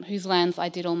on whose lands I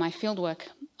did all my fieldwork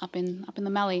up in the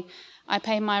Mallee. I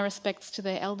pay my respects to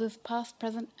their elders, past,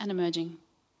 present, and emerging.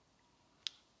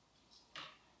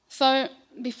 So,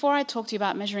 before I talk to you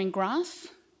about measuring grass,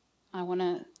 I want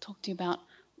to talk to you about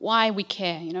why we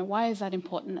care. You know, why is that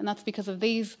important? And that's because of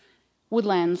these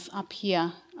woodlands up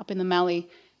here, up in the Mallee.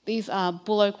 These are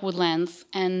bull oak woodlands,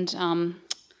 and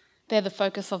they're the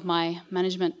focus of my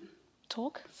management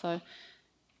talk. So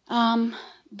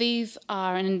these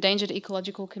are an endangered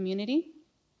ecological community.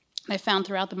 They're found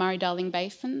throughout the Murray-Darling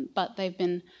Basin, but they've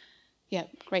been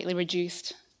greatly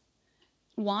reduced.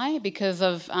 Why? Because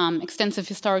of extensive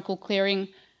historical clearing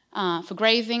for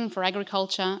grazing, for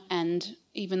agriculture, and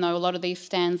even though a lot of these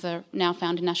stands are now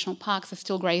found in national parks, they're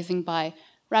still grazing by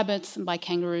rabbits and by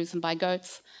kangaroos and by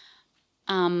goats.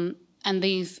 And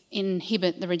these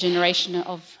inhibit the regeneration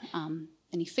of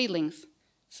any seedlings.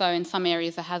 So in some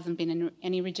areas there hasn't been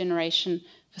any regeneration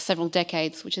for several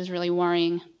decades, which is really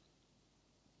worrying.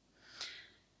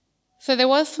 So there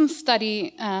was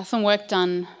some work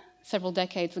done several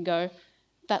decades ago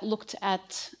that looked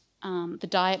at the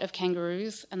diet of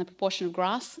kangaroos and the proportion of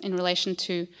grass in relation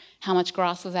to how much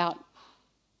grass was out,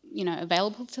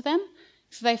 available to them.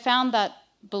 So they found that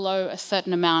below a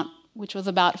certain amount, which was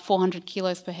about 400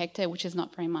 kilos per hectare, which is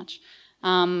not very much,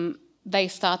 they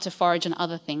start to forage on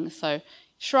other things, so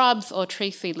shrubs or tree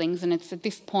seedlings, and it's at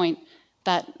this point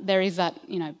that there is that,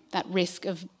 that risk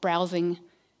of browsing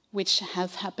which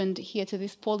has happened here to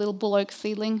this poor little bull oak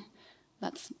seedling.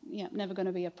 That's never going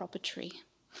to be a proper tree.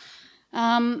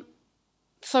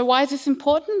 So why is this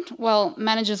important? Well,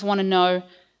 managers want to know,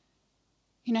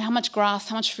 how much grass,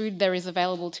 how much food there is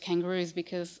available to kangaroos,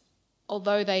 because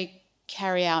although they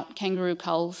carry out kangaroo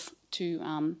culls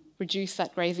to reduce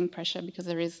that grazing pressure, because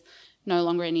there is no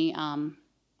longer any,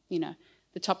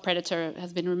 the top predator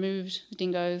has been removed,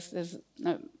 dingoes, there's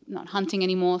not hunting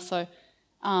anymore. So,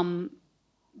 to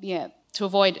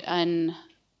avoid an,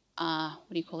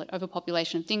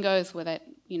 overpopulation of dingoes, where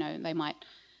they might,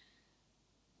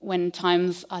 when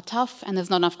times are tough and there's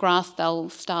not enough grass, they'll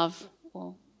starve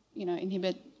or,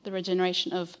 inhibit the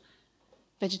regeneration of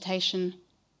vegetation.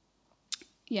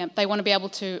 They want to be able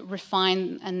to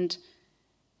refine and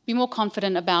be more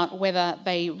confident about whether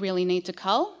they really need to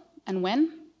cull and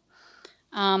when.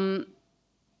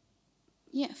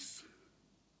 Yes.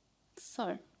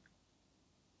 So,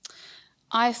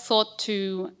 I sought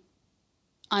to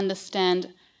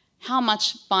understand how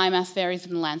much biomass varies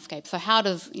in the landscape. So how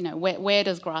does, where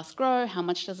does grass grow? How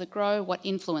much does it grow? What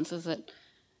influences it?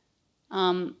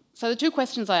 So the two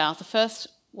questions I asked, the first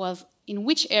was, in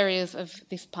which areas of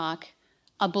this park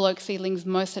are bull oak seedlings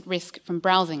most at risk from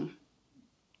browsing?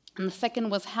 And the second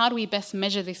was, how do we best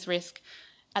measure this risk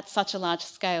at such a large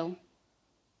scale?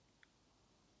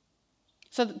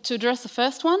 So to address the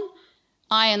first one,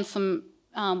 I and some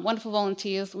wonderful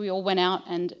volunteers, we all went out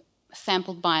and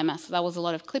sampled biomass. So that was a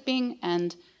lot of clipping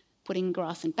and putting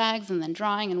grass in bags and then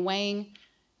drying and weighing.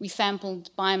 We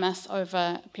sampled biomass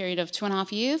over a period of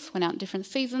 2.5 years, went out in different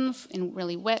seasons, in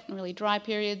really wet and really dry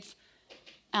periods.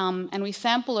 And we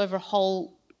sampled over a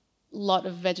whole lot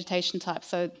of vegetation types.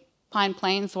 So Pine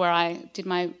Plains, where I did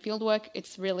my field work,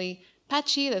 it's really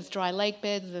patchy. There's dry lake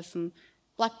beds, there's some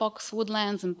black box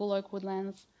woodlands and bull oak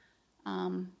woodlands.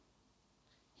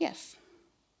 Yes.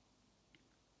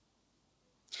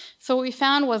 So what we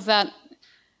found was that,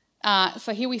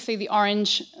 so here we see the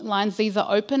orange lines. These are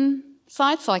open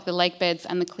sites, so like the lake beds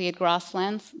and the cleared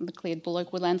grasslands, the cleared bull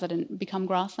oak woodlands that didn't become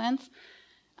grasslands.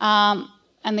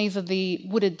 And these are the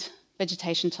wooded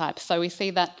vegetation types. So we see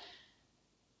that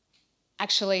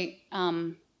actually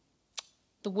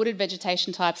the wooded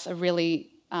vegetation types are really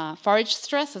forage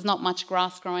stress. There's not much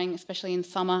grass growing, especially in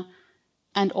summer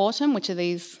and autumn, which are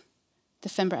these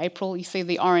December, April. You see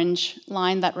the orange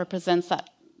line that represents that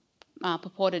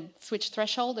purported switch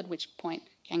threshold, at which point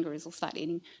kangaroos will start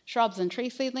eating shrubs and tree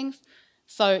seedlings.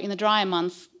 So in the drier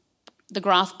months, the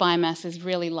grass biomass is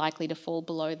really likely to fall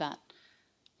below that.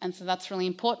 And so that's really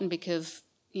important because,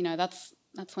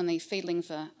 that's when these seedlings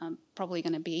are probably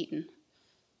going to be eaten.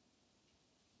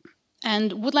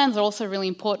 And woodlands are also really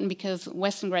important because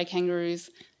western grey kangaroos,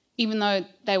 even though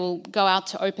they will go out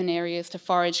to open areas to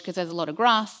forage because there's a lot of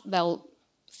grass, they'll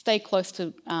stay close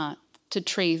to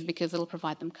trees because it'll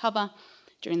provide them cover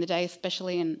during the day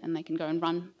especially, and they can go and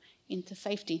run into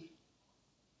safety.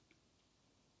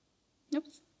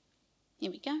 Oops,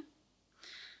 here we go.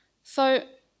 So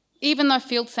even though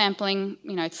field sampling,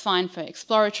 it's fine for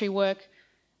exploratory work,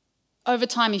 over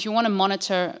time, if you want to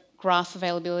monitor grass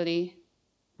availability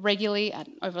regularly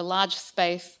over a large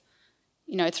space,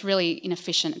 it's really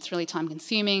inefficient, it's really time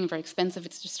consuming, very expensive,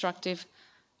 it's destructive.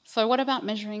 So what about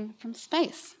measuring from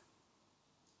space?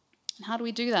 And how do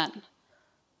we do that?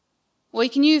 Well, you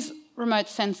can use remote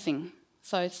sensing,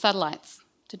 so satellites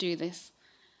to do this.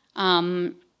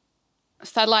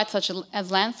 Satellites such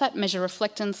as Landsat measure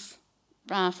reflectance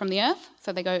from the Earth,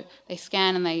 so they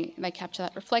scan and they capture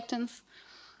that reflectance.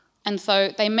 And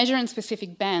so they measure in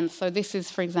specific bands. So this is,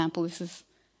 for example, these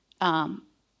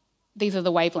are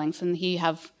the wavelengths, and here you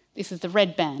have, this is the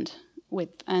red band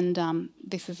width, and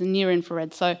this is the near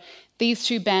infrared. So these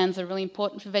two bands are really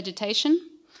important for vegetation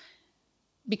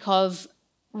because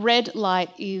red light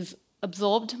is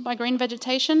absorbed by green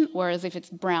vegetation, whereas if it's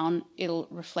brown, it'll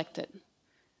reflect it.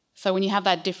 So when you have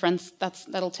that difference,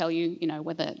 that'll tell you,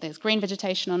 whether there's green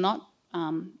vegetation or not.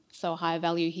 So a higher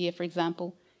value here, for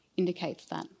example, indicates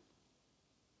that.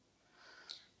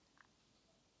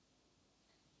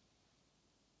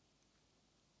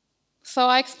 So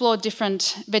I explored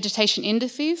different vegetation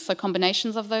indices, so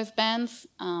combinations of those bands,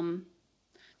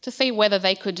 to see whether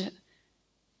they could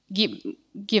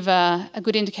give a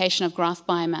good indication of grass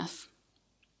biomass.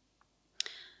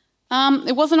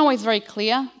 It wasn't always very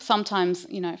clear. Sometimes,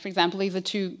 for example, these are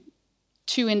two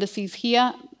indices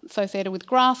here associated with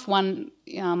grass. One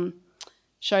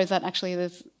shows that actually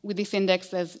with this index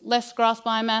there's less grass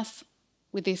biomass.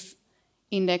 With this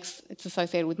index, it's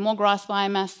associated with more grass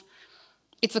biomass.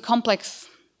 It's a complex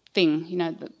thing,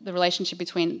 the relationship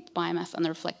between biomass and the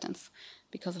reflectance,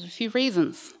 because of a few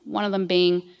reasons. One of them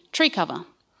being tree cover.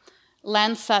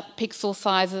 Landsat pixel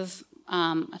sizes,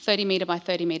 30 metre by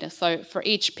 30 metre. So for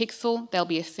each pixel, there'll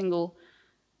be a single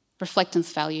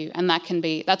reflectance value, and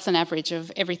that's an average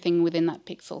of everything within that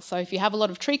pixel. So if you have a lot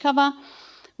of tree cover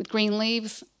with green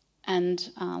leaves,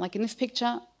 and like in this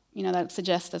picture, that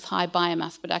suggests there's high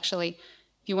biomass, but actually,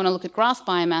 if you want to look at grass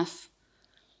biomass,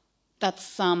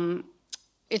 that's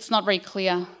it's not very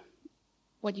clear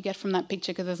what you get from that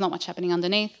picture because there's not much happening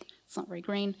underneath. It's not very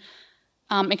green.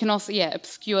 It can also,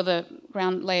 obscure the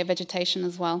ground layer vegetation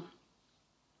as well.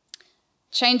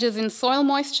 Changes in soil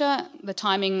moisture, the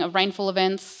timing of rainfall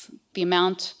events, the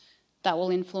amount that will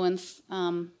influence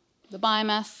the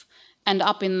biomass, and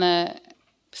up in the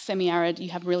semi-arid, you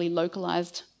have really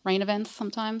localized rain events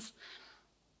sometimes.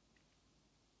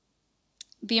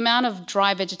 The amount of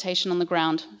dry vegetation on the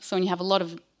ground, so when you have a lot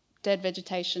of dead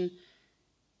vegetation,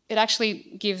 it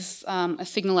actually gives a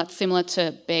signal that's similar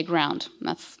to bare ground.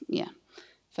 That's,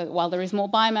 So while there is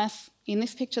more biomass in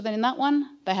this picture than in that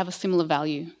one, they have a similar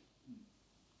value,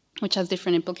 which has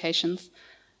different implications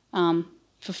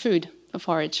for food, for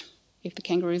forage, if the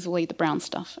kangaroos will eat the brown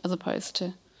stuff as opposed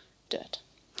to dirt.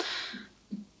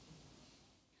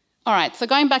 All right, so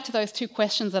going back to those two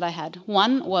questions that I had.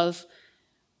 One was,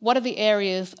 what are the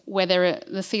areas where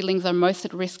the seedlings are most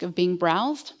at risk of being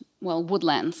browsed? Well,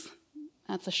 woodlands.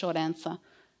 That's a short answer.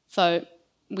 So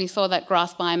we saw that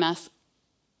grass biomass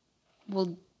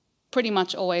will pretty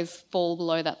much always fall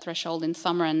below that threshold in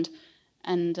summer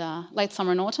and late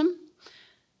summer and autumn.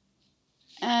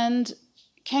 And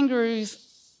kangaroos,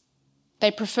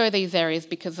 they prefer these areas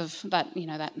because of that,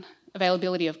 that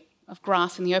availability of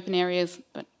grass in the open areas,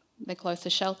 but they're close to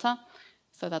shelter.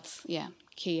 So that's,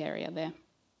 key area there.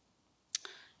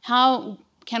 How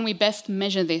can we best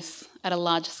measure this at a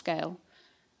large scale?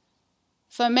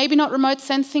 So maybe not remote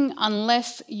sensing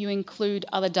unless you include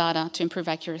other data to improve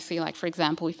accuracy. Like, for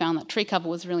example, we found that tree cover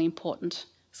was really important,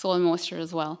 soil moisture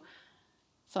as well.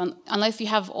 So unless you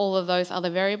have all of those other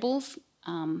variables,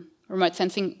 remote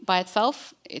sensing by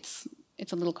itself, it's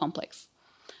a little complex.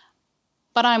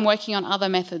 But I'm working on other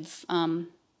methods,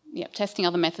 testing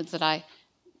other methods that I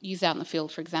use out in the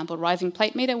field. For example, rising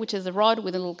plate meter, which is a rod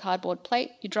with a little cardboard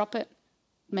plate. You drop it,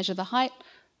 measure the height.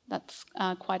 That's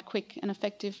quite a quick and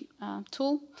effective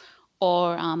tool.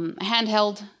 Or a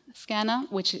handheld scanner,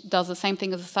 which does the same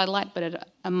thing as a satellite, but at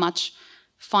a much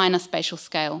finer spatial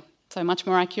scale. So much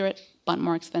more accurate, but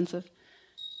more expensive.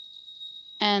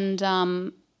 And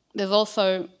there's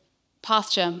also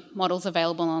pasture models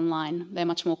available online. They're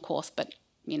much more coarse, but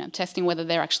testing whether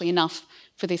they're actually enough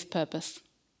for this purpose.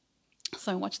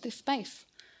 So watch this space.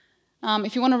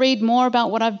 If you want to read more about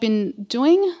what I've been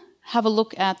doing, have a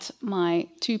look at my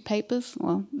 2 papers.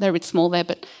 Well, they're a bit small there,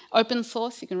 but open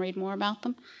source, you can read more about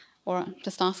them, or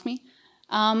just ask me.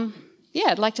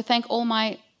 I'd like to thank all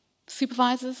my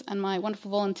supervisors and my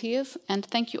wonderful volunteers, and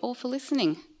thank you all for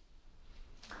listening.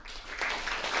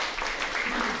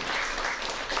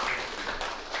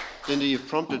 Linda, you've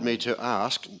prompted me to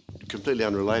ask, completely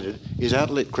unrelated, is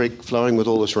Outlet Creek flowing with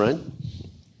all this rain?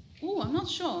 Oh, I'm not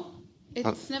sure.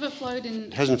 It's never flowed in...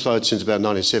 It hasn't flowed since about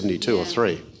 1972 or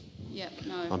 3. Yeah,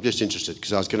 no. I'm just interested,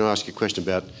 because I was going to ask you a question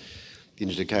about the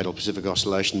Interdecadal Pacific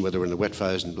Oscillation, whether we're in the wet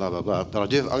phase and blah, blah, blah.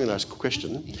 But I'm going to ask a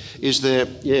question. Is there...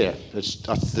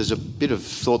 there's a bit of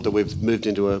thought that we've moved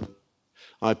into a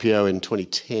IPO in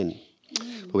 2010,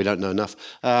 but we don't know enough.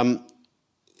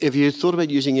 Have you thought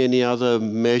about using any other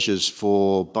measures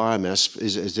for biomass?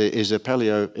 Is there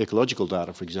paleoecological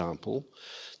data, for example,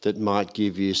 that might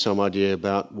give you some idea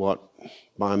about what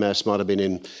biomass might have been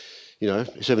in,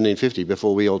 1750,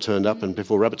 before we all turned up and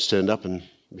before rabbits turned up and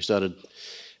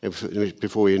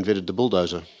before we invented the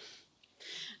bulldozer?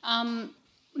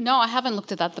 No, I haven't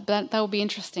looked at that, but that would be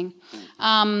interesting.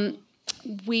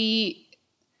 We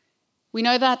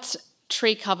know that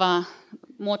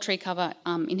more tree cover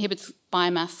inhibits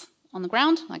biomass on the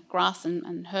ground, like grass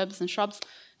and herbs and shrubs.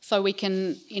 So we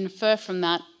can infer from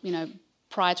that,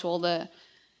 prior to all the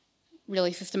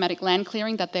really systematic land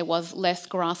clearing, that there was less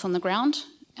grass on the ground.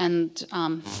 And,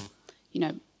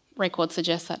 records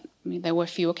suggest that there were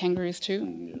fewer kangaroos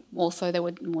too. Also, there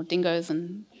were more dingoes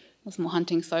and there was more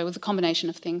hunting. So it was a combination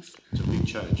of things. It's a big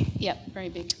change. Yeah, very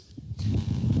big.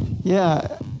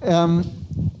 Yeah,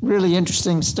 really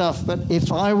interesting stuff. But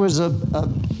if I was a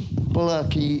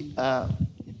bullocky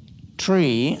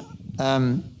tree,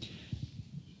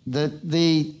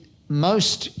 the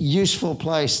most useful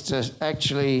place to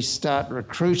actually start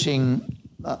recruiting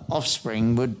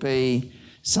offspring would be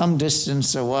some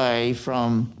distance away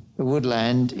from the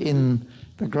woodland in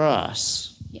the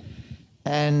grass. Yeah.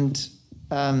 And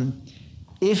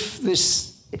if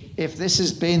this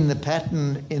has been the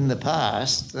pattern in the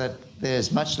past, that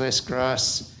there's much less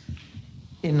grass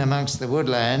in amongst the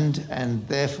woodland, and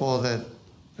therefore the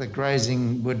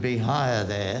grazing would be higher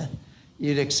there,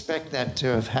 you'd expect that to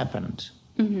have happened.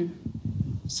 Mm-hmm.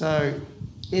 So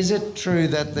is it true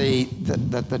that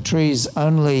the trees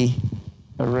only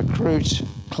recruit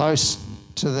close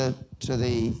to the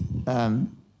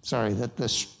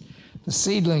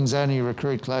seedlings only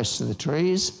recruit close to the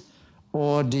trees,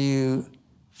 or do you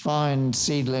find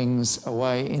seedlings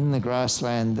away in the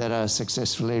grassland that are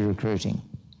successfully recruiting?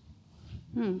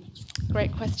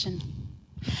 Great question.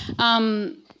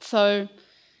 So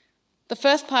the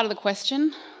first part of the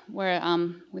question, where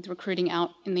with recruiting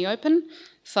out in the open,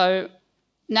 so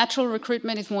natural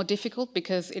recruitment is more difficult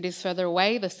because it is further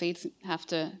away. The seeds have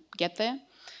to get there.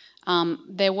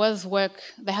 There has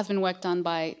been work done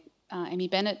by Amy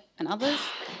Bennett and others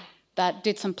that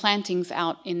did some plantings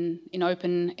out in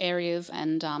open areas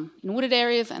and in wooded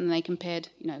areas, and they compared,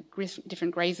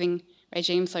 different grazing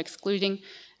regimes, so excluding,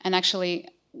 and actually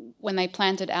when they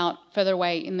planted out further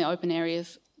away in the open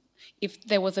areas, if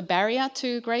there was a barrier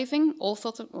to grazing, all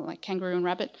sorts of, like kangaroo and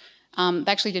rabbit,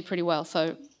 they actually did pretty well.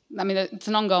 So, I mean, it's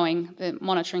an ongoing, they're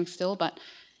monitoring still, but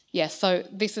yes, so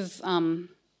this is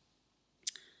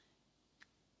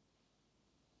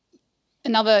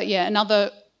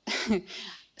another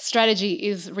strategy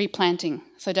is replanting.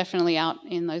 So definitely out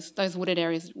in those wooded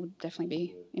areas would definitely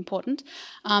be important.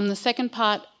 The second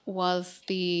part was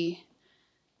the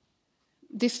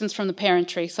distance from the parent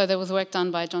tree. So there was work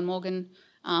done by John Morgan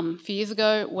a few years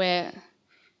ago where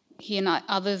he and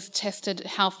others tested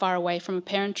how far away from a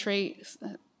parent tree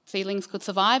seedlings could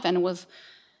survive, and it was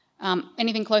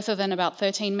anything closer than about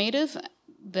 13 metres,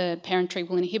 the parent tree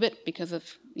will inhibit because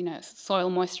of soil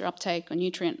moisture uptake or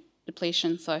nutrient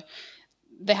depletion. So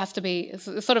there has to be, it's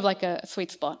sort of like a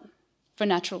sweet spot for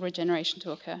natural regeneration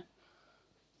to occur.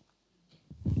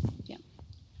 Yeah.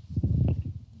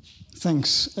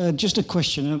 Thanks. Just a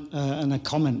question and a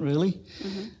comment, really.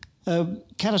 Mm-hmm.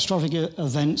 Catastrophic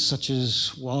events such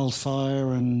as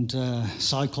wildfire and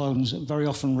cyclones very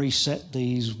often reset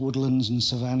these woodlands and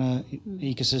savanna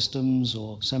ecosystems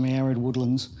or semi-arid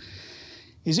woodlands.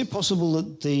 Is it possible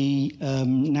that the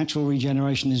natural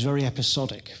regeneration is very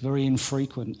episodic, very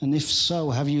infrequent? And if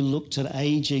so, have you looked at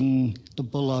aging the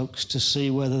bull oaks to see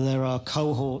whether there are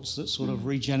cohorts that sort of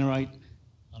regenerate,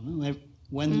 I don't know,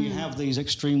 when you have these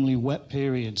extremely wet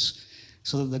periods,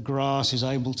 so that the grass is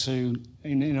able to,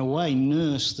 in a way,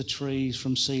 nurse the trees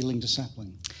from seedling to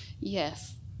sapling?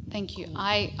 Yes, thank you.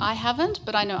 I haven't,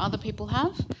 but I know other people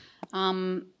have.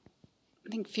 I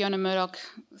think Fiona Murdoch,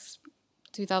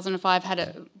 2005,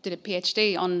 did a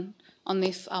PhD on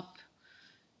this up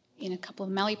in a couple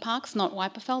of Mallee parks, not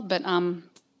Weiperfeld, but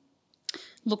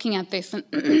looking at this,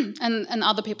 and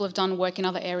other people have done work in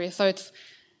other areas. So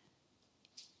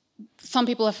some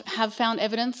people have found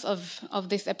evidence of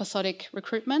this episodic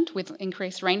recruitment with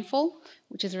increased rainfall,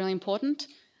 which is really important.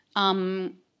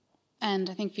 And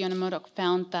I think Fiona Murdoch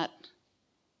found that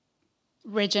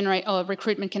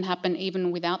recruitment can happen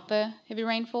even without the heavy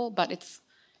rainfall, but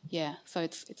so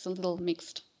it's a little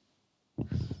mixed.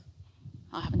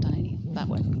 I haven't done any of that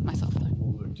work myself, though.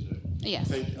 More work to do.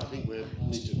 Yes. I think we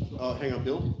need to... Oh, hang on,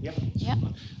 Bill. Yep. Yep.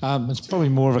 It's probably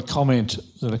more of a comment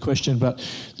than a question, but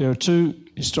there are two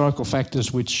historical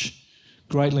factors which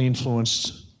greatly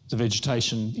influenced the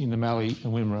vegetation in the Mallee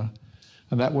and Wimmera,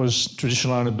 and that was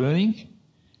traditional owner burning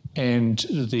and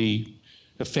the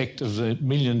effect of the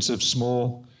millions of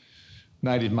small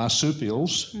native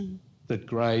marsupials that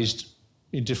grazed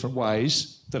in different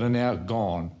ways that are now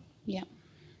gone. Yeah.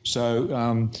 So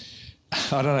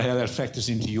I don't know how that factors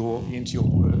into your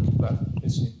work, but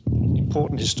it's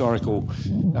important historical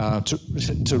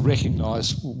to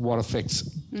recognise what effects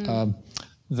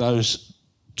those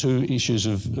two issues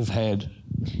have had.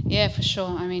 Yeah, for sure.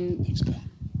 I mean,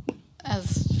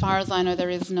 as far as I know, there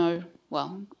is no,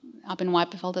 well, up in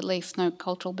Weiperfeld at least, no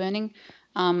cultural burning.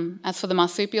 As for the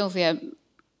marsupials, yeah,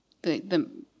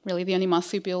 really the only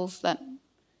marsupials that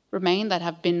remain that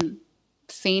have been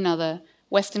seen are the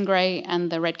western grey and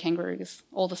the red kangaroos.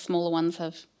 All the smaller ones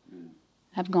have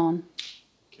gone.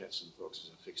 Cats and foxes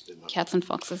have fixed them up. Cats and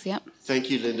foxes, yep. Thank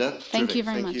you, Linda. Thank you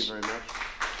very much. Thank you very much.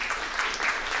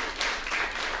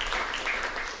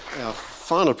 Our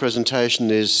final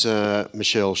presentation is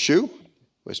Michelle Xu.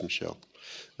 Where's Michelle?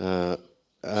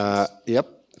 Yep,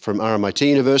 from RMIT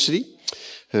University.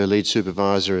 Her lead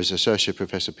supervisor is Associate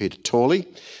Professor Peter Torley,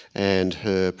 and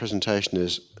her presentation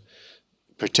is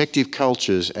Protective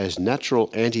Cultures as Natural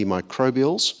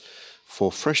Antimicrobials for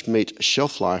Fresh Meat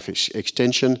Shelf Life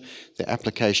Extension, Their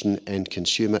Application and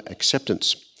Consumer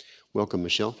Acceptance. Welcome,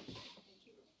 Michelle.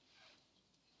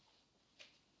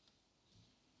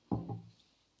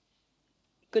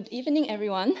 Good evening,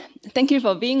 everyone. Thank you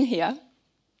for being here.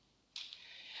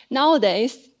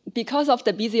 Nowadays, because of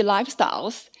the busy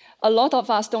lifestyles, a lot of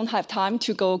us don't have time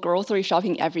to go grocery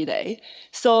shopping every day.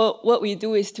 So what we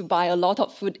do is to buy a lot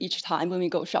of food each time when we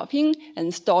go shopping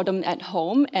and store them at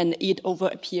home and eat over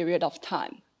a period of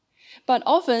time. But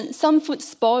often, some food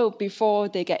spoil before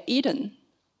they get eaten.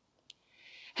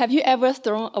 Have you ever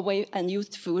thrown away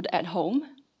unused food at home?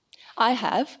 I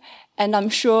have, and I'm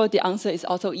sure the answer is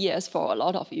also yes for a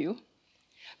lot of you.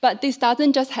 But this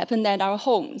doesn't just happen at our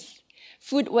homes.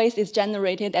 Food waste is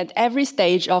generated at every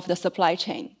stage of the supply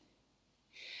chain.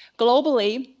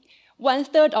 Globally,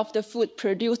 1/3 of the food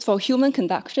produced for human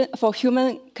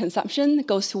consumption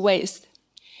goes to waste.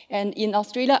 And in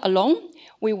Australia alone,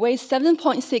 we waste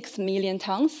 7.6 million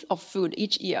tons of food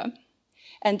each year.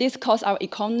 And this costs our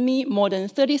economy more than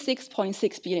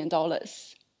 $36.6 billion.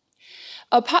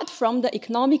 Apart from the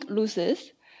economic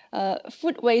losses,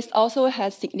 food waste also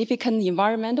has significant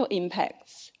environmental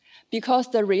impacts because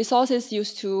the resources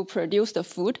used to produce the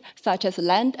food, such as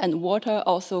land and water,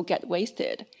 also get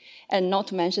wasted. And not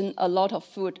to mention, a lot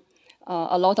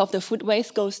of the food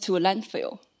waste goes to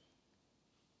landfill.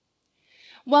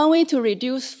 One way to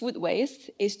reduce food waste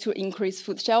is to increase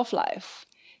food shelf life,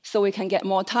 so we can get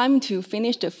more time to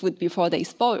finish the food before they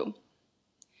spoil.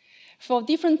 For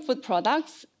different food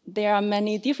products, there are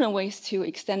many different ways to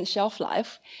extend shelf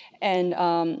life. And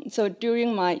so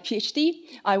during my PhD,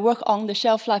 I work on the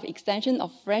shelf life extension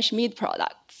of fresh meat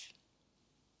products.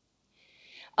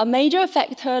 A major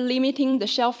factor limiting the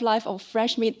shelf life of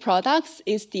fresh meat products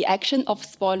is the action of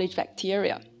spoilage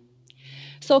bacteria.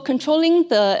 So controlling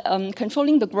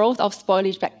the growth of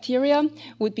spoilage bacteria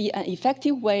would be an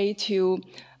effective way to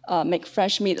make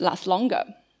fresh meat last longer.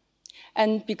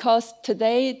 And because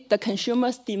today the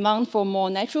consumers demand for more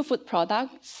natural food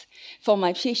products, for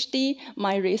my PhD,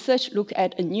 my research looked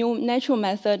at a new natural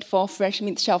method for fresh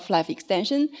meat shelf life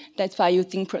extension. That's by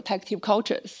using protective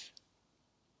cultures.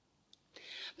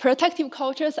 Protective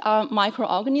cultures are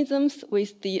microorganisms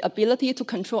with the ability to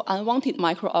control unwanted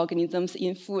microorganisms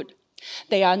in food.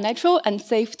 They are natural and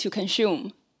safe to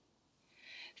consume.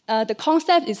 The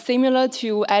concept is similar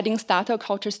to adding starter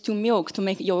cultures to milk to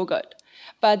make yogurt.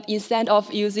 But instead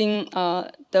of using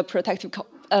the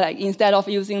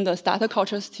starter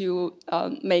cultures to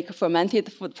make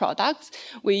fermented food products,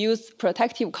 we use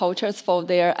protective cultures for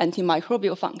their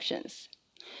antimicrobial functions.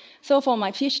 So for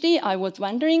my PhD, I was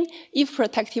wondering if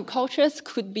protective cultures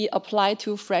could be applied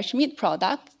to fresh meat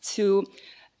products to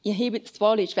inhibit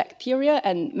spoilage bacteria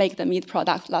and make the meat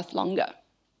products last longer.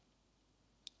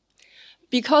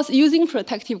 Because using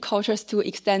protective cultures to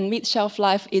extend meat shelf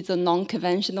life is a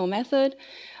non-conventional method,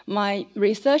 my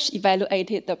research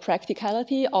evaluated the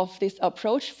practicality of this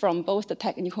approach from both the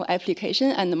technical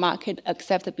application and the market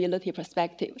acceptability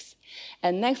perspectives.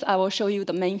 And next, I will show you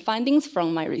the main findings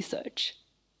from my research.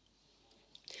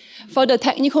 For the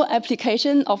technical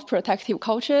application of protective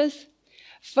cultures,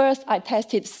 first, I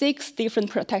tested 6 different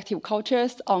protective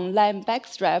cultures on lamb back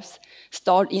straps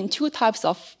stored in 2 types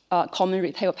of common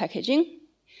retail packaging.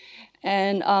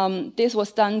 And this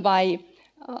was done by,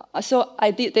 so I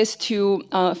did this to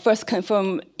first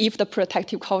confirm if the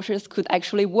protective cultures could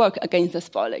actually work against the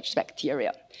spoilage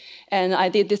bacteria. And I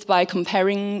did this by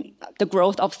comparing the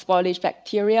growth of spoilage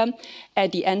bacteria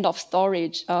at the end of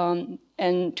storage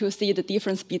and to see the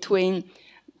difference between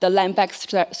the lamb back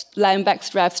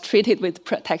straps treated with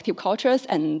protective cultures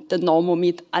and the normal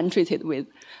meat untreated with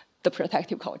the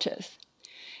protective cultures.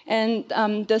 And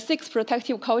the 6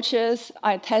 protective cultures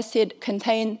I tested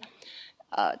contain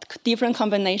different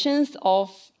combinations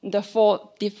of the 4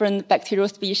 different bacterial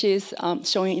species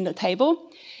shown in the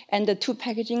table. And the 2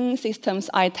 packaging systems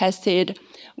I tested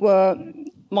were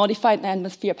modified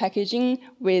atmosphere packaging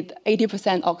with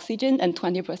 80% oxygen and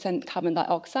 20% carbon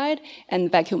dioxide,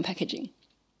 and vacuum packaging.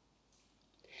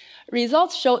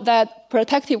 Results showed that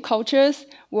protective cultures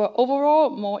were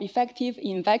overall more effective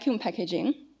in vacuum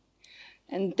packaging,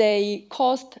 and they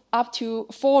caused up to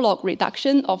 4-log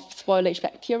reduction of spoilage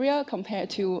bacteria compared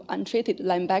to untreated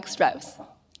lamb back straps.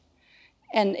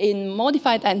 And in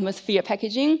modified atmosphere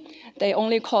packaging, they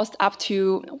only caused up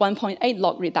to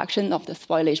 1.8-log reduction of the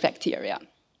spoilage bacteria.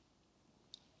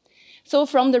 So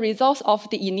from the results of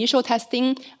the initial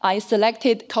testing, I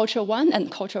selected culture 1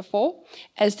 and culture 4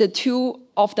 as the 2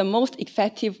 of the most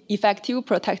effective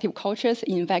protective cultures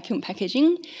in vacuum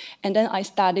packaging. And then I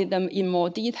studied them in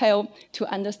more detail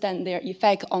to understand their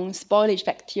effect on spoilage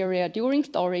bacteria during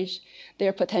storage,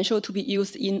 their potential to be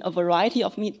used in a variety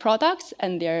of meat products,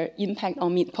 and their impact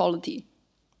on meat quality.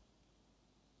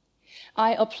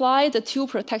 I applied the two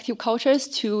protective cultures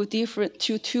to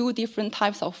two different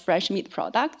types of fresh meat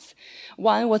products.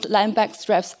 One was lamb-back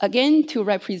straps, again, to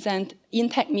represent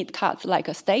intact meat cuts like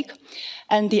a steak.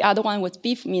 And the other one was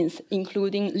beef mince,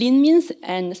 including lean mince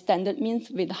and standard mince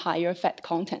with higher fat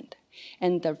content.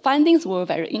 And the findings were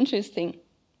very interesting.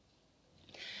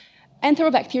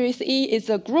 Enterobacteriaceae is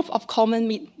a group of common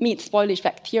meat spoilage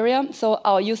bacteria, so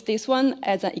I'll use this one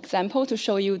as an example to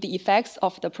show you the effects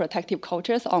of the protective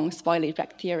cultures on spoilage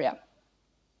bacteria.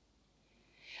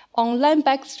 On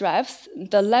lamb-back straps,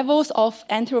 the levels of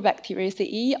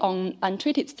Enterobacteriaceae on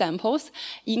untreated samples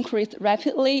increased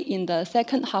rapidly in the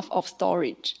second half of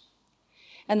storage.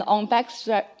 And on back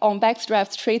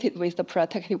straps treated with the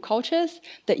protective cultures,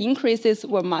 the increases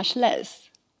were much less.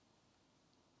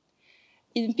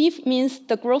 In beef mince,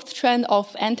 the growth trend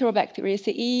of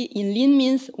Enterobacteriaceae in lean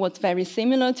mince was very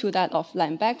similar to that of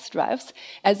lamb-back straps.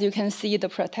 As you can see, the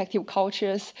protective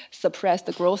cultures suppress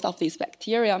the growth of these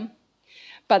bacteria.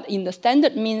 But in the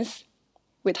standard mince,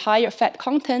 with higher fat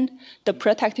content, the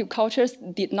protective cultures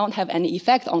did not have any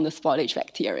effect on the spoilage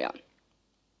bacteria.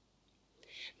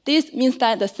 This means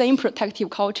that the same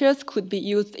protective cultures could be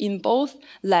used in both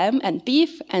lamb and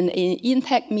beef and in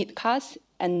intact meat cuts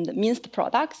and minced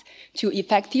products to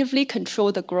effectively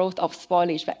control the growth of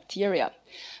spoilage bacteria.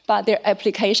 But their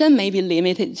application may be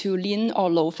limited to lean or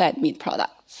low-fat meat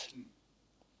products.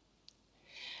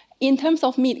 In terms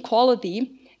of meat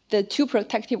quality, the two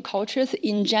protective cultures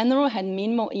in general had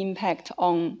minimal impact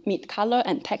on meat color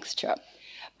and texture,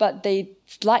 but they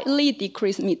slightly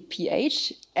decreased meat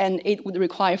pH, and it would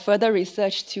require further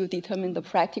research to determine the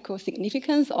practical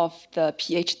significance of the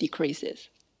pH decreases.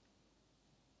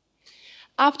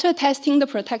 After testing the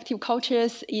protective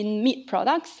cultures in meat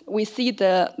products, we see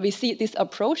this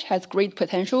approach has great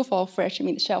potential for fresh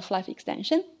meat shelf life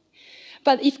extension.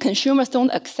 But if consumers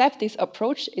don't accept this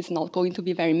approach, it's not going to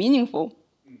be very meaningful.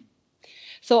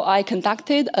 So I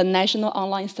conducted a national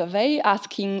online survey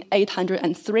asking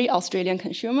 803 Australian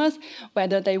consumers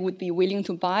whether they would be willing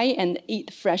to buy and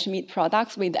eat fresh meat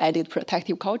products with added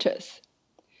protective cultures,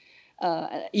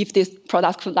 if these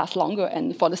products could last longer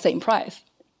and for the same price.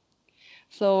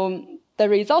 So the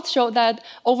results showed that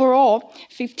overall,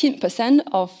 15%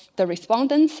 of the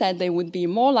respondents said they would be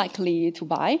more likely to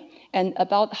buy, and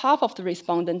about half of the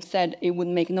respondents said it would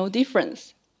make no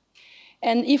difference.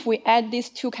 And if we add these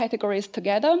two categories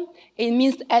together, it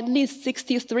means at least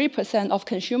 63% of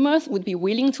consumers would be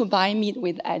willing to buy meat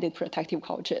with added protective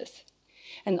cultures.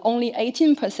 And only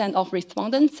 18% of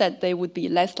respondents said they would be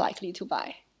less likely to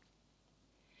buy.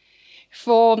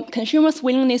 For consumers'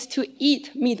 willingness to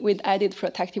eat meat with added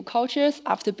protective cultures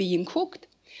after being cooked,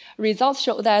 results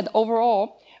show that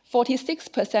overall,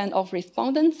 46% of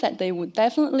respondents said they would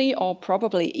definitely or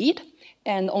probably eat,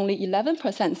 and only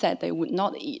 11% said they would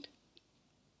not eat.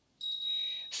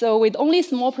 So with only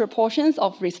small proportions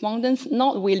of respondents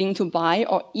not willing to buy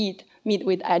or eat meat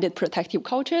with added protective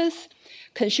cultures,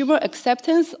 consumer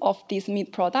acceptance of these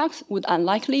meat products would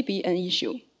unlikely be an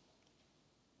issue.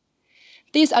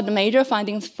 These are the major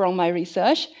findings from my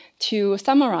research. To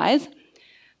summarize,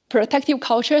 protective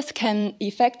cultures can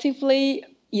effectively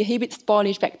inhibit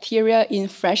spoilage bacteria in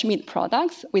fresh meat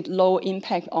products with low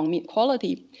impact on meat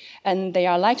quality, and they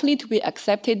are likely to be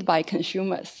accepted by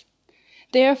consumers.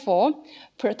 Therefore,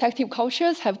 protective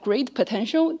cultures have great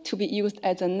potential to be used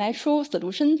as a natural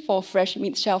solution for fresh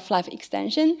meat shelf life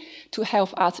extension to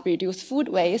help us reduce food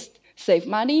waste, save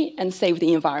money, and save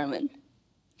the environment.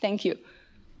 Thank you.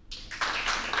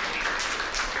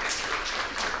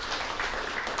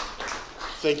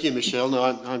 Thank you, Michelle.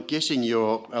 Now, I'm guessing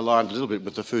you're aligned a little bit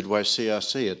with the food waste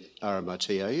CRC at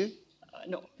RMIT, are you?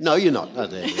 No. No, you're not. Oh,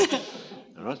 there you go.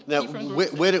 All right. Now,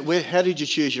 how did you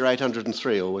choose your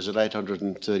 803, or was it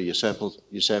 830 you sampled?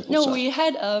 No, we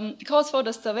had, because for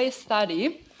the survey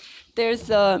study, there's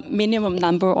a minimum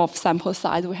number of sample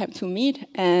size we have to meet,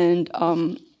 and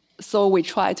so we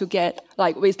try to get,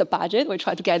 like with the budget, we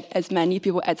try to get as many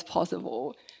people as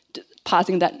possible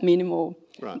passing that minimal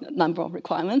number of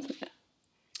requirements.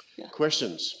 Yeah.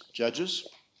 Questions, judges?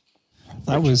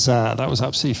 That was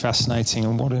absolutely fascinating,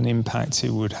 and what an impact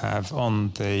it would have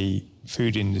on the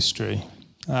food industry.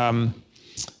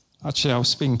 Actually, I was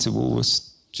speaking to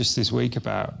Woolworths just this week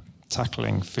about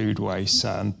tackling food waste,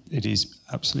 and it is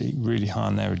absolutely really high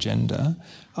on their agenda.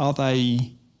 Are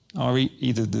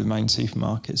either the main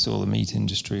supermarkets or the meat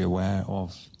industry aware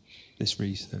of this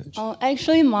research?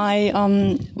 Actually,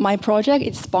 my project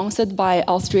is sponsored by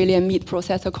Australian Meat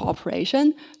Processor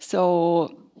Corporation.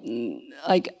 So,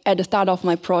 like at the start of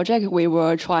my project, we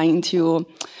were trying to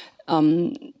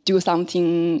do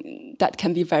something that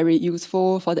can be very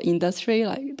useful for the industry,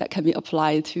 like that can be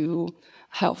applied to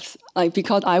health. Like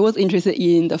because I was interested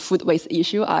in the food waste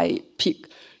issue, I picked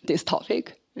this topic.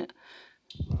 Yeah.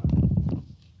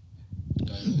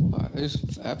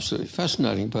 It's absolutely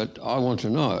fascinating, but I want to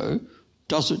know,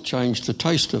 does it change the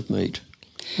taste of meat?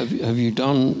 Have you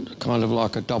done kind of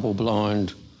like a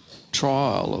double-blind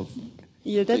trial of?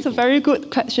 Yeah, that's a very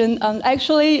good question.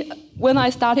 Actually, when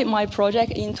I started my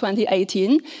project in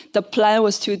 2018, the plan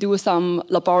was to do some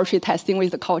laboratory testing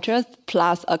with the cultures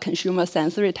plus a consumer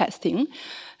sensory testing.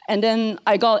 And then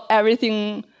I got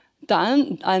everything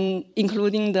done, and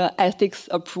including the ethics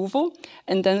approval,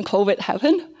 and then COVID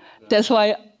happened. That's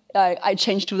why I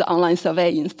changed to the online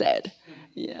survey instead.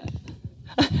 Yeah.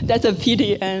 That's a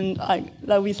pity, and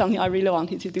that would be something I really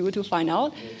wanted to do to find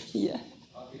out. Yeah.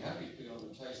 I'd be happy to be on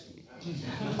the tasting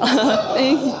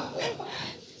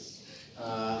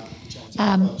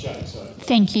panel.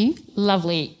 Thank you.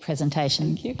 Lovely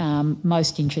presentation. Thank you.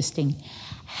 Most interesting.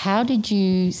 How did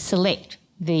you select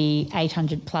the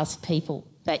 800 plus people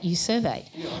that you surveyed?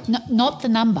 Not the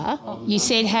number. You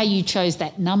said how you chose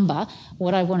that number.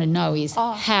 What I want to know is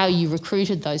how you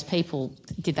recruited those people.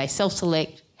 Did they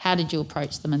self-select? How did you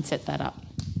approach them and set that up?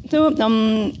 So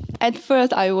at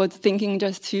first I was thinking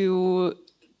just to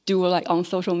do like on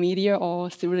social media or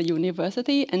through the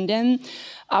university. And then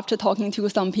after talking to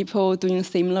some people doing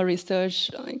similar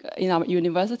research like in our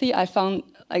university, I found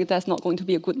like that's not going to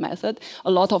be a good method.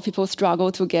 A lot of people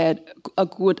struggle to get a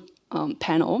good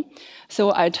panel.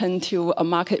 So I turned to a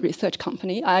market research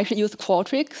company. I actually use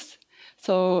Qualtrics.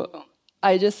 So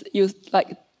I just used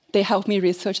they helped me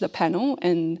research the panel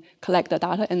and collect the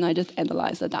data, and I just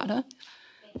analyze the data.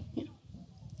 Yeah.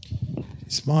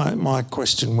 My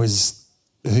question was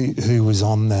who was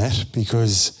on that,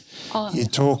 because you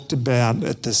talked about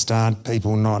at the start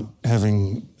people not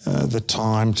having the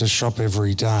time to shop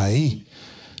every day.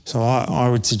 So I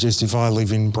would suggest if I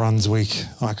live in Brunswick,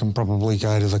 I can probably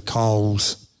go to the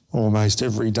Coles almost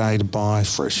every day to buy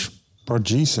fresh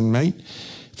produce and meat.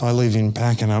 If I live in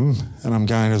Pakenham and I'm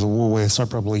going to the Woolworths, I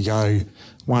probably go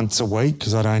once a week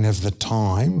because I don't have the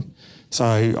time. So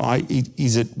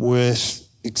is it worth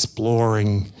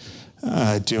exploring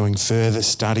doing further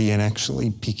study and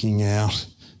actually picking out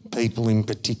people in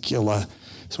particular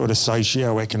sort of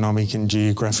socio-economic and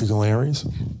geographical areas?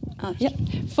 Yeah.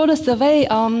 For the survey,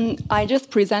 I just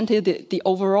presented the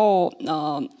overall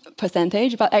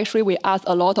percentage, but actually we asked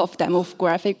a lot of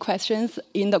demographic questions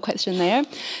in the questionnaire,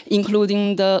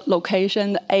 including the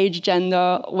location, age,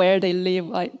 gender, where they live,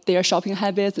 like their shopping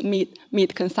habits,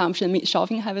 meat consumption, meat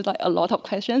shopping habits, like a lot of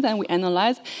questions, and we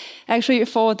analyzed. Actually,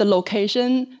 for the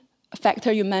location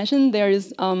factor you mentioned, there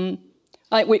is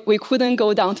we couldn't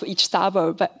go down to each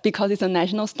suburb, but because it's a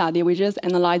national study, we just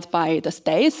analyzed by the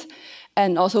states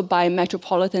and also by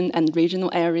metropolitan and regional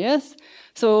areas.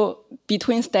 So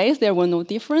between states, there were no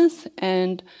difference.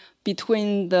 And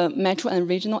between the metro and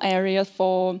regional areas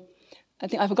for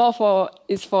the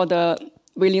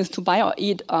willingness to buy or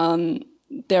eat,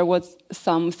 there was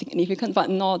some significant, but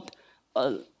not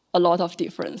a lot of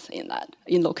difference in that,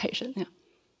 in location. Yeah.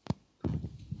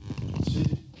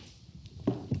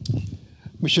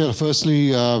 Michelle,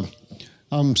 firstly,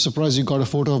 I'm surprised you got a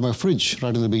photo of my fridge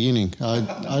right in the beginning. I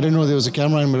didn't know there was a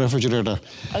camera in my refrigerator.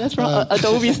 That's from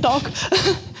Adobe stock.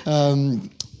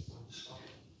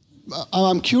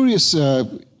 I'm curious,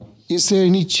 is there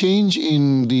any change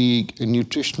in the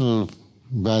nutritional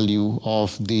value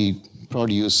of the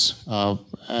produce?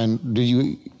 And did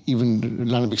you even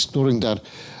land up exploring that?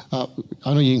 I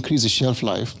know you increase the shelf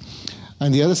life.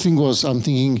 And the other thing was, I'm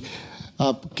thinking,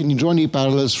 can you draw any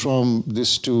parallels from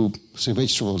this to, say,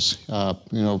 vegetables? Are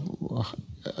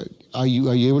you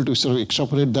able to sort of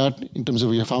extrapolate that in terms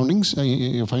of your findings?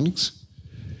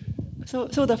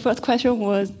 So the first question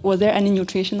was there any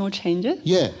nutritional changes?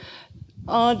 Yeah.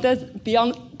 That's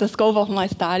beyond the scope of my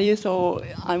study, so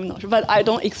I'm not sure. But I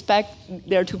don't expect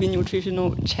there to be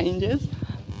nutritional changes.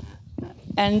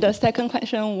 And the second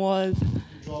question was,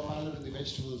 draw parallel to the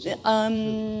vegetables.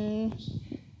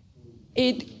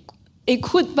 It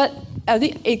could, but I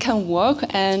think it can work,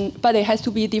 but it has to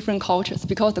be different cultures,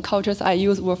 because the cultures I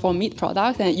used were for meat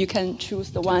products, and you can choose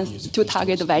the ones to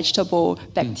target the vegetable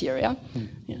bacteria.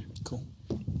 Yeah. Cool.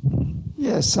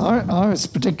 Yes, I was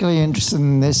particularly interested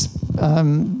in this,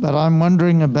 but I'm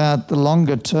wondering about the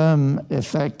longer term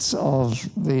effects of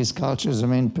these cultures. I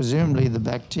mean, presumably the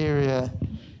bacteria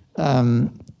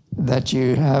that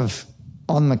you have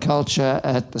on the culture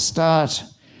at the start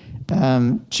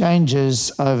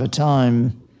changes over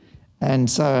time, and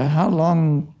so how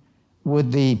long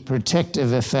would the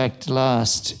protective effect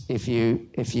last if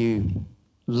you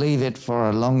leave it for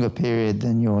a longer period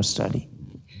than your study?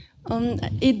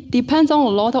 It depends on a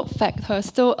lot of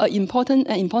factors. So an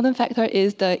important factor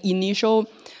is the initial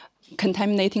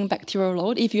contaminating bacterial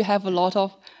load. If you have a lot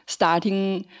of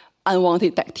starting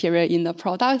unwanted bacteria in the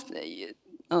product,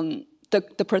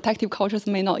 the protective cultures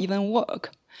may not even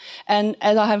work. And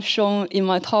as I have shown in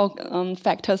my talk,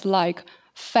 factors like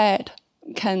fat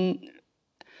can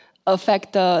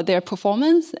affect their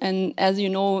performance. And as you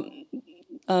know,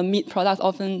 meat products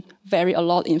often vary a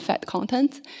lot in fat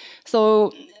content.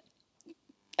 So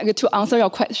to answer your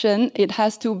question, it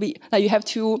has to be you have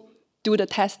to do the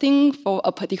testing for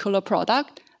a particular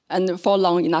product and for a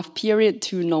long enough period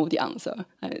to know the answer.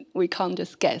 We can't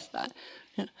just guess that.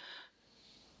 Yeah.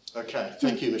 Okay,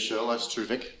 thank you, Michelle. That's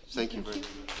terrific. Thank you very much.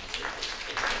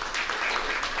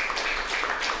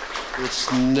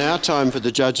 It's now time for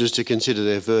the judges to consider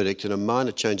their verdict and a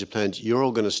minor change of plans. You're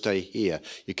all going to stay here.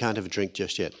 You can't have a drink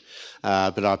just yet.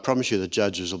 But I promise you the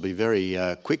judges will be very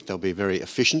quick. They'll be very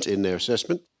efficient in their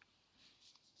assessment.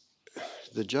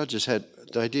 The judges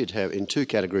did have, in two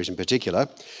categories in particular,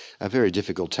 a very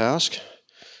difficult task.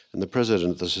 And the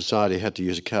president of the society had to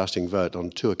use a casting vote on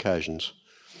 2 occasions.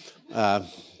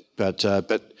 But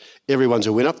everyone's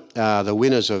a winner. The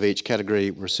winners of each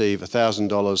category receive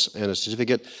 $1,000 and a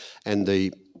certificate, and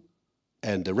the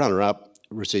runner-up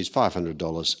receives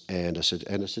 $500 and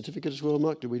a certificate as well.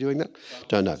 Mike, are we doing that?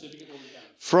 Don't know.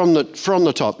 From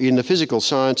the top, in the physical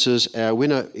sciences, our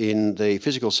winner in the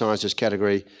physical sciences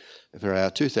category for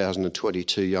our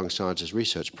 2022 Young Scientist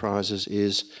Research Prizes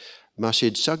is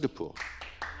Mahshid Sadeghpour.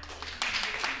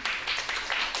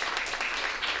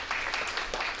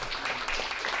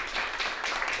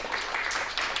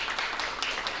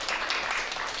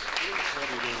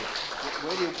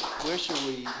 Where should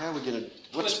we, how are we going to...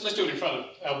 Let's do it in front of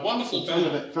our wonderful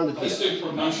banner. Front of Let's do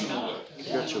promotional work.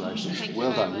 Congratulations. Thank you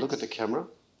Well very done. much. Look at the camera.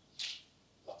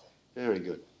 Very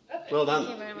good. Well done.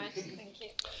 Thank you very much. Thank you.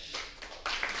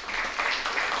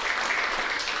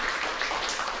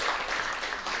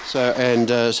 So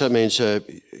that means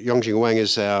Yongqiang Wang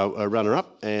is our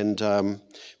runner-up, and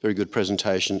very good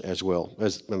presentation as well,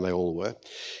 as they all were.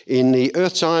 In the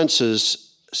Earth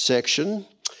Sciences section,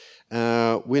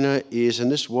 winner is, and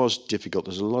this was difficult,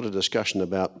 there's a lot of discussion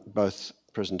about both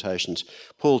presentations.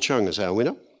 Pui Kwan Cheung is our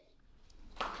winner.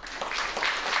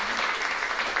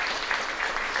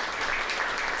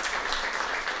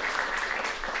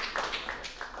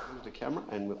 Look at the camera,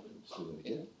 and we'll do it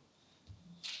again.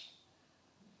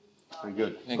 Very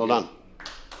good. Well done.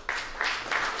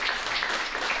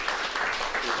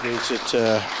 It means that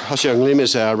Hoseong Lim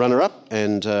is our runner-up,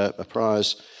 and a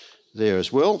prize there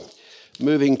as well.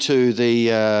 Moving to the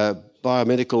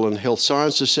Biomedical and Health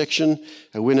Sciences section,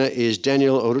 a winner is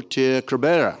Daniel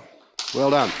Urrutia-Cabrera. Well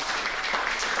done.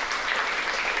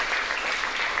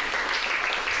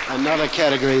 Another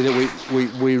category that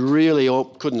we really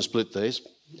couldn't split these.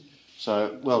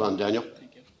 So, well done, Daniel.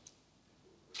 Thank you.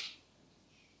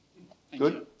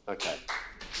 Good? Okay.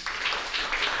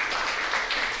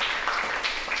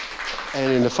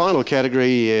 And in the final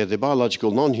category, the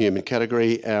biological non-human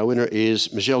category, our winner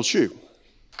is Michelle Xu.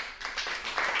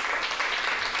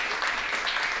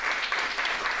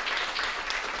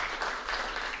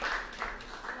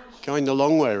 Going the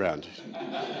long way around.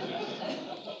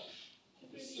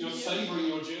 You're savouring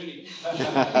your journey.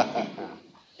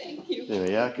 Thank you. There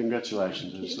we are.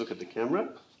 Congratulations. Let's look at the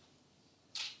camera.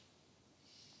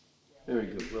 Very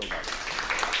good. Well done.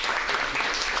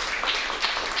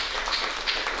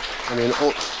 I mean,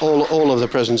 all of the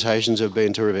presentations have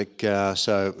been terrific,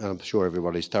 so I'm sure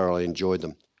everybody's thoroughly enjoyed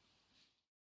them.